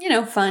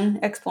 fun,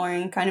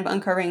 exploring, kind of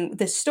uncovering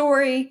the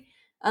story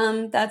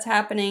that's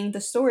happening.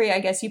 The story, I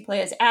guess, you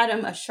play as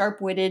Adam, a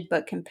sharp-witted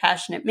but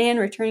compassionate man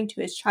returning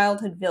to his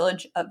childhood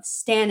village of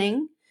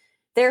Stanning.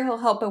 There, he'll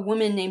help a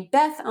woman named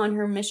Beth on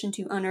her mission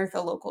to unearth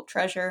a local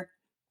treasure.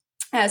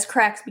 As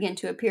cracks begin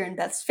to appear in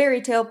Beth's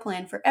fairy tale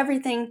plan for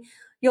everything,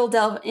 you'll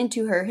delve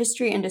into her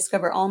history and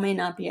discover all may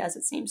not be as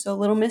it seems. So a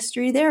little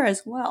mystery there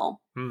as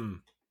well.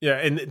 Yeah,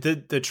 and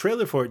the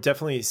trailer for it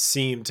definitely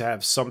seemed to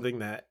have something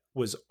that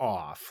was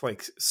off.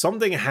 Like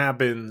something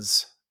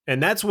happens,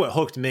 and that's what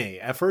hooked me.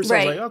 At first, I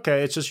was like,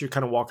 okay, it's just you're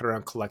kind of walking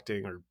around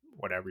collecting or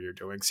whatever you're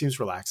doing. Seems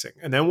relaxing.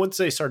 And then once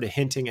they started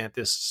hinting at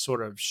this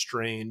sort of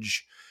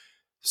strange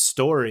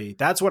story,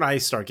 that's when I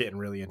start getting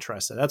really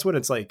interested. That's when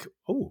it's like,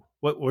 oh,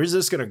 where's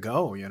this gonna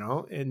go?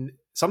 And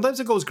sometimes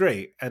it goes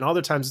great, and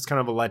other times it's kind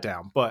of a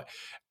letdown. But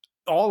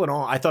all in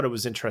all, I thought it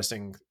was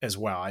interesting as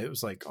well. I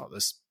was like, oh,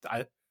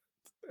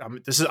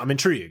 I'm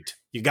intrigued.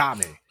 You got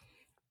me.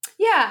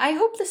 Yeah, I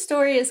hope the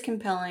story is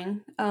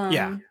compelling.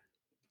 Yeah.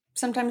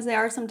 Sometimes they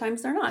are,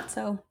 sometimes they're not.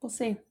 So we'll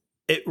see.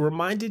 It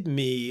reminded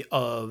me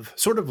of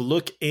sort of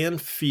look and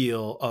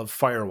feel of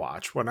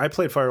Firewatch. When I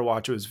played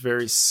Firewatch, it was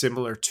very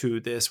similar to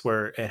this,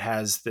 where it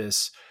has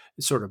this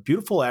sort of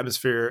beautiful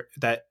atmosphere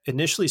that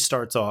initially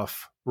starts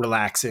off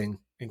relaxing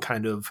and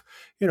kind of,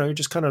 you're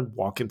just kind of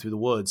walking through the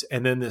woods.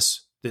 And then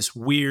this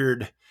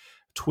weird,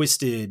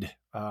 twisted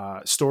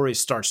story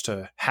starts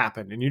to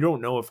happen, and you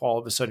don't know if all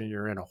of a sudden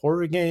you're in a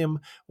horror game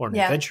or an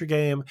adventure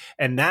game.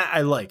 And that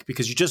I like,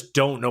 because you just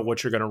don't know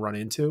what you're going to run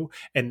into.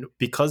 And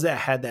because that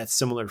had that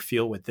similar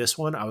feel with this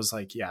one, I was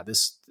like, yeah,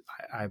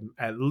 I'm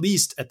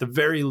at the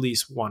very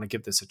least want to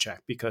give this a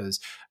check, because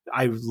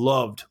I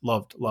loved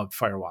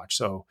Firewatch.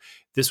 So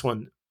this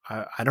one,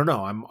 I don't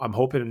know. I'm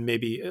hoping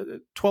maybe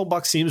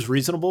 $12 seems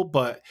reasonable,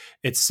 but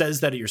it says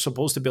that you're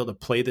supposed to be able to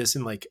play this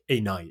in like a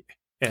night.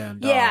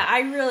 And I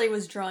really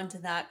was drawn to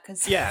that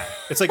because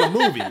it's like a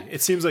movie.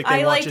 It seems like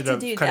they want you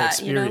to kind of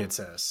experience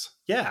this.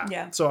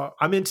 Yeah. So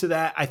I'm into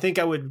that. I think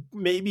I would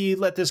maybe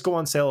let this go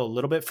on sale a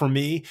little bit for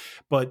me,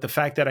 but the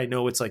fact that I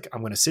know it's like I'm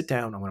going to sit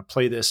down, I'm going to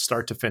play this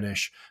start to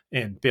finish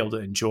and be able to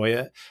enjoy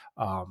it.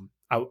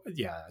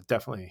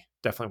 Definitely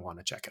want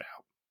to check it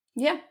out.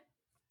 Yeah.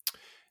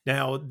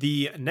 Now,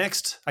 the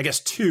next, I guess,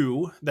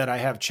 two that I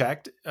have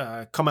checked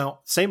come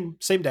out same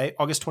day,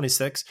 August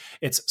 26th.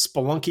 It's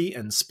Spelunky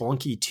and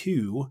Spelunky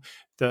 2.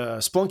 The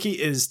Spelunky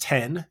is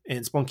 10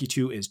 and Spelunky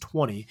 2 is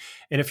 20.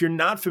 And if you're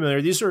not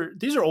familiar, these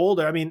are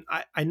older. I mean,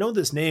 I know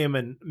this name,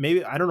 and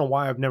maybe I don't know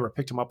why I've never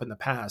picked them up in the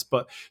past,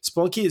 but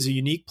Spelunky is a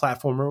unique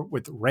platformer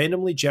with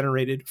randomly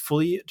generated,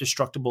 fully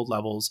destructible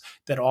levels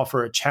that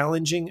offer a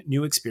challenging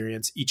new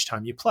experience each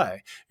time you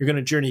play. You're going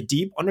to journey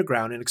deep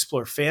underground and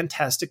explore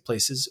fantastic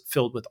places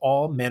filled with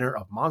all manner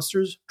of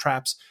monsters,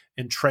 traps,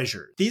 and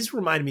treasure. These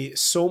remind me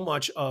so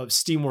much of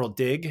SteamWorld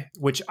Dig,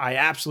 which I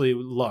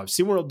absolutely love.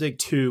 SteamWorld Dig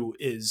 2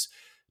 is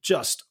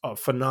just a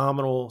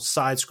phenomenal,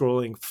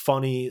 side-scrolling,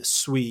 funny,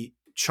 sweet,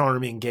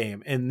 charming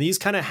game. And these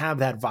kind of have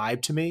that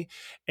vibe to me.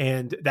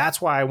 And that's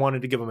why I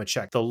wanted to give them a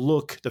check. The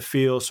look, the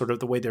feel, sort of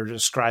the way they're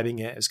describing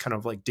it as kind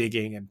of like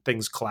digging and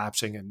things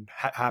collapsing and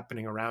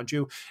happening around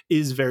you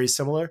is very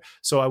similar.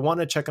 So I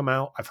want to check them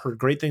out. I've heard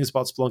great things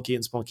about Spelunky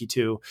and Spelunky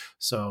 2.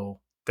 So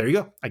there you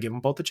go. I give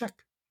them both a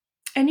check.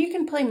 And you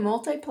can play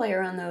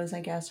multiplayer on those,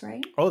 I guess,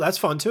 right? Oh, that's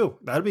fun too.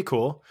 That'd be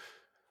cool.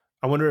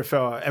 I wonder if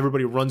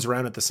everybody runs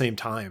around at the same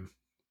time.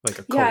 Like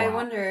a co-op.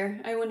 Yeah,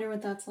 I wonder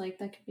what that's like.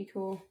 That could be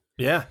cool.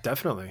 Yeah,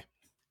 definitely.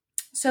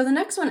 So the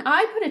next one,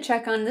 I put a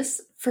check on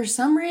this for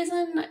some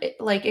reason. It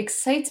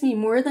excites me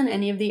more than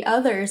any of the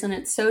others, and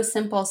it's so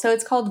simple. So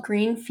it's called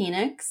Green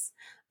Phoenix.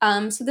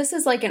 So this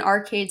is like an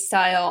arcade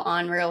style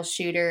on-rail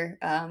shooter,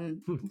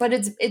 but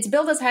it's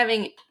billed as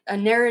having a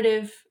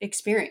narrative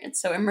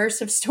experience, so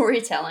immersive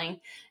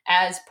storytelling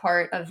as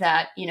part of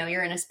that.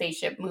 You're in a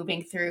spaceship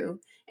moving through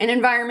an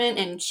environment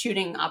and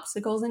shooting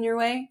obstacles in your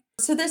way.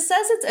 So this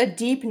says it's a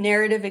deep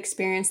narrative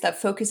experience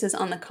that focuses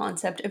on the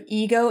concept of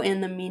ego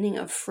and the meaning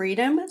of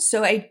freedom.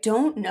 So I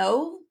don't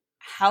know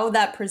how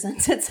that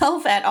presents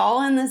itself at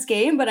all in this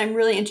game, but I'm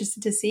really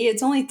interested to see.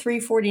 It's only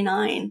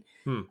 $3.49,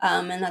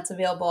 and that's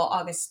available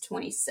August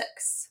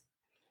 26th.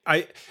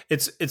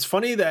 It's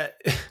funny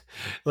that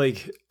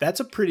like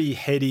that's a pretty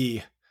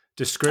heady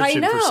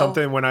description for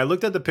something. When I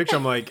looked at the picture,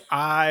 I'm like,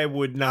 I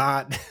would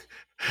not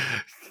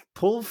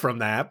pull from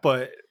that,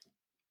 but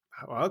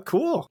well,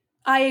 cool.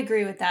 I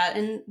agree with that.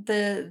 And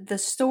the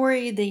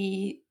story,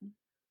 the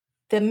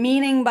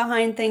meaning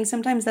behind things,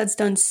 sometimes that's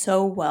done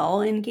so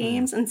well in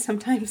games. And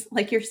sometimes,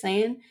 like you're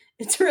saying,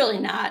 it's really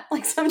not.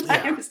 Like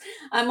sometimes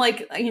I'm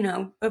like,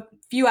 a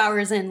few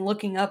hours in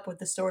looking up what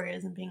the story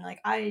is and being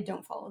like, I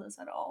don't follow this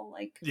at all.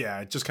 Like,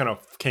 yeah, it just kind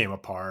of came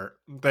apart.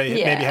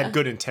 They maybe had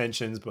good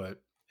intentions, but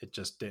it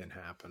just didn't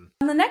happen.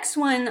 And the next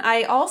one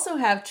I also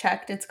have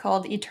checked. It's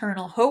called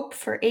Eternal Hope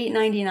for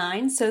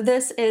 $8.99. So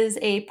this is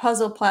a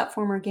puzzle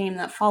platformer game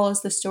that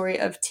follows the story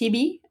of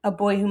TB, a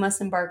boy who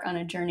must embark on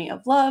a journey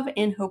of love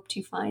and hope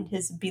to find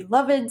his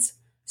beloved's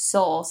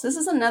soul. So this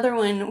is another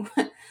one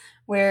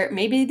where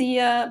maybe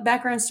the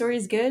background story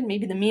is good,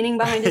 maybe the meaning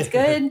behind it's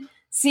good,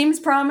 seems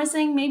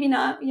promising, maybe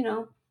not,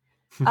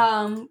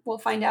 we'll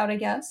find out, I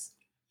guess.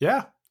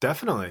 Yeah,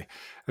 definitely.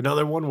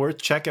 Another one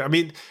worth checking. I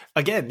mean,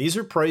 again, these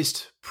are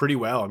priced pretty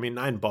well. I mean,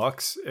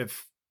 $9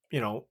 if,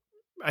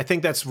 I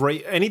think that's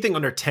right. Anything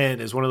under 10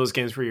 is one of those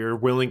games where you're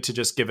willing to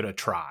just give it a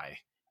try.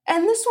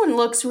 And this one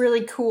looks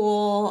really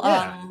cool,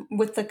 Yeah.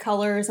 with the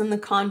colors and the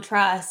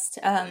contrast.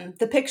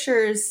 The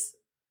pictures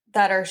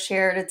that are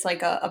shared, it's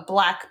like a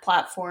black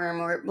platform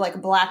or like a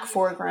black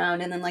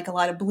foreground and then like a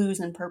lot of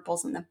blues and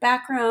purples in the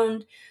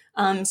background.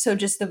 So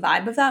just the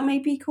vibe of that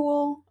might be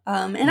cool.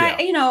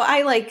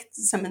 I like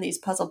some of these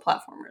puzzle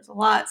platformers a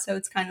lot. So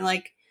it's kind of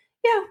like,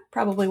 yeah,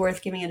 probably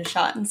worth giving it a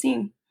shot and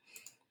seeing.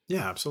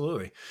 Yeah,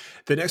 absolutely.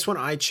 The next one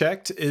I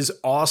checked is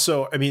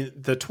also, I mean,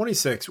 the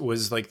 26th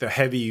was like the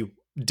heavy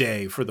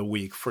day for the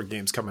week for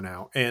games coming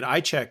out. And I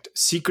checked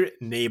Secret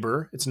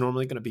Neighbor. It's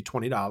normally going to be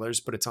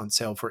 $20, but it's on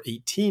sale for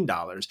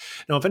 $18.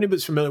 Now, if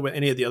anybody's familiar with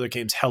any of the other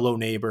games, Hello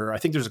Neighbor, I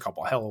think there's a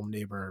couple, Hello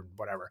Neighbor,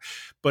 whatever.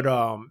 But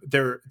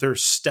they're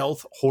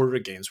stealth horror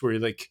games where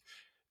you're like,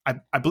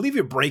 I believe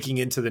you're breaking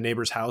into the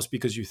neighbor's house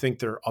because you think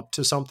they're up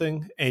to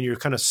something and you're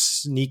kind of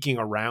sneaking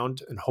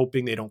around and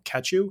hoping they don't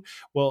catch you.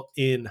 Well,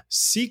 in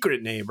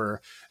Secret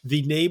Neighbor,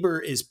 the neighbor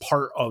is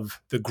part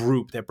of the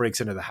group that breaks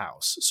into the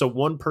house. So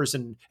one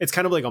person, it's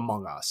kind of like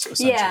Among Us,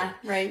 essentially. Yeah,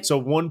 right. So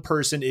one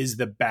person is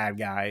the bad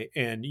guy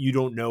and you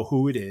don't know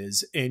who it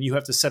is. And you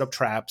have to set up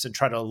traps and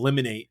try to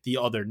eliminate the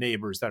other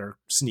neighbors that are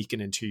sneaking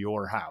into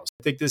your house.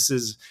 I think this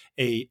is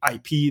a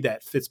IP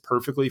that fits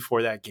perfectly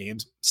for that game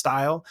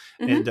style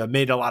and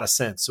made a lot of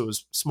sense. So it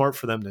was smart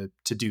for them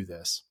to do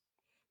this.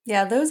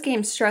 Yeah, those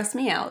games stress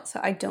me out, so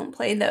I don't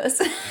play those.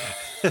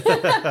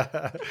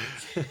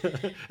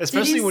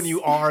 Especially when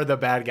you are the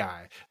bad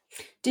guy.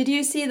 Did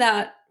you see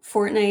that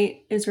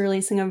Fortnite is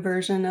releasing a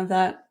version of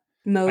that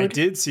mode? I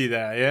did see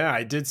that. Yeah,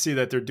 I did see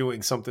that they're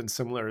doing something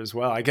similar as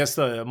well. I guess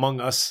the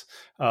Among Us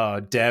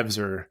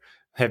devs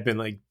have been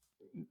like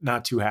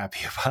not too happy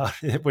about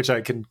it, which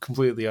I can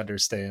completely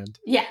understand.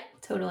 Yeah,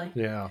 totally.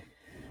 Yeah.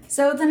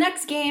 So the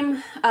next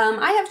game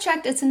I have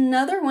checked, it's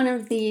another one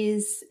of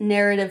these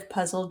narrative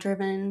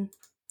puzzle-driven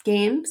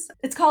games.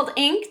 It's called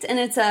Inked, and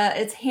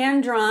it's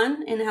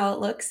hand-drawn in how it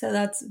looks, so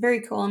that's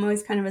very cool. I'm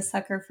always kind of a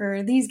sucker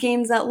for these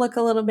games that look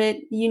a little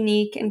bit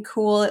unique and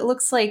cool. It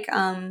looks like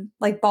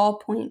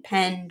ballpoint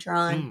pen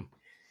drawn.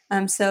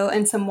 And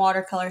some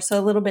watercolor, so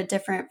a little bit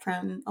different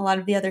from a lot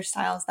of the other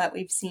styles that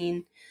we've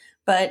seen.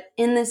 But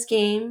in this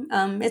game,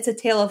 it's a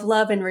tale of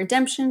love and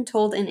redemption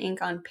told in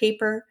ink on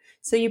paper.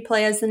 So you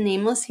play as the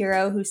nameless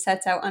hero who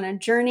sets out on a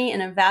journey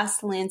in a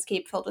vast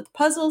landscape filled with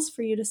puzzles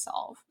for you to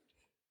solve.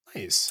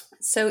 Nice.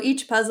 So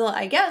each puzzle,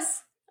 I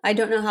guess, I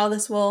don't know how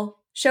this will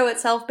show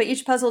itself, but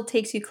each puzzle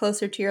takes you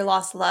closer to your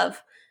lost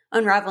love,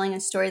 unraveling a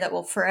story that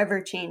will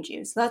forever change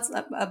you. So that's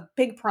a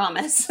big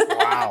promise.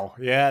 Wow.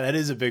 Yeah, that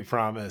is a big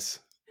promise.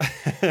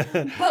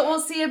 But we'll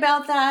see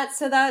about that.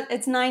 So that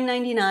it's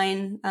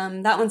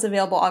 $9.99. That one's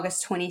available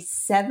August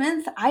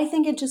 27th. I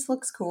think it just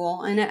looks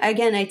cool. And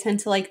again, I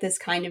tend to like this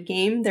kind of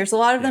game. There's a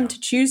lot of them to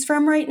choose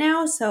from right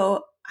now,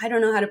 so I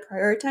don't know how to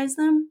prioritize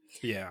them.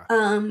 Yeah.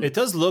 It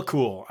does look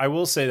cool. I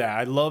will say that.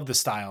 I love the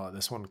style of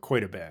this one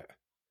quite a bit.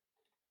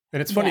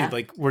 And it's funny,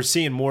 like we're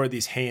seeing more of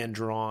these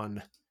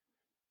hand-drawn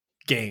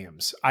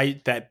games.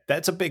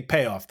 That's a big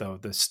payoff though.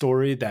 The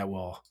story that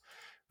will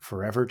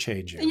forever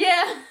change you.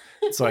 Yeah.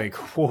 It's like,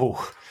 whoa,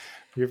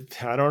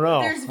 I don't know.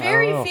 There's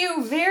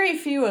very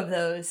few of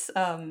those.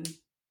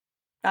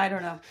 I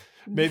don't know.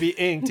 Maybe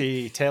Inked,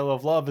 A Tale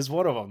of Love is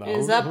one of them, though.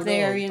 Is up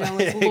there,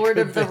 with Lord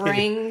of the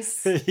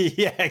Rings.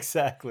 Yeah,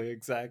 exactly.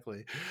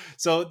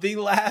 So the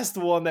last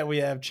one that we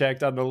have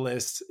checked on the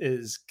list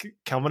is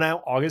coming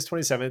out August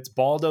 27th. It's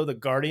Baldo the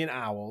Guardian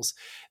Owls.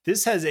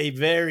 This has a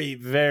very,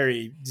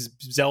 very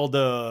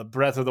Zelda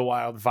Breath of the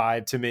Wild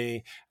vibe to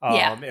me.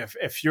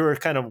 If you're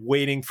kind of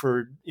waiting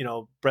for,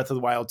 Breath of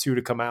the Wild 2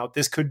 to come out,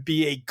 this could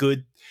be a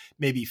good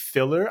maybe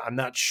filler. I'm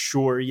not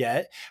sure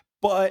yet.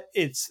 But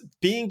it's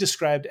being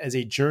described as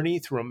a journey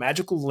through a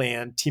magical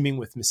land teeming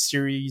with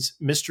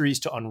mysteries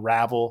to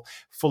unravel,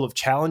 full of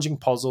challenging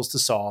puzzles to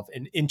solve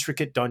and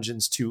intricate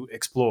dungeons to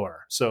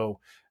explore. So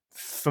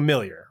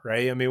familiar,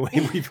 right? I mean,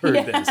 we've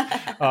heard this.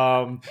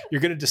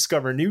 You're going to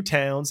discover new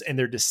towns and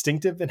their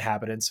distinctive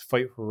inhabitants,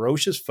 fight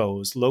ferocious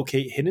foes,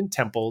 locate hidden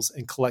temples,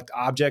 and collect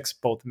objects,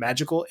 both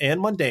magical and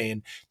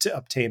mundane, to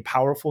obtain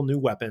powerful new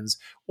weapons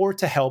or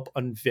to help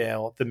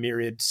unveil the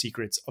myriad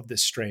secrets of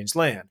this strange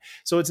land.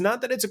 So it's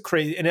not that it's a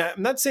crazy, and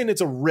I'm not saying it's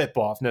a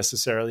ripoff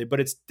necessarily, but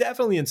it's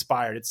definitely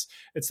inspired. It's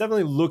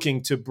definitely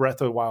looking to Breath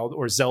of the Wild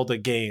or Zelda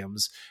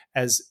games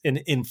as an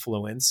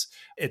influence.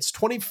 It's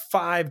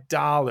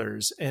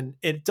 $25 and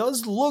it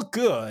does look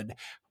good,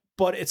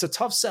 but it's a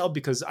tough sell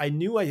because I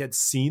knew I had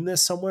seen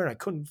this somewhere and I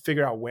couldn't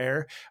figure out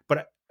where.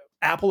 But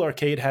Apple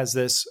Arcade has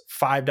this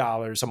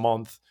 $5 a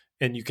month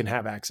and you can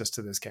have access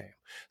to this game.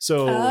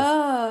 So,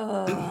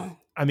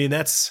 I mean,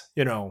 that's,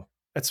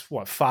 that's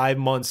what, 5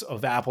 months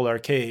of Apple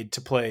Arcade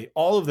to play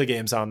all of the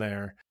games on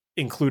there,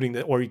 including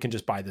or you can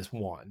just buy this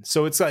one.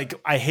 So it's like,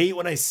 I hate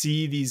when I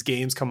see these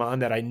games come on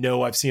that I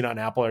know I've seen on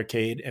Apple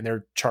Arcade and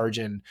they're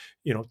charging,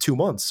 2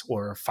 months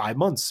or 5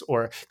 months,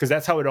 or because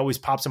that's how it always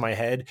pops in my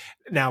head.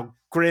 Now,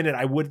 granted,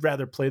 I would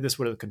rather play this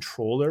with a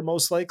controller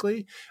most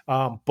likely.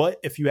 But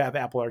if you have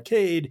Apple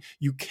Arcade,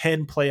 you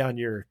can play on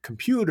your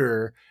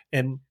computer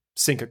and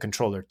sync a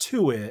controller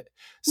to it.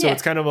 So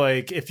it's kind of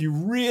like, if you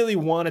really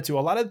wanted to,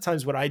 a lot of the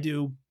times what I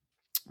do,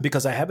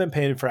 because I have been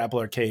paying for Apple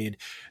Arcade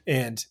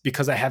and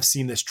because I have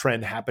seen this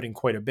trend happening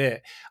quite a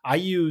bit, I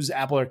use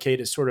Apple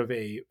Arcade as sort of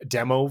a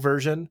demo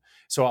version.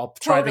 So I'll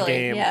try the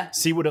game,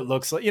 see what it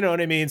looks like, you know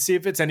what I mean? See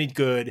if it's any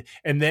good.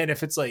 And then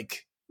if it's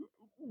like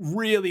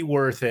really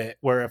worth it,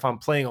 where if I'm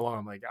playing along,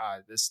 I'm like,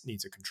 this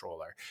needs a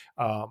controller.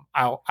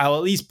 I'll at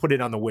least put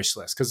it on the wish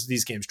list because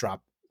these games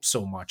drop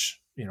so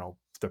much,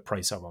 the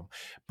price of them.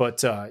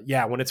 But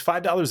when it's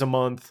 $5 a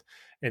month,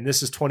 and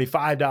this is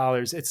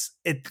 $25,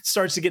 it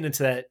starts to get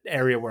into that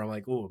area where I'm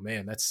like, oh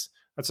man, that's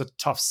a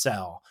tough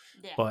sell.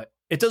 Yeah. But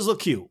it does look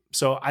cute.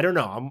 So I don't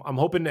know. I'm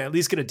hoping to at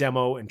least get a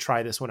demo and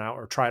try this one out,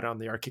 or try it on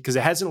the arcade, because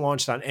it hasn't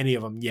launched on any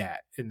of them yet.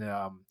 And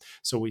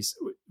so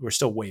we're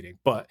still waiting.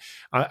 But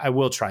I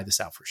will try this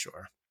out for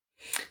sure.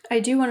 I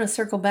do want to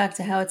circle back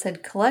to how it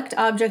said collect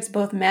objects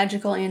both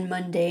magical and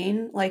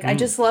mundane. Like I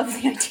just love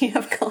the idea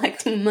of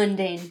collecting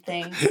mundane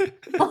things.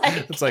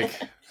 It's like,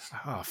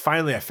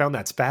 finally I found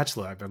that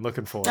spatula I've been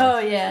looking for. Oh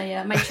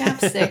yeah, my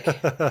chapstick.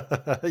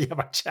 Yeah,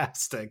 my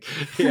chapstick.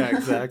 Yeah,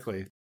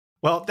 exactly.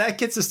 Well, that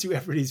gets us to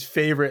everybody's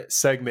favorite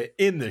segment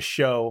in the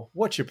show.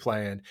 What you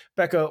playing?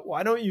 Becca,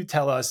 why don't you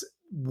tell us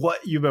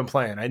what you've been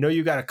playing? I know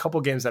you got a couple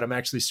games that I'm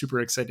actually super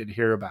excited to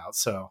hear about.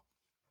 So.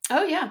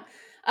 Oh yeah.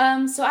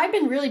 So I've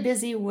been really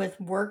busy with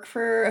work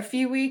for a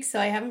few weeks, so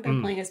I haven't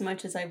been playing as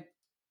much as I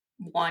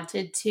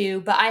wanted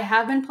to, but I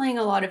have been playing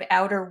a lot of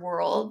Outer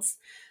Worlds.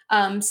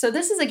 So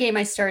this is a game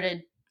I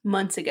started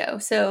months ago.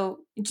 So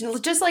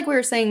just like we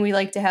were saying, we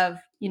like to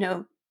have,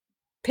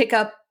 pick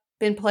up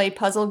and play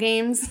puzzle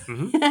games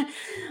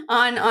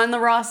on the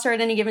roster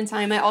at any given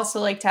time. I also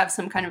like to have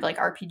some kind of like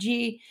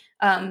RPG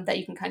that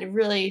you can kind of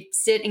really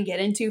sit and get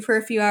into for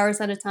a few hours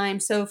at a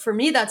time. So for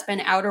me, that's been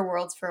Outer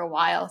Worlds for a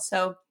while.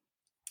 So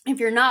if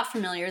you're not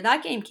familiar,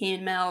 that game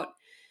came out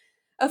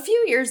a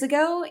few years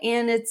ago,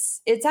 and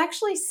it's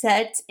actually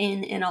set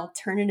in an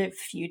alternative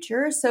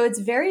future. So it's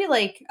very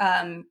like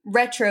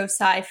retro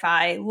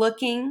sci-fi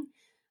looking,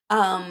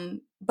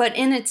 but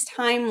in its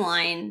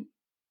timeline,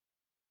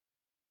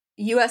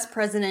 U.S.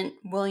 President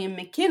William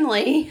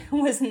McKinley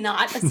was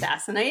not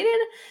assassinated.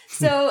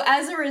 So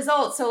as a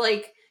result,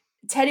 like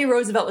Teddy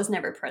Roosevelt was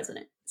never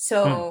president.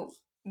 So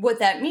what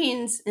that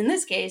means in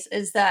this case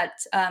is that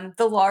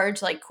the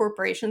large like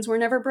corporations were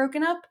never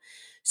broken up.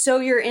 So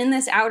you're in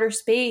this outer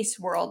space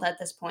world at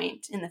this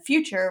point in the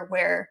future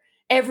where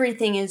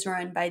everything is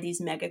run by these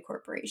mega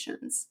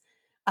corporations.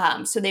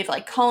 So they've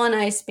like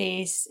colonized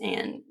space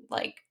and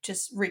like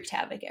just wreaked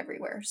havoc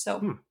everywhere.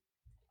 So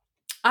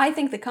I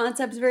think the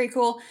concept is very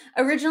cool.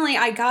 Originally,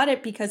 I got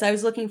it because I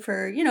was looking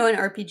for, an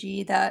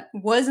RPG that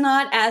was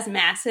not as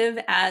massive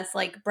as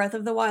like Breath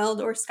of the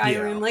Wild or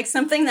Skyrim, like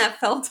something that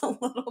felt a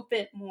little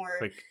bit more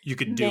like you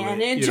could do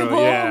manageable.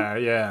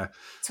 It. Yeah.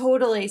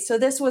 Totally. So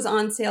this was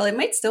on sale. It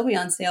might still be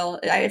on sale.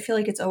 I feel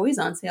like it's always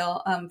on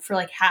sale for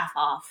like half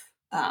off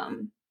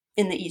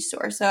in the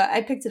eStore. So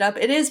I picked it up.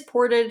 It is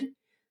ported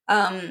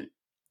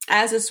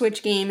as a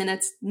Switch game, and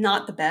it's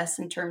not the best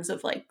in terms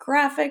of like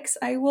graphics,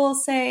 I will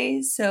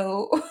say.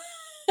 So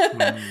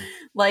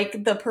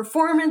like the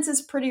performance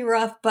is pretty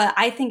rough, but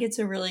I think it's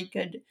a really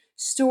good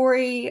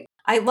story.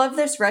 I love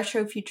this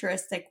retro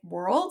futuristic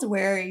world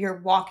where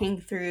you're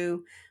walking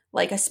through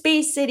like a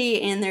space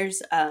city, and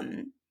there's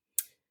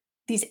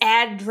these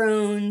ad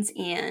drones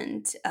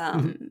and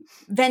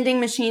vending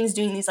machines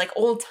doing these like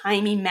old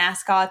timey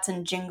mascots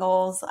and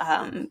jingles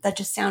that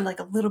just sound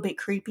like a little bit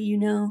creepy,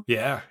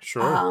 Yeah,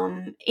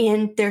 sure.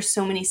 And there's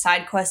so many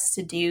side quests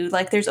to do.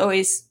 Like there's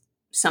always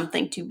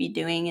something to be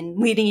doing and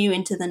leading you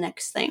into the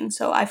next thing.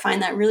 So I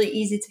find that really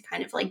easy to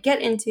kind of like get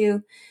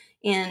into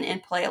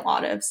and play a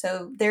lot of.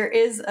 So there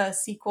is a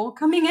sequel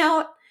coming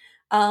out.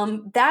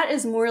 That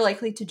is more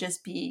likely to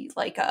just be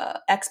like a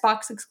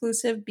Xbox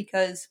exclusive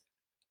because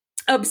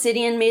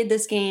Obsidian made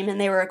this game and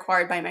they were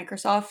acquired by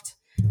Microsoft.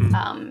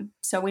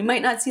 So we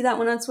might not see that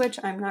one on Switch.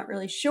 I'm not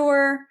really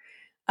sure.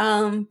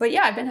 But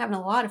yeah, I've been having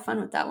a lot of fun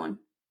with that one.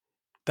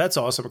 That's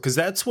awesome because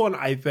that's one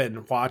I've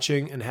been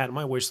watching and had on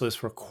my wish list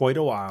for quite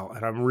a while.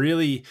 And I'm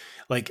really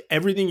like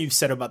everything you've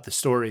said about the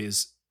story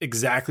is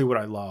exactly what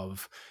I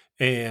love.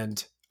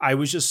 And I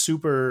was just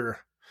super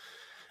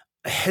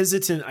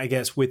hesitant, I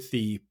guess, with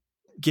the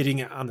getting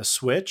it on the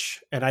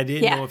Switch, and I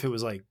didn't know if it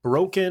was like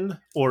broken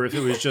or if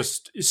it was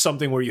just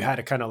something where you had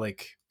to kind of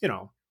like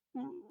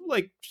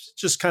like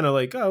just kind of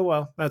like, oh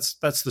well, that's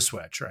the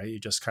Switch, right? You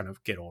just kind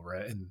of get over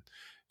it and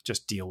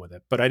just deal with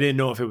it. But I didn't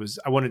know if it was.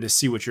 I wanted to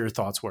see what your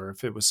thoughts were.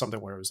 If it was something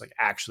where it was like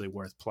actually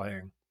worth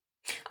playing.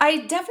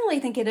 I definitely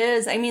think it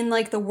is. I mean,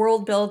 like the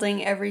world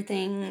building,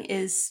 everything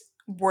is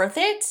worth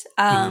it.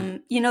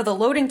 The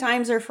loading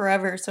times are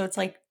forever, so it's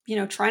like,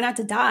 try not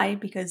to die,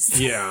 because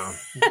yeah,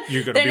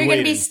 you're gonna then be you're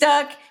waiting. gonna be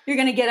stuck. You're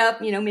gonna get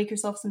up, make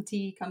yourself some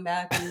tea, come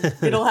back, and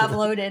it'll have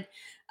loaded.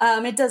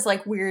 It does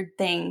like weird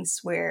things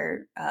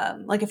where,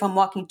 like if I'm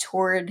walking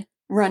toward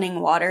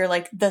running water,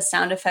 like the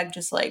sound effect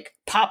just like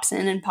pops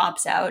in and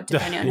pops out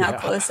depending on how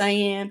close I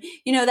am,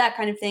 that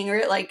kind of thing, or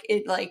it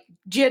like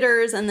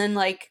jitters and then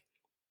like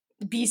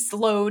be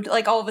slowed,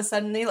 like all of a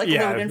sudden they load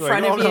in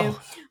front of you. No.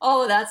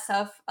 All of that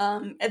stuff.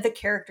 The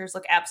characters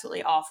look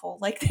absolutely awful.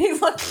 Like they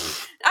look,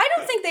 I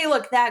don't think they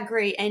look that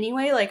great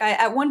anyway. Like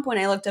at one point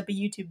I looked up a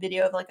YouTube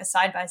video of like a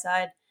side by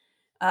side,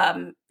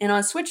 and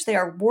on Switch they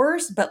are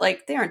worse, but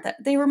like they aren't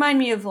that. They remind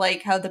me of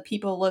like how the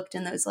people looked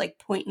in those like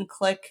point and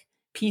click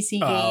PC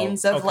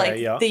games of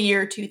the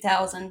year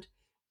 2000.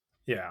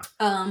 Yeah.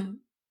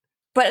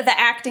 But the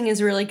acting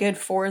is really good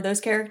for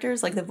those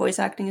characters. Like the voice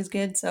acting is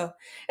good. So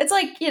it's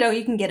like,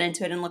 you can get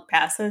into it and look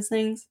past those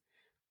things.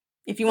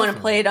 If you want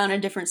to play it on a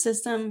different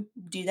system,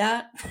 do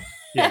that.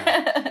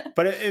 Yeah.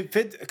 But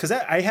because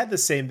I had the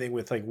same thing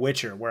with like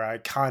Witcher, where I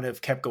kind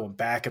of kept going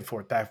back and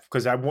forth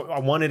because I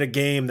wanted a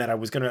game that I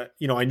was going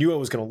to, I knew I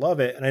was going to love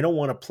it. And I don't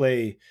want to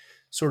play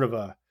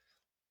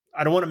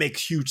I don't want to make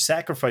huge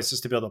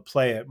sacrifices to be able to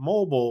play it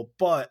mobile.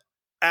 But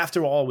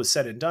after all was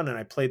said and done, and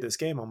I played this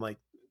game, I'm like,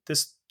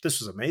 this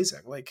was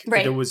amazing. Like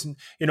there was, and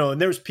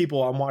there's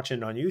people I'm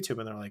watching on YouTube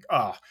and they're like,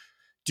 oh,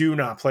 do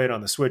not play it on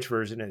the Switch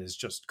version. It is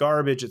just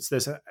garbage. It's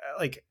this.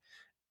 Like,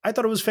 I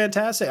thought it was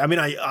fantastic. I mean,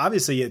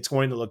 obviously it's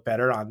going to look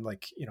better on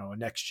like, a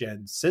next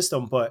gen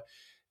system, but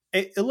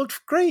it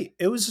looked great.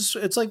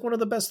 It's like one of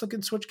the best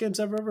looking Switch games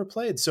I've ever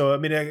played. So, I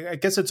mean, I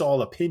guess it's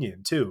all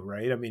opinion too,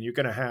 right? I mean, you're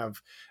going to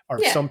have,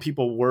 some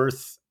people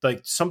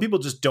some people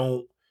just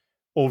don't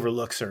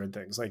overlook certain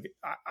things. Like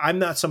I'm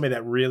not somebody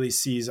that really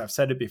sees, I've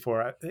said it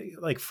before,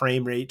 like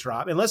frame rate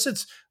drop, unless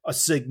it's a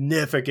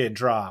significant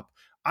drop.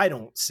 I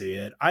don't see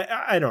it.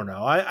 I don't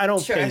know. I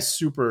don't pay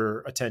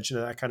super attention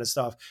to that kind of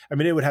stuff. I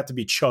mean, it would have to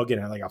be chugging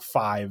at like a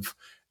 5,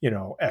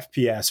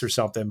 FPS or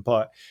something,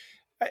 but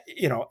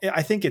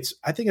I think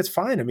it's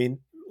fine. I mean,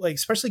 like,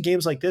 especially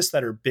games like this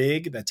that are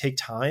big, that take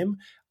time.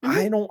 Mm-hmm.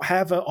 I don't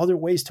have other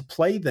ways to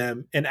play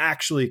them and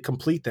actually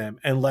complete them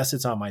unless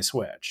it's on my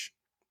Switch.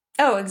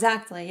 Oh,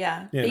 exactly.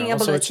 Yeah. Being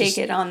able to take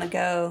it on the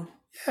go.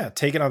 Yeah,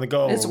 take it on the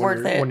go. It's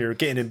worth it. When you're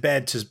getting in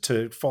bed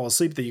to fall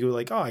asleep, that you go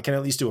like, oh, I can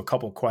at least do a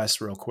couple quests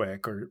real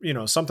quick, or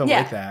something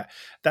like that.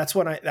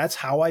 That's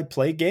how I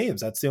play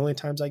games. That's the only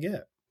times I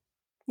get.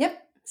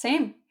 Yep,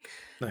 same.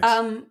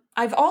 Nice.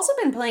 I've also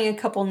been playing a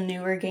couple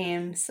newer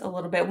games a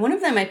little bit. One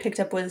of them I picked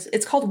up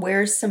it's called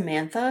Where's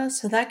Samantha?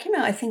 So that came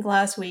out I think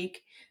last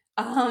week.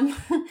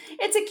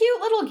 It's a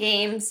cute little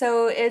game.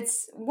 So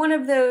it's one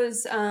of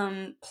those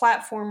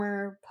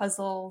platformer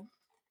puzzle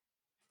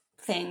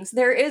things.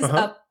 There is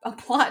a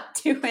plot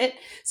to it.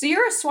 So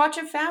you're a swatch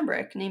of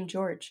fabric named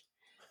George.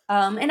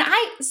 All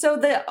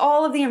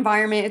of the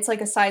environment, it's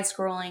like a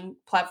side-scrolling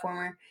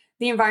platformer.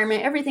 The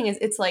environment, everything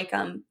it's like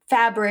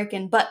fabric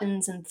and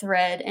buttons and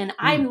thread. And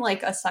I'm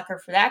like a sucker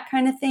for that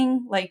kind of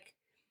thing. Like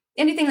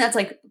anything that's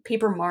like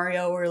Paper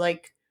Mario or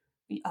like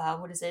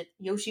what is it?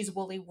 Yoshi's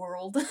Woolly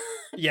World.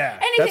 Yeah,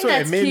 that's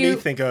what it made me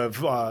think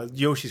of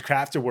Yoshi's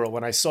Crafted World.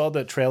 When I saw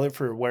the trailer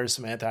for Where's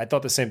Samantha, I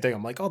thought the same thing.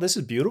 I'm like, oh, this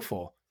is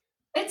beautiful.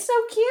 It's so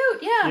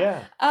cute.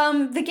 Yeah.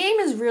 The game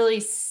is really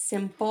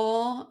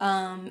simple.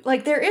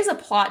 Like there is a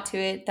plot to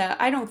it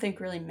that I don't think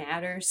really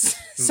matters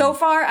so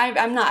far. I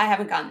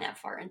haven't gotten that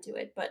far into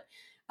it, but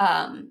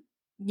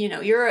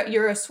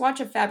you're a swatch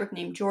of fabric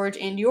named George,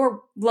 and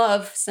your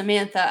love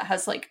Samantha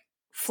has like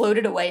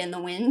floated away in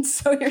the wind,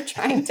 so you're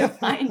trying to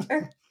find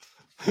her.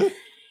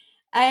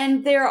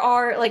 And there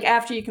are like,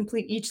 after you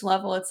complete each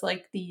level, it's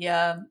like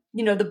the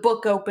the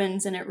book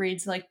opens and it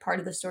reads like part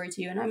of the story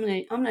to you, and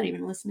I'm not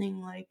even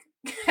listening. Like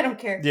I don't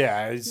care.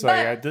 Yeah, it's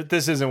like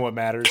this isn't what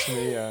matters to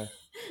me.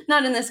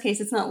 Not in this case.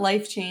 It's not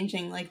life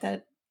changing like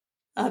that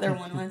other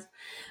one was.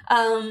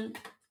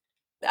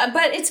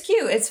 But it's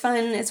cute. It's fun.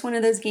 It's one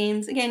of those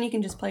games. Again, you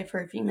can just play for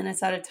a few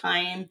minutes at a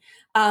time.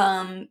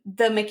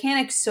 The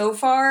mechanics so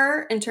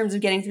far in terms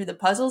of getting through the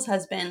puzzles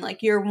has been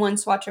like you're one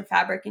swatch of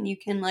fabric and you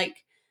can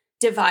like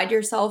divide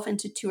yourself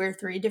into 2 or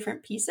 3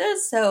 different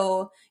pieces.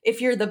 So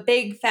if you're the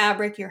big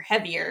fabric, you're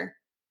heavier.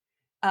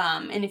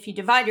 And if you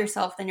divide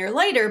yourself, then you're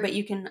lighter, but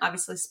you can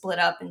obviously split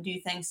up and do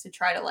things to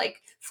try to like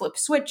flip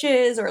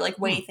switches or like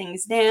weigh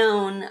things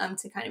down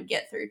to kind of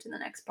get through to the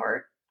next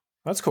part.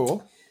 That's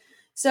cool.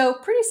 So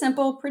pretty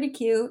simple, pretty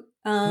cute.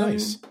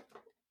 Nice.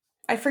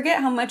 I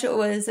forget how much it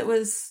was. It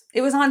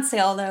was on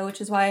sale though,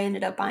 which is why I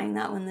ended up buying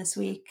that one this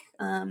week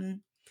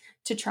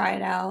to try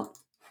it out.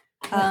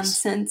 Nice.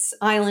 Since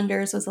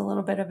Islanders was a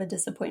little bit of a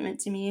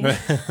disappointment to me.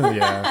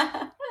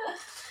 Yeah.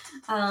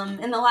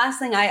 And the last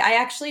thing, I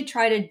actually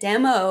tried a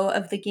demo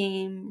of the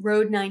game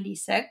Road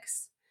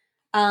 96.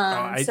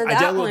 Oh, So I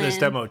that downloaded this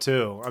one, demo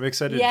too. I'm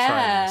excited to try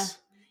yeah. this.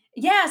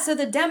 Yeah, so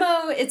the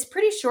demo, it's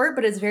pretty short,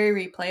 but it's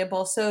very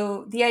replayable.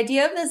 So the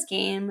idea of this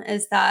game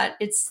is that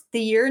it's the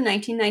year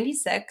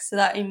 1996. So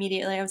that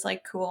immediately I was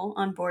like, cool,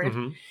 on board.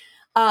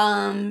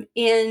 Mm-hmm.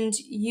 And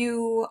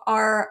you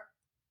are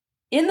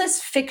in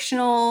this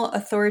fictional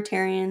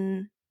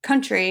authoritarian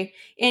country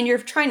and you're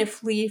trying to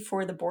flee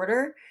for the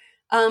border.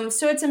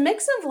 So it's a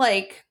mix of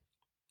like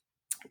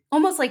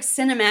almost like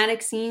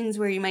cinematic scenes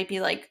where you might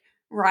be like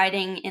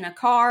riding in a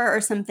car or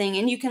something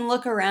and you can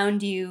look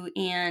around you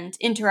and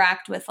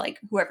interact with like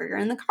whoever you're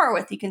in the car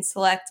with. You can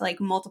select like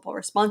multiple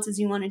responses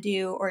you want to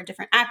do or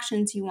different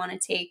actions you want to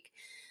take.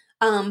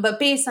 But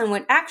based on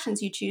what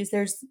actions you choose,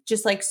 there's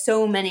just like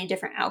so many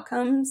different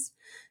outcomes.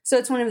 So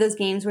it's one of those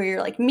games where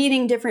you're like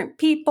meeting different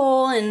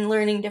people and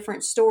learning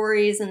different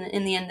stories, and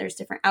in the end, there's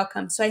different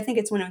outcomes. So I think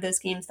it's one of those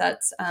games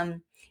that's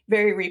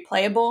very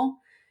replayable.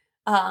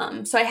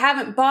 So I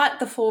haven't bought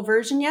the full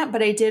version yet,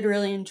 but I did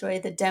really enjoy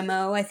the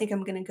demo. I think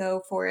I'm going to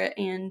go for it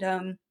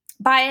and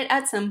buy it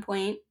at some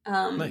point.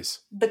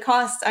 Nice. The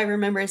cost I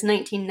remember is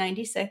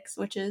 1996,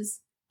 which is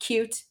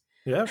cute.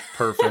 Yeah,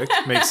 perfect.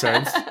 Makes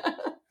sense.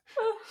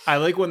 I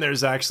like when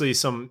there's actually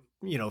some,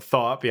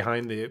 thought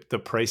behind the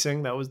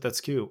pricing.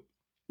 That's cute.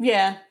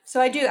 Yeah,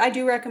 so I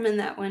do recommend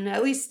that one.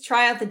 At least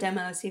try out the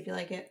demo, see if you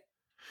like it.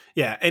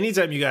 Yeah,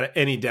 anytime you got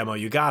any demo,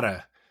 you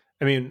gotta.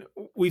 I mean,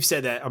 we've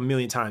said that a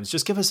million times.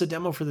 Just give us a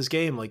demo for this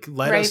game. Like,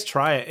 let us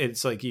try it.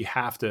 It's like you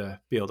have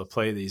to be able to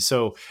play these.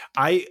 So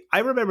I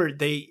remember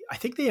I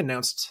think they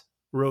announced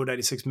Road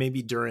 96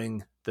 maybe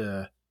during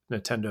the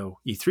Nintendo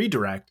E3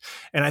 Direct,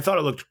 and I thought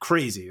it looked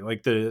crazy.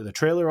 Like the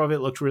trailer of it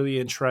looked really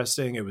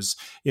interesting. It was,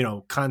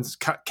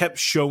 kept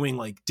showing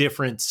like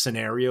different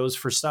scenarios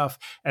for stuff,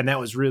 and that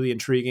was really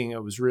intriguing.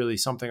 It was really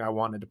something I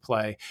wanted to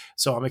play.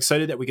 So I'm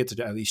excited that we get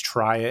to at least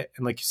try it.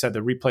 And like you said, the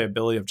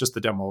replayability of just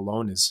the demo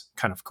alone is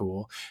kind of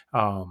cool.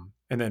 And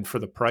then for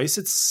the price,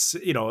 it's,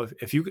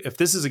 if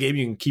this is a game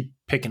you can keep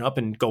picking up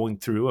and going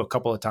through a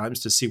couple of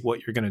times to see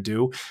what you're going to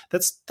do,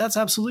 that's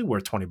absolutely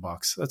worth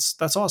 $20.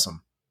 That's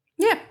awesome.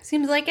 Yeah,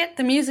 seems like it.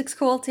 The music's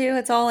cool too.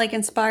 It's all like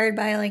inspired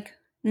by like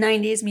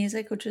 90s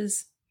music, which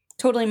is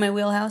totally my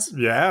wheelhouse.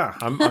 Yeah,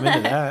 I'm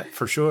into that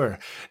for sure.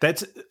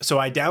 So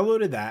I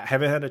downloaded that.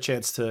 Haven't had a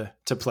chance to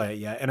play it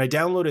yet, and I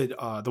downloaded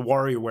the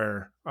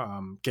WarioWare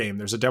game.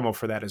 There's a demo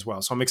for that as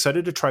well. So I'm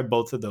excited to try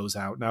both of those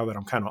out now that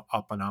I'm kind of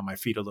up and on my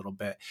feet a little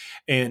bit.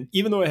 And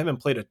even though I haven't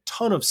played a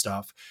ton of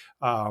stuff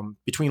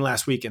between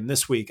last week and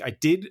this week,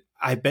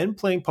 I've been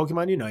playing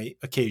Pokemon Unite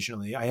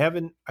occasionally.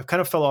 I've kind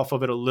of fell off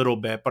of it a little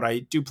bit, but I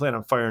do plan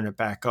on firing it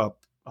back up.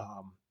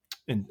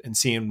 And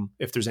seeing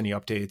if there's any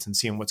updates and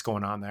seeing what's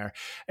going on there.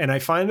 And I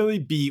finally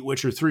beat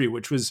Witcher 3,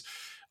 which was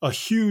a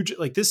huge,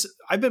 like this,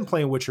 I've been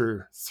playing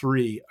Witcher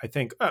 3, I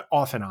think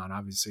off and on,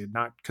 obviously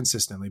not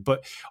consistently,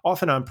 but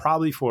off and on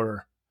probably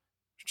for,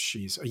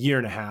 a year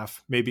and a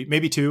half,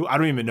 maybe two. I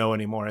don't even know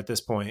anymore at this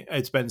point.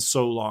 It's been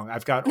so long.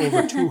 I've got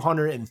over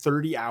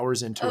 230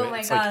 hours into it. My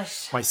it's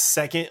gosh. like my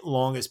second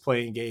longest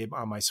playing game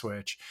on my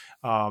Switch.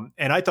 And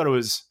I thought it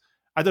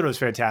was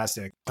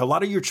fantastic. A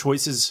lot of your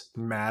choices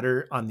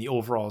matter on the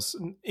overalls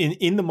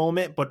in the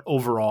moment, but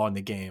overall in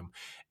the game.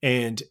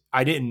 And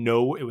I didn't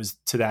know it was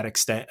to that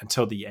extent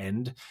until the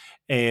end.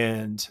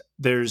 And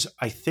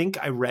I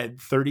think I read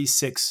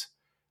 36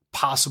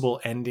 possible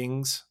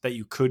endings that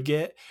you could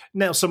get.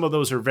 Now, some of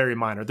those are very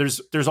minor. There's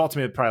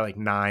ultimately probably like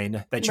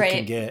 9 that you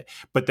can get,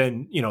 but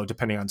then,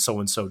 depending on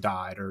so-and-so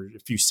died or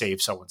if you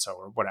save so-and-so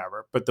or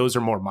whatever, but those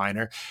are more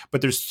minor. But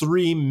there's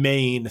 3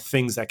 main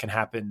things that can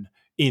happen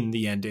in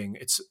the ending.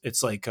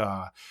 It's like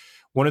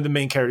one of the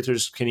main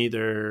characters can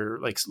either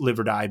like live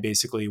or die.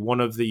 Basically, one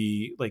of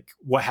the like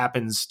what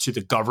happens to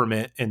the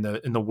government in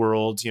the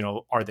world.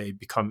 Are they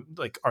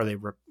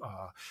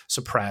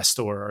suppressed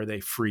or are they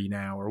free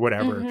now or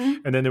whatever?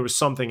 Mm-hmm. And then there was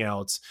something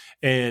else.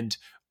 And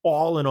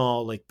all in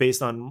all, like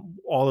based on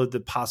all of the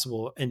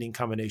possible ending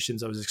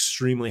combinations, I was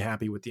extremely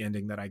happy with the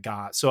ending that I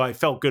got. So I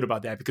felt good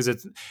about that because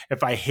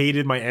if I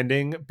hated my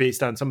ending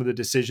based on some of the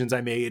decisions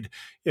I made,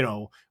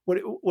 what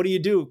do you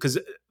do? Because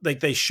like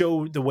they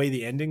show the way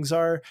the endings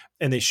are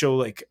and they show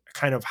like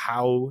kind of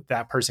how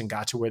that person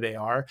got to where they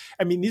are.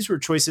 I mean, these were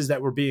choices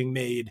that were being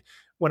made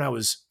when I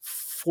was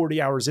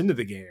 40 hours into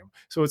the game.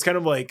 So it's kind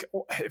of like,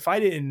 if I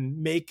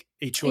didn't make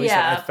a choice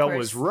that I felt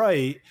was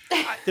right,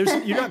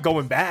 you're not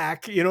going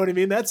back. You know what I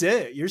mean? That's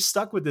it. You're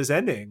stuck with this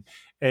ending.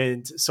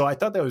 And so I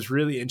thought that was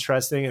really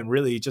interesting and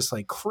really just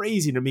like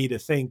crazy to me to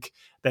think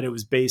that it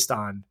was based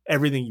on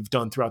everything you've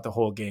done throughout the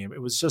whole game.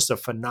 It was just a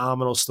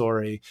phenomenal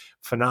story,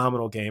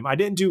 phenomenal game. I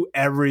didn't do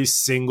every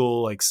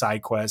single like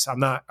side quest. I'm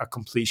not a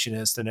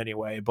completionist in any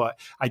way, but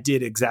I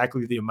did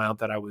exactly the amount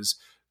that I was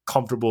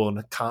comfortable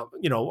and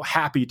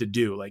happy to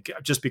do, like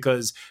just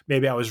because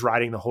maybe I was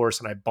riding the horse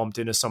and I bumped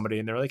into somebody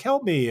and they're like,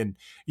 help me, and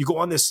you go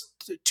on this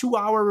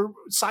 2-hour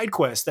side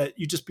quest that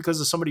you just because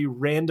of somebody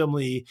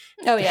randomly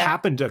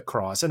happened to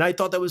cross. And I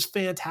thought that was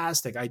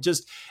fantastic.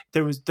 There's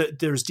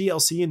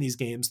DLC in these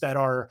games that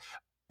are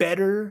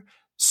better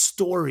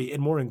story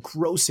and more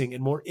engrossing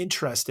and more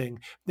interesting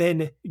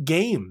than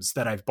games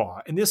that I've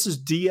bought. And this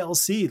is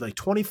DLC, like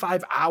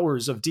 25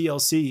 hours of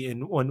DLC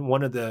in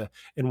one of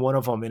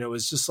them. And it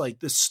was just like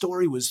the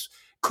story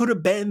could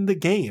have been the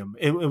game.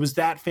 It was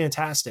that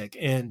fantastic.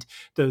 And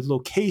the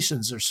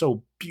locations are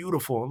so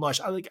beautiful and lush.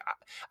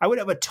 I would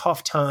have a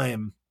tough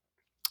time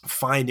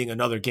finding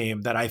another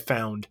game that I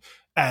found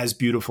as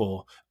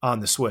beautiful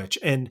on the Switch.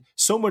 And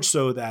so much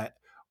so that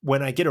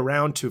when I get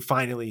around to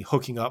finally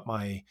hooking up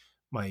I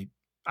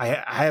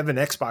have an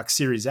Xbox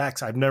Series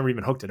X. I've never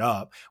even hooked it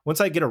up.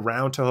 Once I get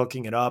around to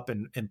hooking it up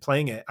and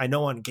playing it, I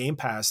know on Game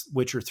Pass,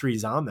 Witcher 3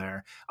 is on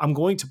there. I'm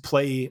going to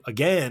play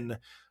again,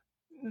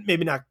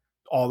 maybe not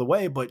all the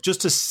way, but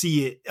just to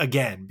see it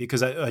again,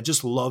 because I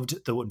just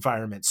loved the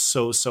environment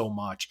so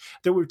much.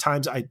 There were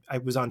times I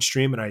was on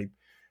stream and I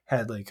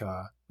had like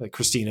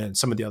Christina and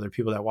some of the other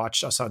people that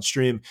watched us on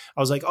stream.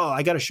 I was like, oh,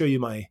 I got to show you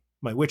my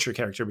Witcher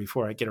character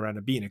before I get around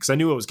to beating it, because I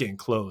knew I was getting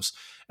close.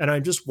 And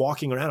I'm just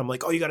walking around. I'm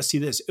like, oh, you got to see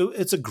this.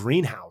 It's a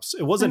greenhouse.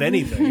 It wasn't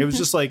anything. It was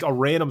just like a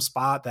random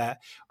spot that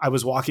I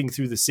was walking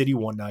through the city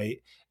one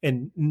night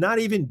and not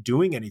even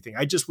doing anything.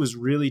 I just was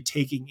really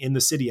taking in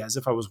the city as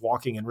if I was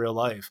walking in real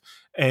life.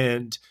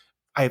 And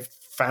I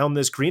found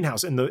this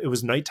greenhouse, and it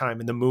was nighttime,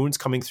 and the moon's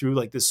coming through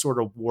like this sort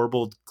of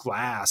warbled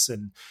glass,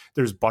 and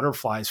there's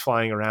butterflies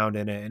flying around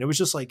in it. And it was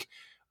just like,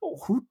 oh,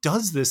 who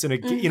does this in a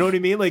game? You know what I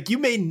mean? Like, you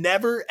may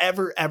never,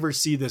 ever, ever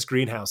see this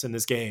greenhouse in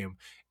this game,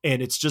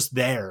 and it's just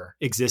there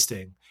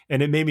existing.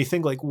 And it made me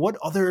think, like, what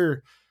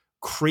other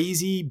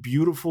crazy,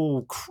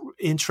 beautiful,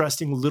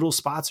 interesting little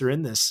spots are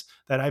in this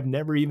that I've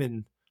never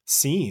even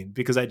seen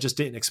because I just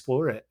didn't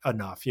explore it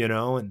enough, you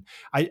know? And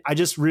I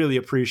just really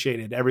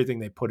appreciated everything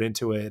they put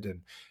into it.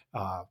 And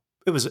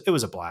it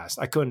was a blast.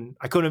 I couldn't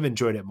have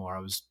enjoyed it more.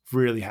 I was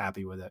really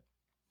happy with it.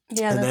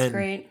 Yeah, that's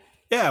great.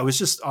 Yeah, it was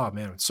just, oh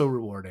man, it's so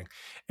rewarding.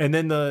 And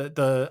then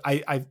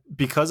I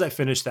because I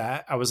finished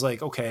that, I was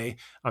like, okay,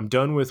 I'm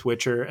done with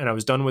Witcher, and I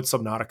was done with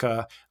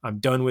Subnautica. I'm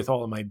done with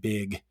all of my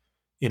big,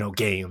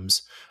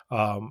 games.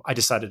 I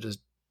decided to,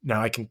 now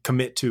I can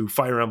commit to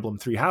Fire Emblem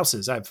Three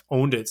Houses. I've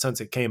owned it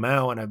since it came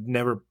out, and I've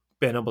never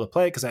been able to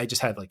play it because I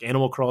just had like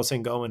Animal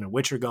Crossing going and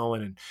Witcher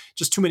going and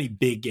just too many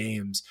big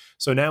games.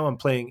 So now I'm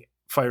playing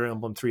Fire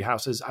Emblem Three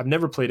Houses. I've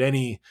never played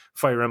any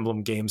Fire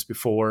Emblem games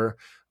before.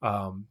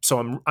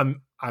 So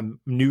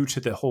I'm new to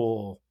the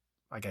whole,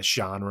 I guess,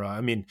 genre.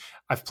 I mean,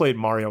 I've played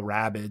Mario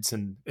Rabbids,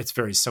 and it's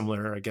very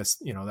similar. I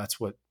guess, that's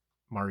what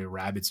Mario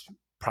Rabbids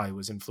probably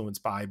was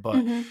influenced by,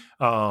 but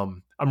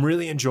I'm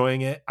really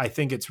enjoying it. I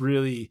think it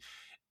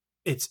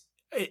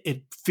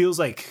feels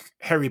like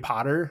Harry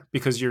Potter,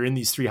 because you're in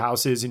these three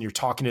houses and you're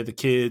talking to the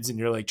kids and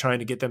you're like trying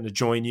to get them to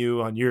join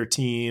you on your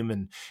team,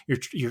 and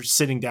you're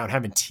sitting down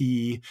having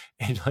tea,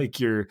 and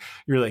like you're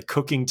like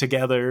cooking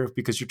together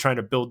because you're trying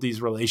to build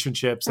these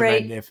relationships. And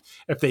right. then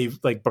if they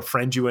like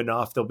befriend you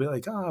enough, they'll be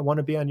like, oh, I want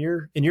to be in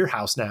your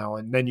house now.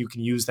 And then you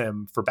can use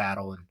them for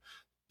battle and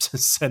to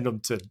send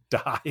them to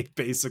die,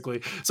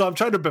 basically. So I'm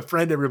trying to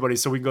befriend everybody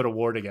so we can go to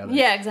war together.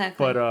 Yeah,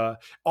 exactly. But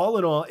all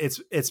in all,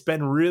 it's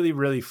been really,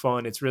 really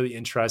fun. It's really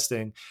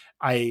interesting.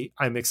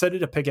 I'm excited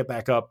to pick it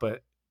back up,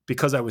 but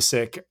because I was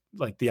sick,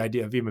 like the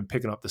idea of even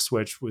picking up the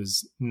Switch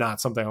was not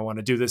something I want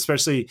to do,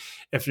 especially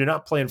if you're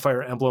not playing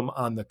Fire Emblem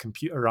on the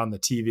computer or on the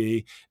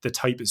TV. The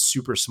type is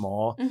super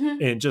small,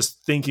 and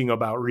just thinking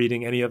about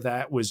reading any of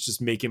that was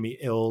just making me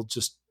ill,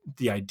 just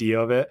the idea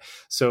of it.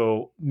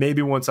 So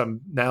maybe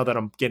now that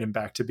I'm getting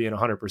back to being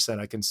 100%,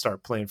 I can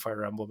start playing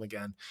Fire Emblem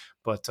again.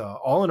 But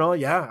all in all,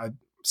 yeah,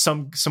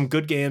 some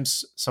good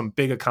games, some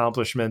big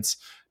accomplishments,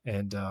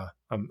 and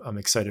I'm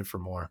excited for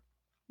more.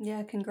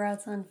 Yeah,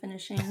 congrats on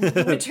finishing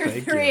Witcher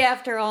 3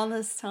 after all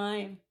this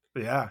time.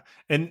 Yeah.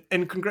 And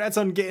congrats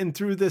on getting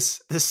through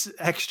this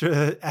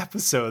extra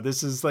episode.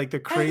 This is like the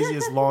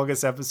craziest,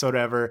 longest episode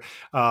ever.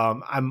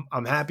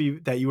 I'm happy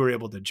that you were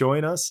able to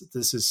join us.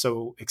 This is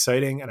so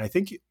exciting. And I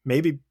think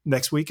maybe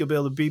next week you'll be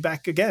able to be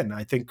back again.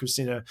 I think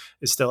Christina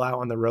is still out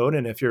on the road,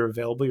 and if you're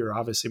available, you're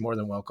obviously more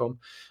than welcome.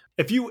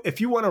 If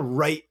you want to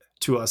write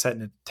to us at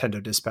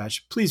Nintendo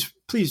Dispatch, please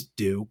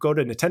do go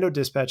to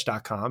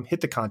nintendodispatch.com, hit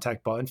the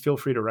contact button. Feel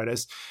free to write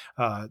us.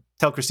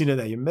 Tell Christina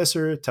that you miss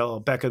her. Tell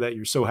Becca that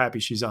you're so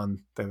happy she's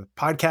on the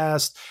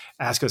podcast.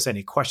 Ask us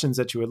any questions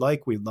that you would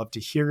like. We'd love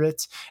to hear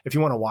it. If you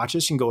want to watch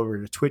us, you can go over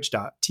to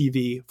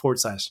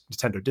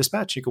twitch.tv/Nintendo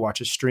Dispatch. You can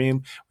watch us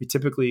stream. We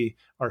typically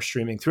are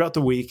streaming throughout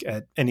the week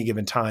at any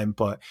given time,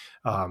 but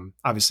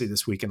obviously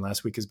this week and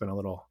last week has been a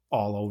little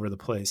all over the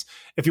place.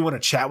 If you want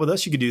to chat with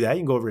us, you can do that. You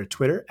can go over to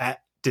Twitter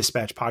at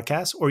Dispatch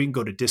Podcast, or you can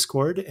go to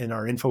Discord, and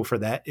our info for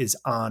that is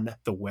on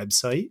the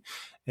website.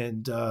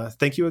 And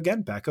thank you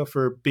again, Becca,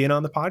 for being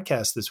on the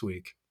podcast this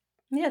week.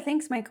 Yeah,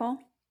 thanks, Michael.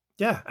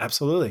 Yeah,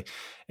 absolutely.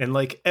 And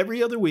like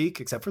every other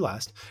week, except for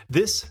last,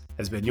 this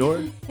has been your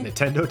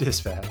Nintendo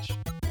Dispatch.